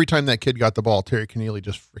 Every time that kid got the ball, Terry Keneally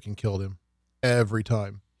just freaking killed him. Every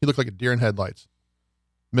time. He looked like a deer in headlights.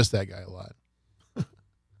 Miss that guy a lot.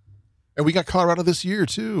 And we got Colorado this year,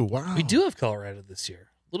 too. Wow. We do have Colorado this year.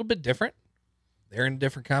 A little bit different. They're in a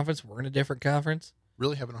different conference. We're in a different conference.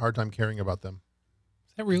 Really having a hard time caring about them.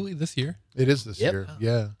 Is that really this year? It is this year.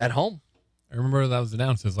 Yeah. At home. I remember that was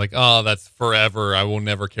announced. It's like, oh, that's forever. I will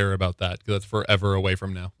never care about that because that's forever away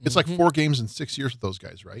from now. It's like 4 games in 6 years with those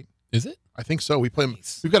guys, right? Is it? I think so. We play them.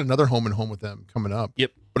 We've got another home and home with them coming up.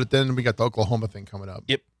 Yep. But then we got the Oklahoma thing coming up.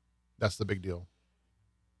 Yep. That's the big deal.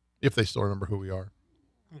 If they still remember who we are.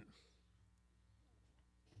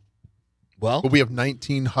 Well, but we have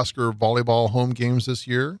 19 Husker volleyball home games this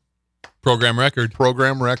year. Program record.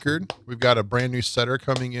 We've got a brand new setter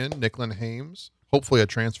coming in, Nicklin Hames. Hopefully a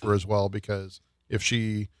transfer as well, because if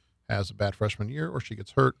she has a bad freshman year or she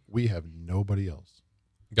gets hurt, we have nobody else.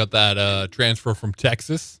 Got that transfer from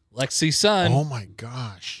Texas. Lexi Sun. Oh, my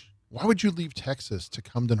gosh. Why would you leave Texas to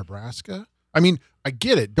come to Nebraska? I mean, I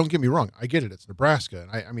get it. Don't get me wrong. I get it. It's Nebraska.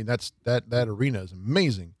 And I mean, that arena is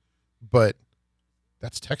amazing. But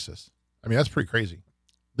that's Texas. I mean, that's pretty crazy.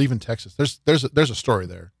 Leaving Texas. There's a story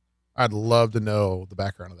there. I'd love to know the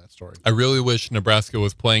background of that story. I really wish Nebraska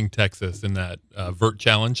was playing Texas in that vert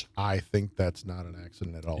challenge. I think that's not an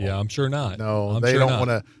accident at all. Yeah, I'm sure not. No, they don't want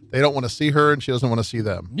to. They don't want to see her, and she doesn't want to see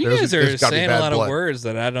them. You guys are saying a lot of words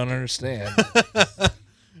that I don't understand.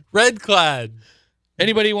 Red clad.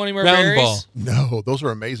 Anybody want any more Round berries? ball. No, those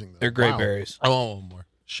are amazing. Though. They're great berries. I want one more.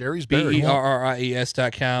 Sherry's berries.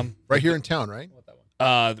 BERRIES.com. Right here in town, right?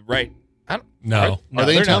 Right. No. Are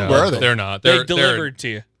they in town? Where are they? They're not. They're delivered to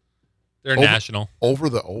you. They're national. Over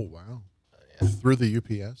the, oh, wow. Through the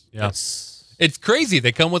UPS? Yes. It's crazy.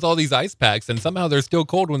 They come with all these ice packs, and somehow they're still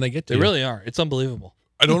cold when they get to you. They really are. It's unbelievable.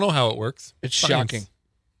 I don't know how it works. It's shocking.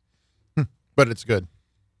 But it's good.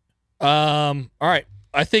 All right.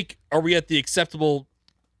 I think, are we at the acceptable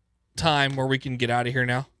time where we can get out of here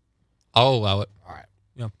now? I'll allow it. All right.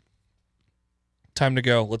 Yeah. Time to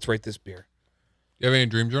go. Let's rate this beer. You have any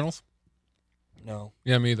dream journals? No.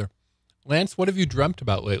 Yeah, me either. Lance, what have you dreamt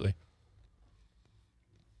about lately?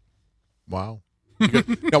 Wow.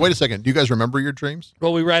 Now, wait a second. Do you guys remember your dreams?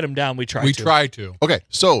 Well, we write them down. We try to. Okay,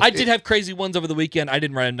 so I did have crazy ones over the weekend. I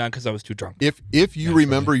didn't write them down because I was too drunk. If you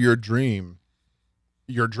remember your dreams,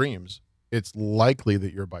 it's likely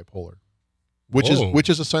that you're bipolar, which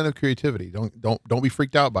is a sign of creativity. Don't be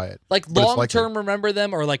freaked out by it. Like long term, remember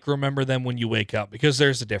them, or like remember them when you wake up, because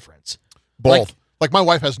there's a difference. Both. Like my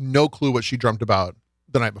wife has no clue what she dreamt about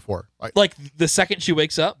the night before. Like the second she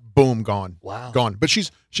wakes up, boom, gone. Wow, gone. But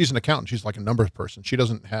she's an accountant. She's like a numbers person. She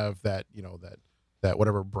doesn't have that, that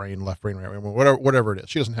whatever brain, left brain, right brain, whatever it is.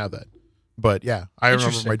 She doesn't have that. But yeah, I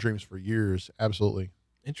remember my dreams for years. Absolutely.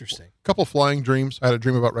 Interesting. A couple flying dreams. I had a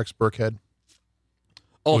dream about Rex Burkhead.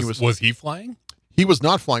 Oh, was he flying? He was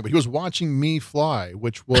not flying, but he was watching me fly,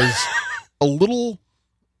 which was a little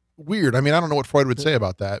weird. I mean, I don't know what Freud would say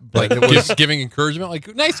about that, but like, it was just giving encouragement,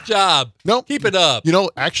 like, nice job. No, keep it up.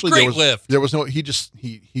 Actually, Great there was no.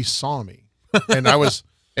 He saw me, and I was,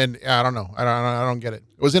 and I don't know. I don't get it.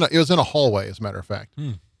 It was in a hallway, as a matter of fact.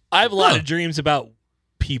 I have a lot of dreams about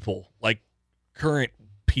people, like current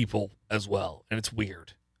people as well, and it's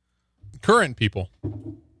weird. Current people,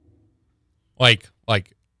 like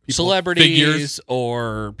celebrities, figures,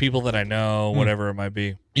 or people that I know, whatever it might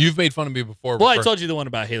be. You've made fun of me before. Well, I told you the one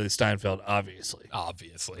about Haley Steinfeld, obviously,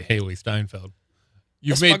 Haley Steinfeld.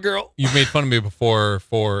 That's my girl. You've made fun of me before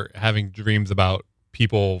for having dreams about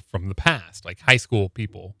people from the past, like high school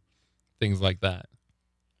people, things like that.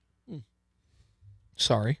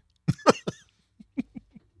 Sorry.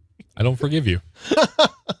 I don't forgive you.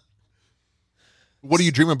 What do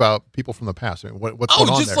you dream about people from the past? I mean, what's going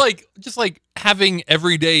on there? just like having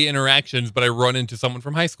everyday interactions, but I run into someone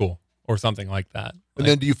from high school or something like that. And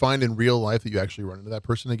then do you find in real life that you actually run into that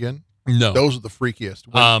person again? No. Those are the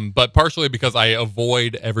freakiest. But partially because I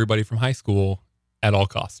avoid everybody from high school at all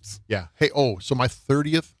costs. Yeah. Hey, so my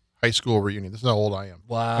 30th high school reunion. This is how old I am.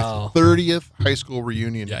 Wow. My 30th high school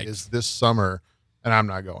reunion Yikes. is this summer, and I'm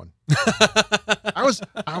not going. I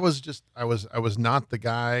was not the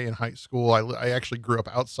guy in high school. I actually grew up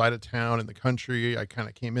outside of town in the country. I kind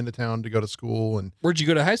of came into town to go to school. And where'd you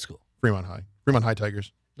go to high school? Fremont High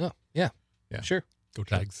Tigers. Oh, yeah. Yeah. Sure. Go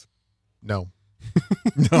Tags. No.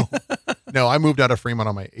 No. I moved out of Fremont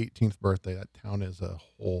on my 18th birthday. That town is a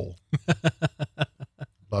hole.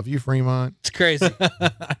 Love you, Fremont. It's crazy.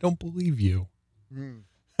 I don't believe you.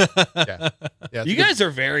 Yeah. You guys are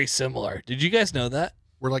very similar. Did you guys know that?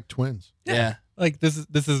 We're like twins. Yeah. Like this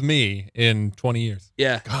is me in 20 years.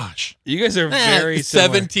 Yeah. Gosh. You guys are very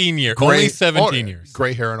similar. 17 years. Only 17 years.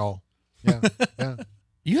 Gray hair and all. Yeah. Yeah.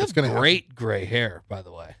 You have It's gonna great gray hair, by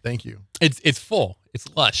the way. Thank you. It's full. It's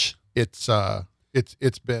lush. It's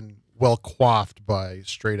been well coiffed by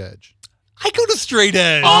Straight Edge. I go to Straight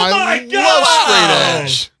Edge. I love Straight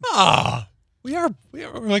Edge. Ah, we're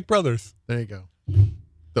like brothers. There you go.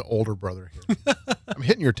 The older brother here. I'm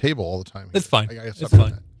hitting your table all the time. It's fine. I guess It's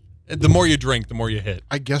fine. The more you drink, the more you hit.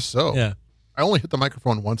 I guess so. Yeah. I only hit the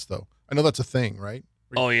microphone once, though. I know that's a thing, right?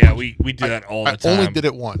 Oh, yeah. We do that all the I time. only did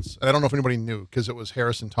it once. And I don't know if anybody knew because it was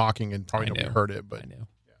Harrison talking and probably I nobody knew. heard it. But I know.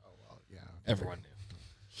 yeah. Everyone knew.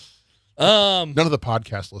 None of the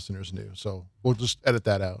podcast listeners knew. So we'll just edit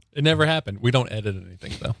that out. It never happened. We don't edit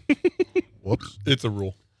anything though. Whoops. It's a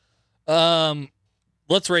rule.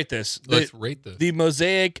 Let's rate this. Let's rate this. The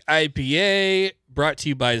Mosaic IPA brought to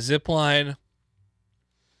you by Zipline.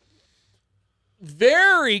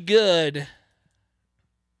 Very good.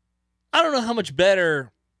 I don't know how much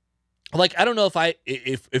better. Like, I don't know if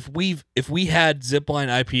we had Zipline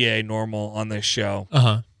IPA normal on this show,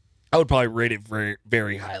 I would probably rate it very,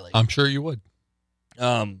 very highly. I'm sure you would.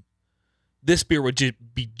 This beer would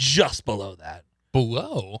be just below that.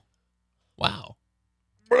 Below? Wow.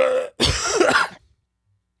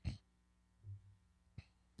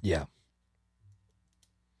 Yeah.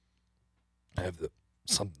 I have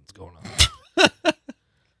something's going on.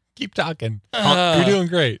 Keep talking. You're doing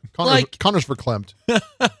great. Connor's verklempt.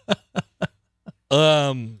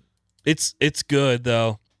 It's good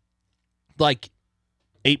though. Like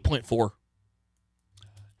 8.4.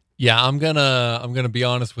 Yeah, I'm gonna be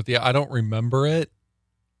honest with you. I don't remember it.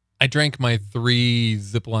 I drank my 3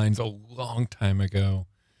 Ziplines a long time ago,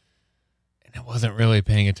 and I wasn't really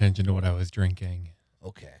paying attention to what I was drinking.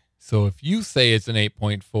 Okay. So if you say it's an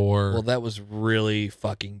 8.4, Well, that was really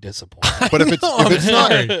fucking disappointing. But I'm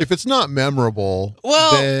if it's not memorable,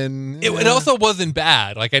 Well, then it also wasn't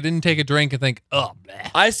bad. Like I didn't take a drink and think, oh, bleh.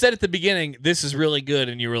 I said at the beginning, this is really good,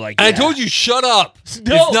 and you were like, And I yeah. told you, shut up.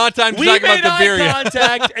 No, it's not time to we talk made about the beer eye yet.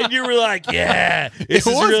 contact, and you were like, yeah, this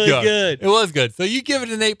is really good. It was good. So you give it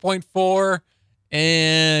an 8.4.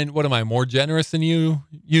 And what am I, more generous than you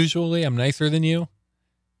usually? I'm nicer than you?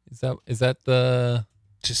 Is that the...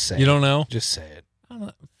 Just say You it. don't know? Just say it. I don't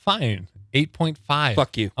know. Fine. 8.5.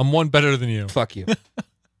 Fuck you. I'm one better than you. Fuck you. it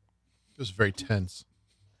was very tense.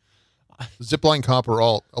 Zipline Copper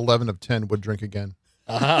Alt 11 of 10 would drink again.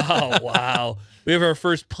 Oh, wow. We have our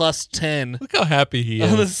first plus 10. Look how happy he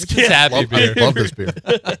On the is. It's scale. just happy beer. I love this beer.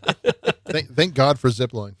 Thank God for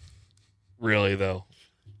Zipline. Really, though.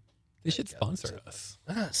 They should sponsor us.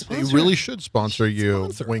 They really should sponsor you.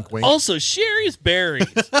 Sponsor Wink, us. wink. Also, Sherry's Berries.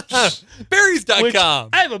 Which Berries.com.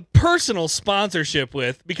 I have a personal sponsorship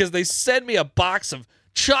with because they send me a box of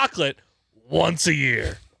chocolate once a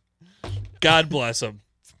year. God bless them.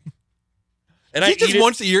 And I just eat it,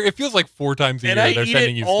 once a year. It feels like 4 times a year and I they're eat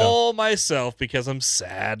sending it you stuff. all myself because I'm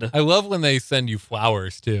sad. I love when they send you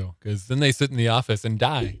flowers too, because then they sit in the office and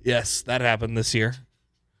die. Yes, that happened this year.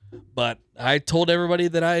 But I told everybody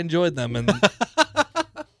that I enjoyed them and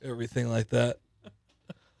everything like that.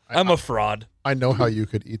 I'm a fraud. I know how you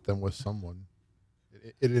could eat them with someone.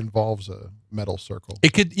 It involves a metal circle. It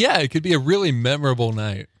could be a really memorable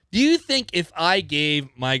night. Do you think if I gave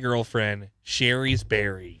my girlfriend Sherry's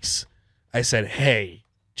Berries, I said, hey,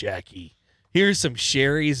 Jackie, here's some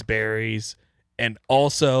Sherry's Berries, and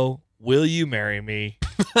also, will you marry me?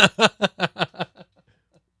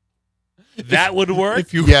 That would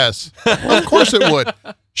work? Yes, of course it would.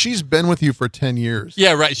 She's been with you for 10 years.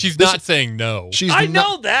 Yeah, right. She's not saying no. I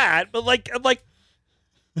know that, but I'm like,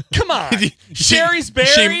 come on. Sherry's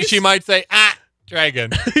Berries? She might say,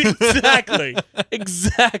 dragon.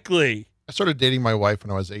 Exactly. I started dating my wife when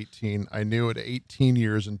I was 18. I knew at 18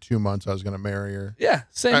 years and 2 months I was going to marry her. Yeah,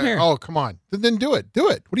 same here. Oh, come on. Then do it. Do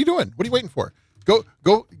it. What are you doing? What are you waiting for? Go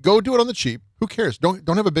do it on the cheap. Who cares? Don't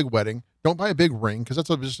have a big wedding. Don't buy a big ring because that's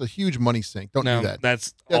just a huge money sink. Don't do that.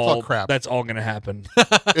 That's all crap. That's all going to happen.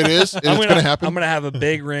 It is? It's going to happen? I'm going to have a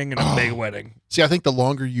big ring and a big wedding. See, I think the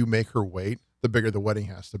longer you make her wait, the bigger the wedding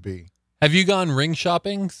has to be. Have you gone ring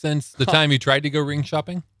shopping since the time you tried to go ring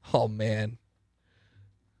shopping? Oh, man.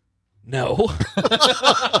 No.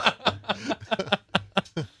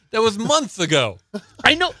 That was months ago.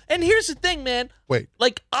 I know. And here's the thing, man. Wait.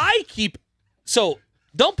 Like, so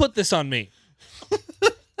don't put this on me.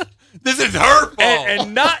 This is her fault.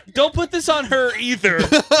 And don't put this on her either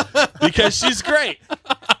because she's great.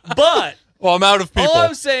 But well, I'm out of people. all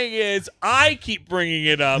I'm saying is I keep bringing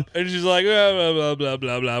it up, and she's like, blah, blah, blah, blah,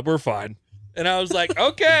 blah, blah. We're fine. And I was like,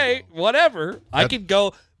 okay, whatever. I could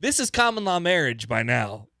go. This is common law marriage by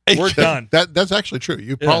now. We're done. That's actually true.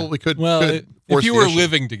 You probably could. Well, could if you were issue.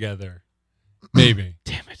 living together, maybe.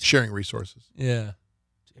 Damn it. Sharing resources. Yeah.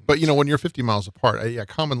 But when you're 50 miles apart, yeah,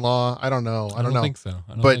 common law. I don't know. I don't know. think so.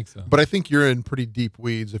 I don't think so. But I think you're in pretty deep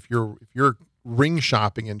weeds if you're ring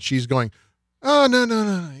shopping and she's going, oh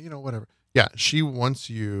no, whatever. Yeah, she wants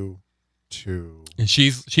you to. And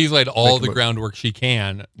she's laid all Make a the move. groundwork she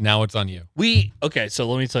can. Now it's on you. Okay, so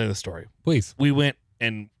let me tell you the story. Please. We went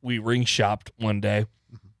and we ring shopped one day,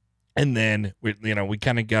 and then we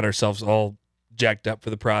kind of got ourselves all jacked up for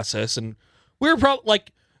the process, and we were probably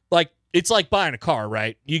like it's like buying a car,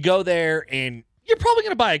 right? You go there and you're probably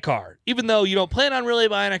going to buy a car, even though you don't plan on really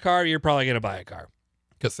buying a car. You're probably going to buy a car,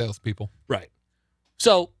 Because salespeople. right?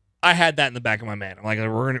 So I had that in the back of my mind. I'm like,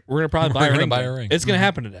 we're gonna probably buy a ring. buy a ring. It's gonna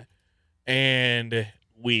happen today, and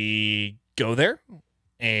we go there,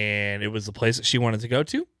 and it was the place that she wanted to go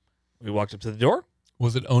to. We walked up to the door.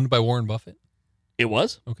 Was it owned by Warren Buffett? It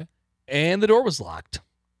was. Okay. And the door was locked.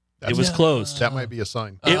 That's- It was closed. That might be a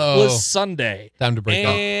sign. It Uh-oh. was Sunday. Time to break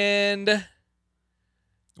up. And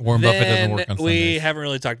Warren Buffett doesn't then work on we Sundays. haven't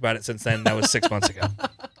really talked about it since then. That was 6 months ago.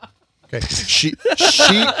 Okay.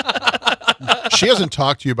 She hasn't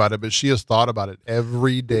talked to you about it, but she has thought about it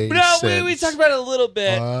every day. No, since. we talked about it a little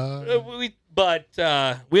bit. Uh, But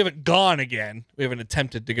we haven't gone again. We haven't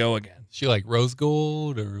attempted to go again. She like rose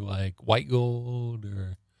gold or like white gold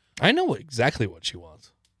or I know exactly what she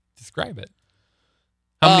wants. describe it.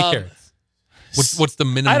 How many carats? What's the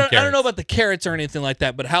minimum? I don't know carats? about the carrots or anything like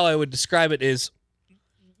that, but how I would describe it is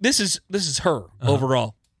this is her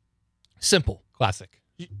overall. Simple. Classic.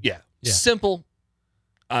 Yeah. Yeah. Simple.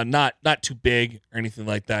 Not too big or anything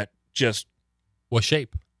like that. Just What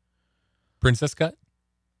shape? Princess cut?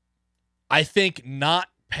 I think not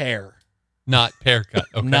pear. Not pear cut.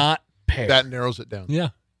 Okay. Not pear. that narrows it down. Yeah.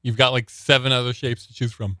 You've got like 7 other shapes to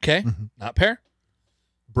choose from. Okay. Mhm. Not pear.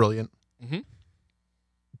 Brilliant.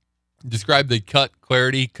 Describe the cut,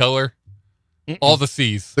 clarity, color, Mm-mm. all the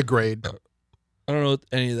C's. The grade. I don't know what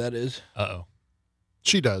any of that is. Uh-oh.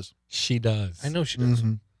 She does. She does. I know she does.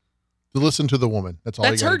 Mhm. To listen to the woman. That's all.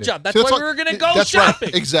 That's you gotta her do. job. That's See, why we were gonna go that's shopping.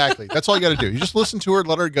 Right. Exactly. That's all you got to do. You just listen to her,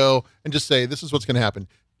 let her go, and just say, "This is what's going to happen."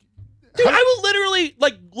 Dude, I will literally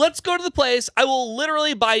let's go to the place. I will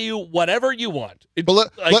literally buy you whatever you want.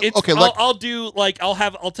 But I'll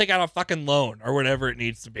take out a fucking loan or whatever it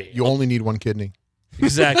needs to be. You only need one kidney.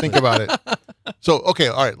 Exactly. Think about it. So, okay,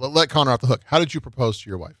 all right. Let Connor off the hook. How did you propose to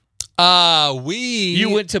your wife? You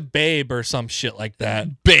went to Babe or some shit like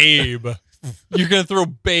that. Babe. You're going to throw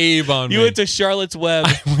Babe on me. You went to Charlotte's Web.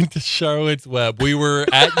 I went to Charlotte's Web. We were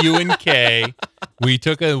at UNK. We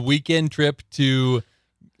took a weekend trip to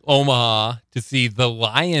Omaha to see The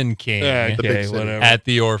Lion King The big Okay, city. whatever. at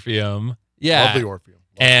the Orpheum. Yeah. Lovely Orpheum.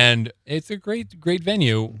 And it's a great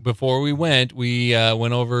venue. Before we went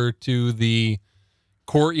went over to the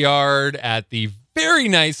courtyard at the very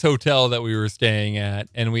nice hotel that we were staying at,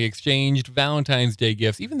 and we exchanged Valentine's Day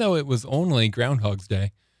gifts, even though it was only Groundhog's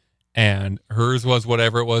Day. And hers was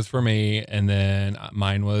whatever it was for me, and then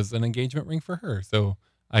mine was an engagement ring for her. So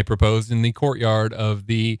I proposed in the courtyard of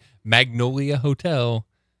the Magnolia Hotel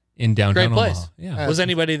in downtown Great place. Omaha. Yeah. Was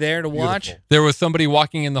anybody there to watch? Beautiful. There was somebody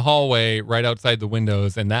walking in the hallway right outside the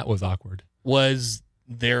windows, and that was awkward. Was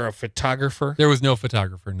there a photographer? There was no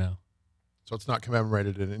photographer, no. So it's not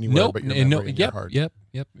commemorated in anywhere Nope. but your memory and your Yep. heart. Yep.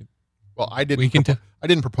 Well, I We didn't. can I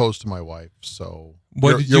didn't propose to my wife, so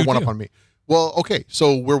What did you're you one do? up on me. Well, okay,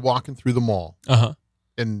 so we're walking through the mall, Uh-huh.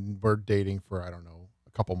 and we're dating for, I don't know,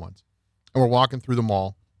 a couple months, and we're walking through the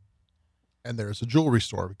mall, and there's a jewelry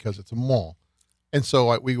store because it's a mall, and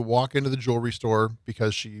so we walk into the jewelry store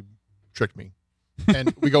because she tricked me,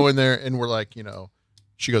 and we go in there and we're like,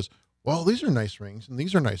 she goes, well, these are nice rings, and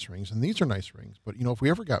these are nice rings, and these are nice rings, but if we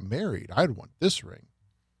ever got married, I'd want this ring.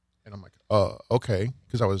 And I'm like, okay,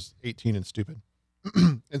 because I was 18 and stupid.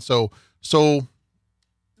 And so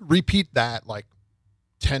repeat that like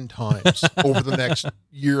 10 times over the next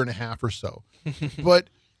year and a half or so. But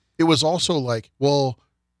it was also like, well,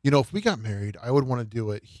 if we got married, I would want to do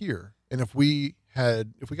it here. And if we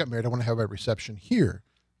got married, I want to have a reception here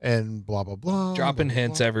and blah, blah, blah. Dropping blah, blah,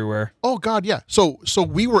 hints blah. everywhere. Oh God. Yeah. So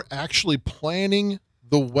we were actually planning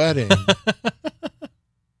the wedding.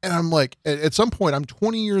 And I'm like, at some point, I'm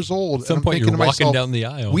 20 years old. At some and I'm point, thinking you're to walking myself, down the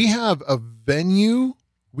aisle. we have a venue.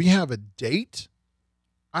 We have a date.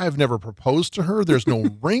 I have never proposed to her. There's no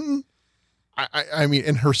ring. I mean,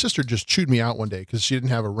 and her sister just chewed me out one day because she didn't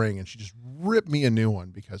have a ring, and she just ripped me a new one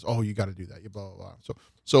because, oh, you got to do that. You blah, blah, blah.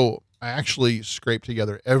 So I actually scraped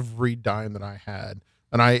together every dime that I had,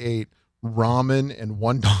 and I ate ramen and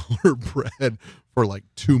 $1 bread for like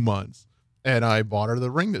 2 months, and I bought her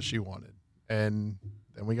the ring that she wanted, and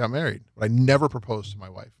then we got married. But I never proposed to my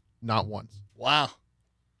wife, not once. Wow.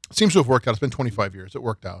 Seems to have worked out. It's been 25 years. It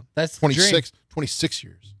worked out. That's 26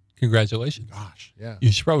 years. Congratulations. Gosh, yeah.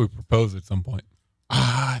 You should probably propose at some point.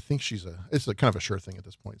 I think it's a kind of a sure thing at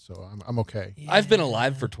this point, so I'm okay. Yeah. I've been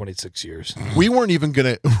alive for 26 years. We weren't even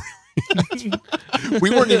gonna.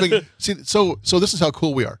 We weren't even see. So this is how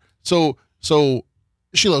cool we are. So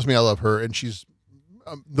she loves me. I love her, and she's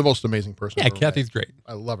the most amazing person. Yeah, I've ever Kathy's met. great.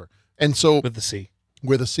 I love her, and so With the C.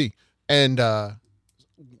 with a C, and our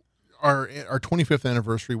 25th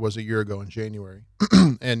anniversary was a year ago in January,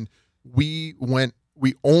 and we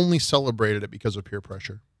only celebrated it because of peer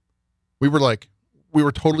pressure. We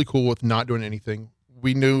were totally cool with not doing anything.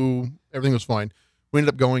 We knew everything was fine. We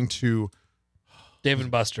ended up going to Dave and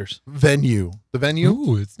Buster's. The venue.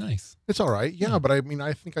 Ooh, it's nice. It's all right. Yeah, but I mean,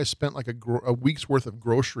 I think I spent like a week's worth of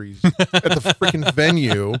groceries at the freaking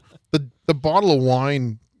venue. The bottle of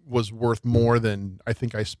wine was worth more than I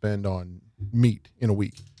think I spend on meat in a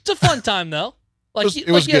week. It's a fun time, though. It was you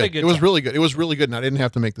had good. a good It was time. really good. It was really good, and I didn't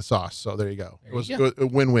have to make the sauce. So there you go. It was a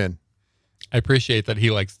win-win. I appreciate that he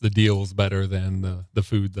likes the deals better than the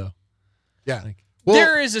food, though. Yeah. Like, Well,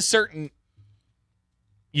 There is a certain,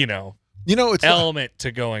 it's not, element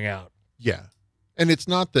to going out. yeah, and it's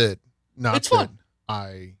not that. Not It's that fun.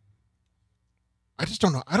 I just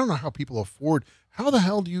don't know. I don't know how people afford. How the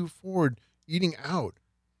hell do you afford eating out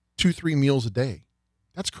 2-3 meals a day?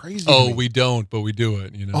 That's crazy. to oh, me. we don't, but we do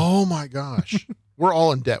it, Oh my gosh. We're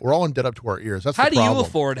all in debt. We're all in debt up to our ears. That's How the do you problem.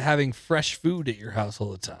 afford having fresh food at your house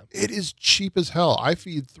all the time? It is cheap as hell. I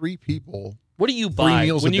feed 3 people. What do you buy?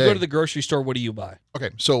 meals When a you go day. to the grocery store, what do you buy?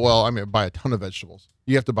 Okay, so I buy a ton of vegetables.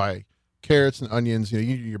 You have to buy carrots and onions. You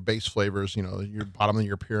your base flavors. Your bottom of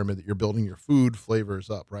your pyramid that you're building your food flavors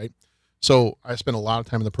up, right? So I spend a lot of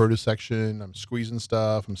time in the produce section. I'm squeezing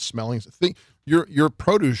stuff. I'm smelling. Your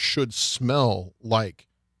produce should smell like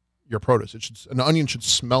your produce. An onion should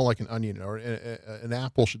smell like an onion, or an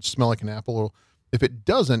apple should smell like an apple. If it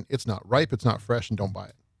doesn't, it's not ripe. It's not fresh, and don't buy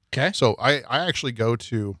it. Okay. So I actually go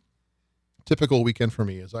to. Typical weekend for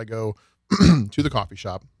me is I go to the coffee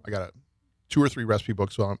shop. I got 2 or 3 recipe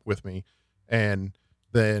books with me, and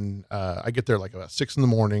then I get there like about 6 in the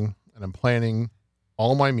morning, and I'm planning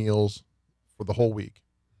all my meals for the whole week.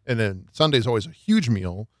 And then Sunday's always a huge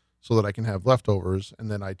meal so that I can have leftovers, and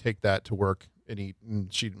then I take that to work and eat,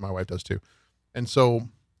 and my wife does too. And so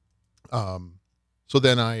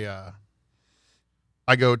then I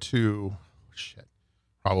go to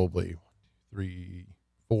probably 3,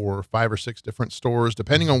 4, 5 or 6 different stores,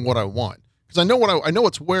 depending on what I want, because I know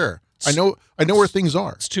what's where. I know where things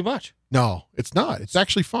are. It's too much. No, it's not. It's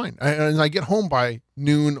actually fine. And I get home by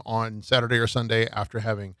noon on Saturday or Sunday after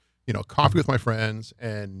having coffee with my friends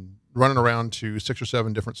and running around to 6 or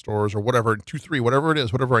 7 different stores or whatever, 2, 3, whatever it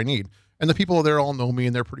is, whatever I need. And the people there all know me,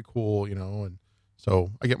 and they're pretty cool, And so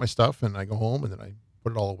I get my stuff and I go home, and then I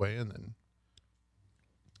put it all away, and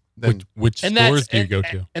then which stores do you go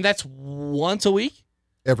to? And that's once a week?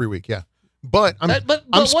 every week, yeah. But I'm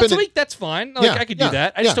once spending, a week, that's fine. Like, Yeah, I could do yeah,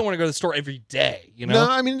 that. I just yeah. don't want to go to the store every day. No,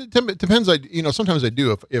 I mean it depends. Sometimes I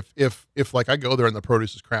do. If like I go there and the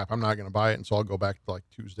produce is crap, I'm not going to buy it, and so I'll go back to like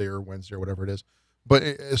Tuesday or Wednesday or whatever it is. But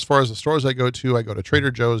as far as the stores I go to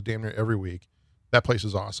Trader Joe's damn near every week. That place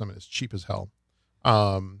is awesome, and it's cheap as hell.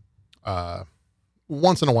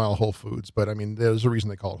 Once in a while Whole Foods, but I mean there's a reason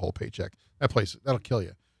they call it Whole Paycheck. That place, that'll kill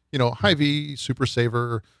you. Hy-Vee, Super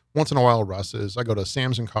Saver. Once in a while Russ's. I go to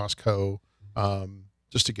Sam's and Costco.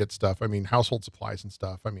 Just to get stuff. I mean, household supplies and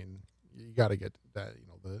stuff. I mean, you got to get that,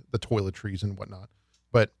 the toiletries and whatnot.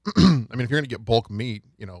 But I mean, if you're going to get bulk meat,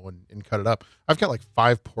 and cut it up, I've got like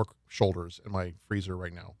 5 pork shoulders in my freezer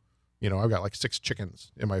right now. I've got like 6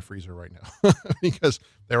 chickens in my freezer right now because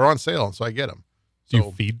they're on sale, and so I get them. Do So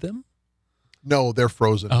you feed them? no, they're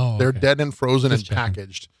frozen. Oh, they're okay. dead and frozen Just and checking.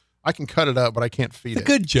 packaged. I can cut it up, but I can't feed It's a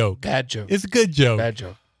it. good joke. Bad joke. It's a good joke. Bad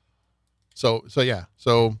joke. So yeah.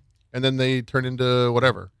 So and then they turn into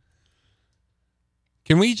whatever.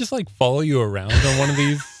 Can we just like follow you around on one of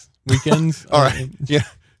these weekends? All right. Yeah.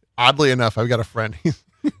 Oddly enough, I've got a friend.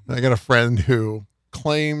 I got a friend who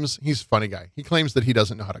claims he's a funny guy. He claims that he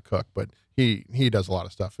doesn't know how to cook, but he does a lot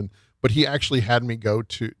of stuff. But he actually had me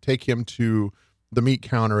take him to the meat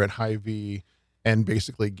counter at Hy-Vee and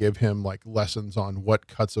basically give him like lessons on what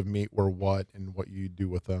cuts of meat were what and what you do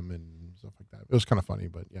with them and stuff like that. It was kind of funny,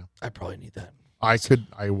 but yeah, I probably need that.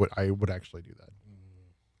 I would actually do that.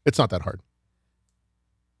 It's not that hard.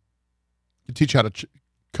 You teach you how to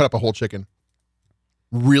cut up a whole chicken.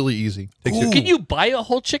 Really easy. Can you buy a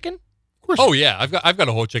whole chicken? Of course. Oh yeah, I've got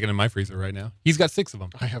a whole chicken in my freezer right now. He's got 6 of them.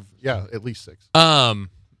 I have at least 6.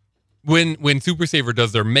 When Super Saver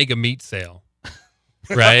does their mega meat sale,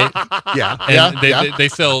 right? Yeah. They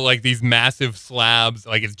sell like these massive slabs,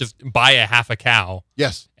 like it's just buy a half a cow.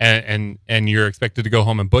 Yes. And you're expected to go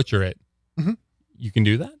home and butcher it. Mm-hmm. You can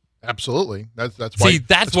do that? Absolutely. That's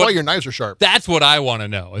why your knives are sharp. That's what I want to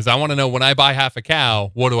know. Is I want to know when I buy half a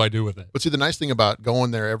cow, what do I do with it? But see, the nice thing about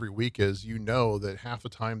going there every week is that half the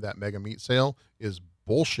time that mega meat sale is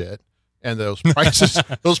bullshit, and those prices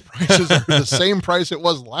are the same price it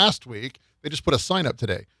was last week. They just put a sign up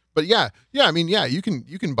today. But yeah, I mean, yeah, you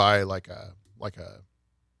can buy like a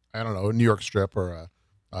I don't know, a New York strip or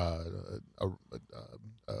a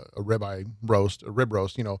rib roast,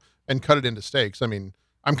 and cut it into steaks. I mean,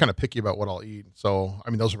 I'm kind of picky about what I'll eat. So,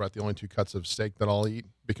 I mean, those are about the only 2 cuts of steak that I'll eat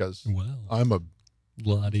because I'm a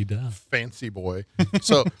la-di-da fancy boy.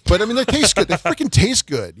 So, but I mean, they taste good. They freaking taste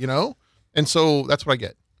good, And so that's what I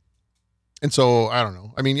get. And so, I don't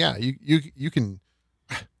know. I mean, yeah, you can,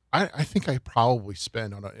 I think I probably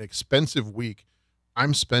spend on an expensive week,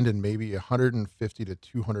 I'm spending maybe $150 to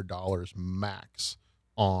 $200 max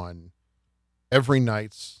on every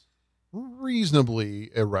night's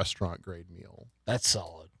reasonably a restaurant grade meal. That's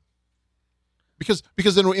solid. Because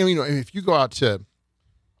then if you go out to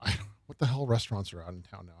what the hell restaurants are out in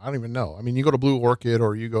town now? I don't even know. I mean, you go to Blue Orchid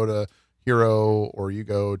or you go to Hero or you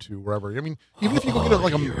go to wherever. I mean, even if you go get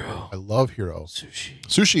I love Hero.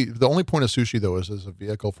 Sushi. The only point of sushi though is as a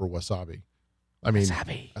vehicle for wasabi. I mean,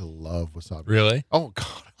 wasabi. I love wasabi. Really? Oh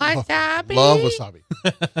God, Wasabi. love wasabi.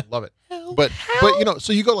 Love it. But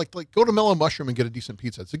so you go like go to Mellow Mushroom and get a decent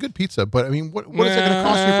pizza. It's a good pizza, but I mean, what is that going to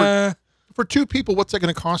cost you for 2 people? What's that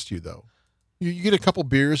going to cost you though? You get a couple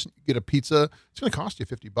beers, you get a pizza. It's going to cost you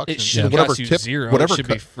 $50. It should cost you $0. It should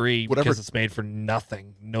be free because it's made for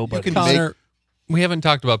nothing. Nobody. Connor, we haven't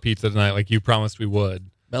talked about pizza tonight like you promised we would.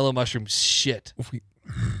 Mellow Mushroom shit.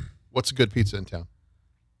 What's a good pizza in town?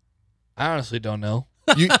 I honestly don't know.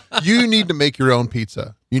 You need to make your own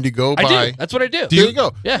pizza. You need to go buy. I do. That's what I do. There you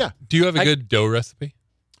go. Yeah. Do you have a good dough recipe?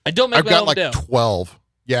 I don't make I've my got own like dough. 12.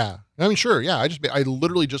 Yeah. I mean, sure. Yeah. I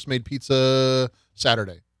literally just made pizza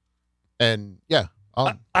Saturday. And yeah.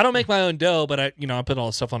 I don't make my own dough, but I put all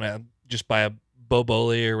the stuff on it. Just buy a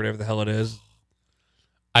Boboli or whatever the hell it is.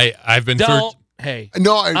 I've been Hey,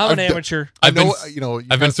 no, I'm an amateur. I've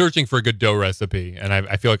been searching for a good dough recipe, and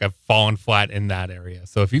I feel like I've fallen flat in that area.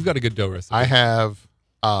 So if you've got a good dough recipe, I have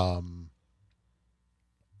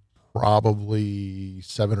probably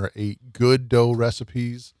 7 or 8 good dough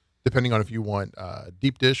recipes, depending on if you want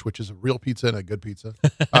deep dish, which is a real pizza and a good pizza.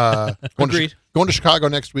 Agreed. Going to Chicago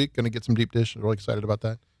next week. Going to get some deep dish. I'm really excited about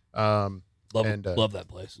that. Love that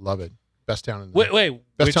place. Love it. Best town in town in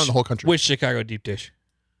the whole country. Which Chicago deep dish?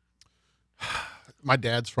 My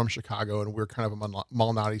dad's from Chicago, and we're kind of a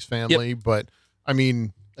Malnati's family. But I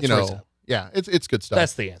mean, That's yeah, it's good stuff.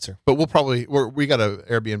 That's the answer. But we got an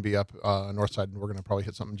Airbnb up on North Side, and we're gonna probably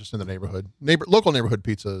hit something just in the neighborhood. Local neighborhood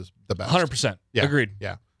pizza is the best. 100%. Yeah. Agreed.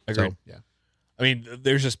 Yeah. Agreed. So, yeah. I mean,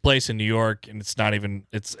 there's this place in New York, and it's not in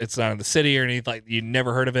the city or anything. Like, you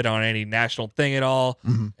never heard of it on any national thing at all.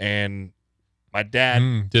 Mm-hmm. And my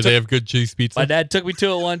dad they have good cheese pizza? My dad took me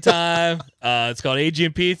to it one time. It's called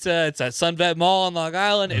Aegean Pizza. It's at Sunvet Mall on Long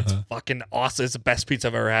Island. It's fucking awesome. It's the best pizza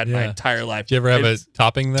I've ever had in my entire life. Did you ever have a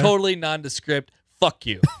topping there? Totally nondescript. Fuck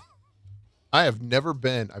you. I've never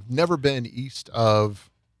been east of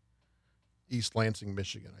East Lansing,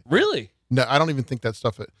 Michigan. Really? No, I don't even think that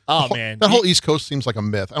stuff. Man, that whole East Coast seems like a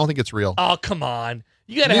myth. I don't think it's real. Oh, come on.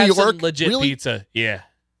 You got to New have York? some legit Really? pizza. Yeah.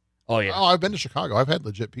 Oh, yeah. Oh, I've been to Chicago. I've had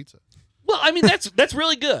legit pizza. Well, I mean, that's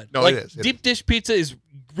really good. No, like, it is. Deep dish pizza is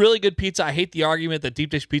really good pizza. I hate the argument that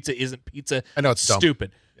deep dish pizza isn't pizza. I know it's dumb.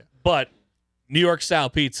 Stupid. Yeah. But New York style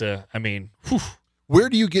pizza, I mean, whew. Where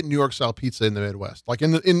do you get New York style pizza in the Midwest? Like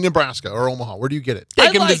in Nebraska or Omaha? Where do you get it?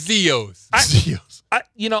 Take them to Zio's. Zio's.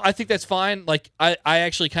 I think that's fine. Like, I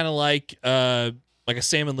actually kind of like a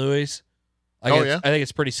Sam & Louis. I think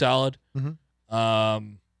it's pretty solid.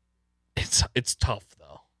 Mm-hmm. It's tough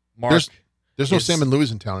though. Mark, there's no Sam &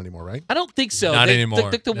 Louis in town anymore, right? I don't think so. Not They anymore.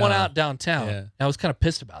 took the one out downtown. Yeah. I was kind of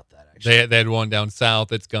pissed about that actually. They had one down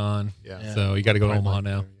south. It's gone. Yeah. So you got to go to Omaha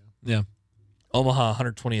now. Yeah. Omaha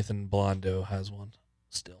 120th and Blondo has one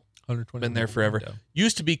still. 120. Been there forever.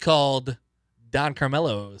 Used to be called Don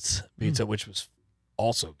Carmelo's Pizza, which was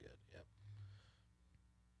also good. Yeah.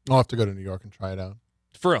 I'll have to go to New York and try it out.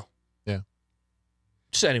 For real. Yeah.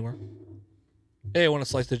 Just anywhere. Hey, I want a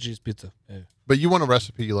slice of cheese pizza. Hey. But you want a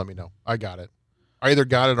recipe, you let me know. I got it. I either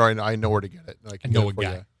got it or I know where to get it. And I can know get it a for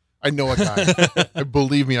guy. you. I know a guy.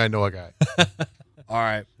 Believe me, I know a guy. All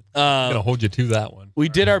right. I'm going to hold you to that one. We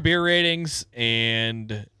did our beer ratings,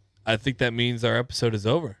 and I think that means our episode is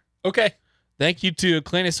over. Okay. Thank you to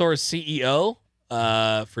Clanosaurus CEO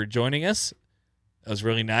for joining us. That was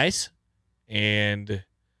really nice. And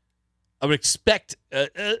I would expect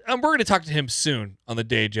we're going to talk to him soon on the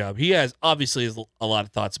day job. He obviously has a lot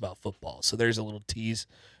of thoughts about football, so there's a little tease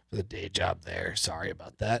for the day job there. Sorry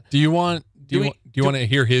about that. Do you want to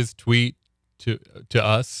hear his tweet to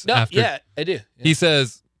us? No, after? yeah, I do. Yeah. He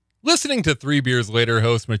says, "Listening to 3 Beers Later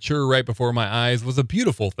host mature right before my eyes was a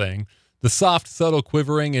beautiful thing. The soft, subtle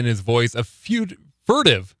quivering in his voice, a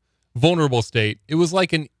furtive, vulnerable state. It was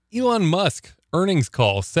like an Elon Musk earnings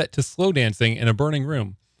call set to slow dancing in a burning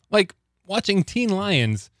room. Like watching teen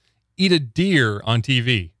lions eat a deer on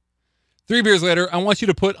TV. 3 Beers Later, I want you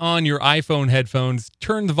to put on your iPhone headphones,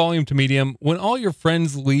 turn the volume to medium. When all your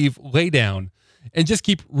friends leave, lay down and just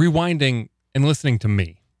keep rewinding and listening to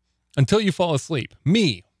me until you fall asleep.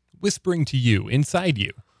 Me whispering to you inside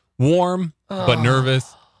you, warm but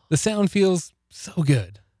nervous. The sound feels so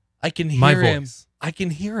good. I can hear My him. voice. I can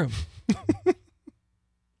hear him.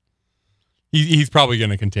 He's probably going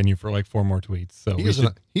to continue for like 4 more tweets. So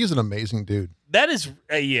He's an amazing dude. That is,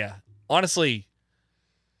 yeah. Honestly,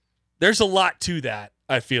 there's a lot to that,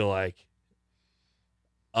 I feel like.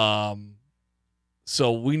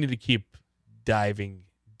 So we need to keep diving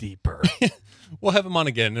deeper. we'll have him on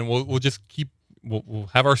again, and we'll just keep we'll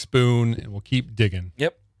have our spoon and we'll keep digging.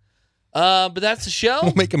 Yep. But that's the show.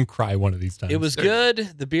 We'll make him cry one of these times. It was good.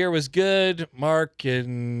 The beer was good. Mark,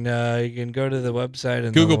 and you can go to the website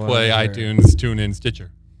and Google Play, iTunes, TuneIn,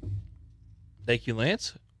 Stitcher. Thank you,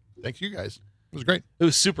 Lance. Thank you guys. It was great. It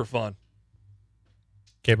was super fun.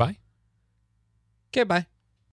 Okay, bye. Okay, bye.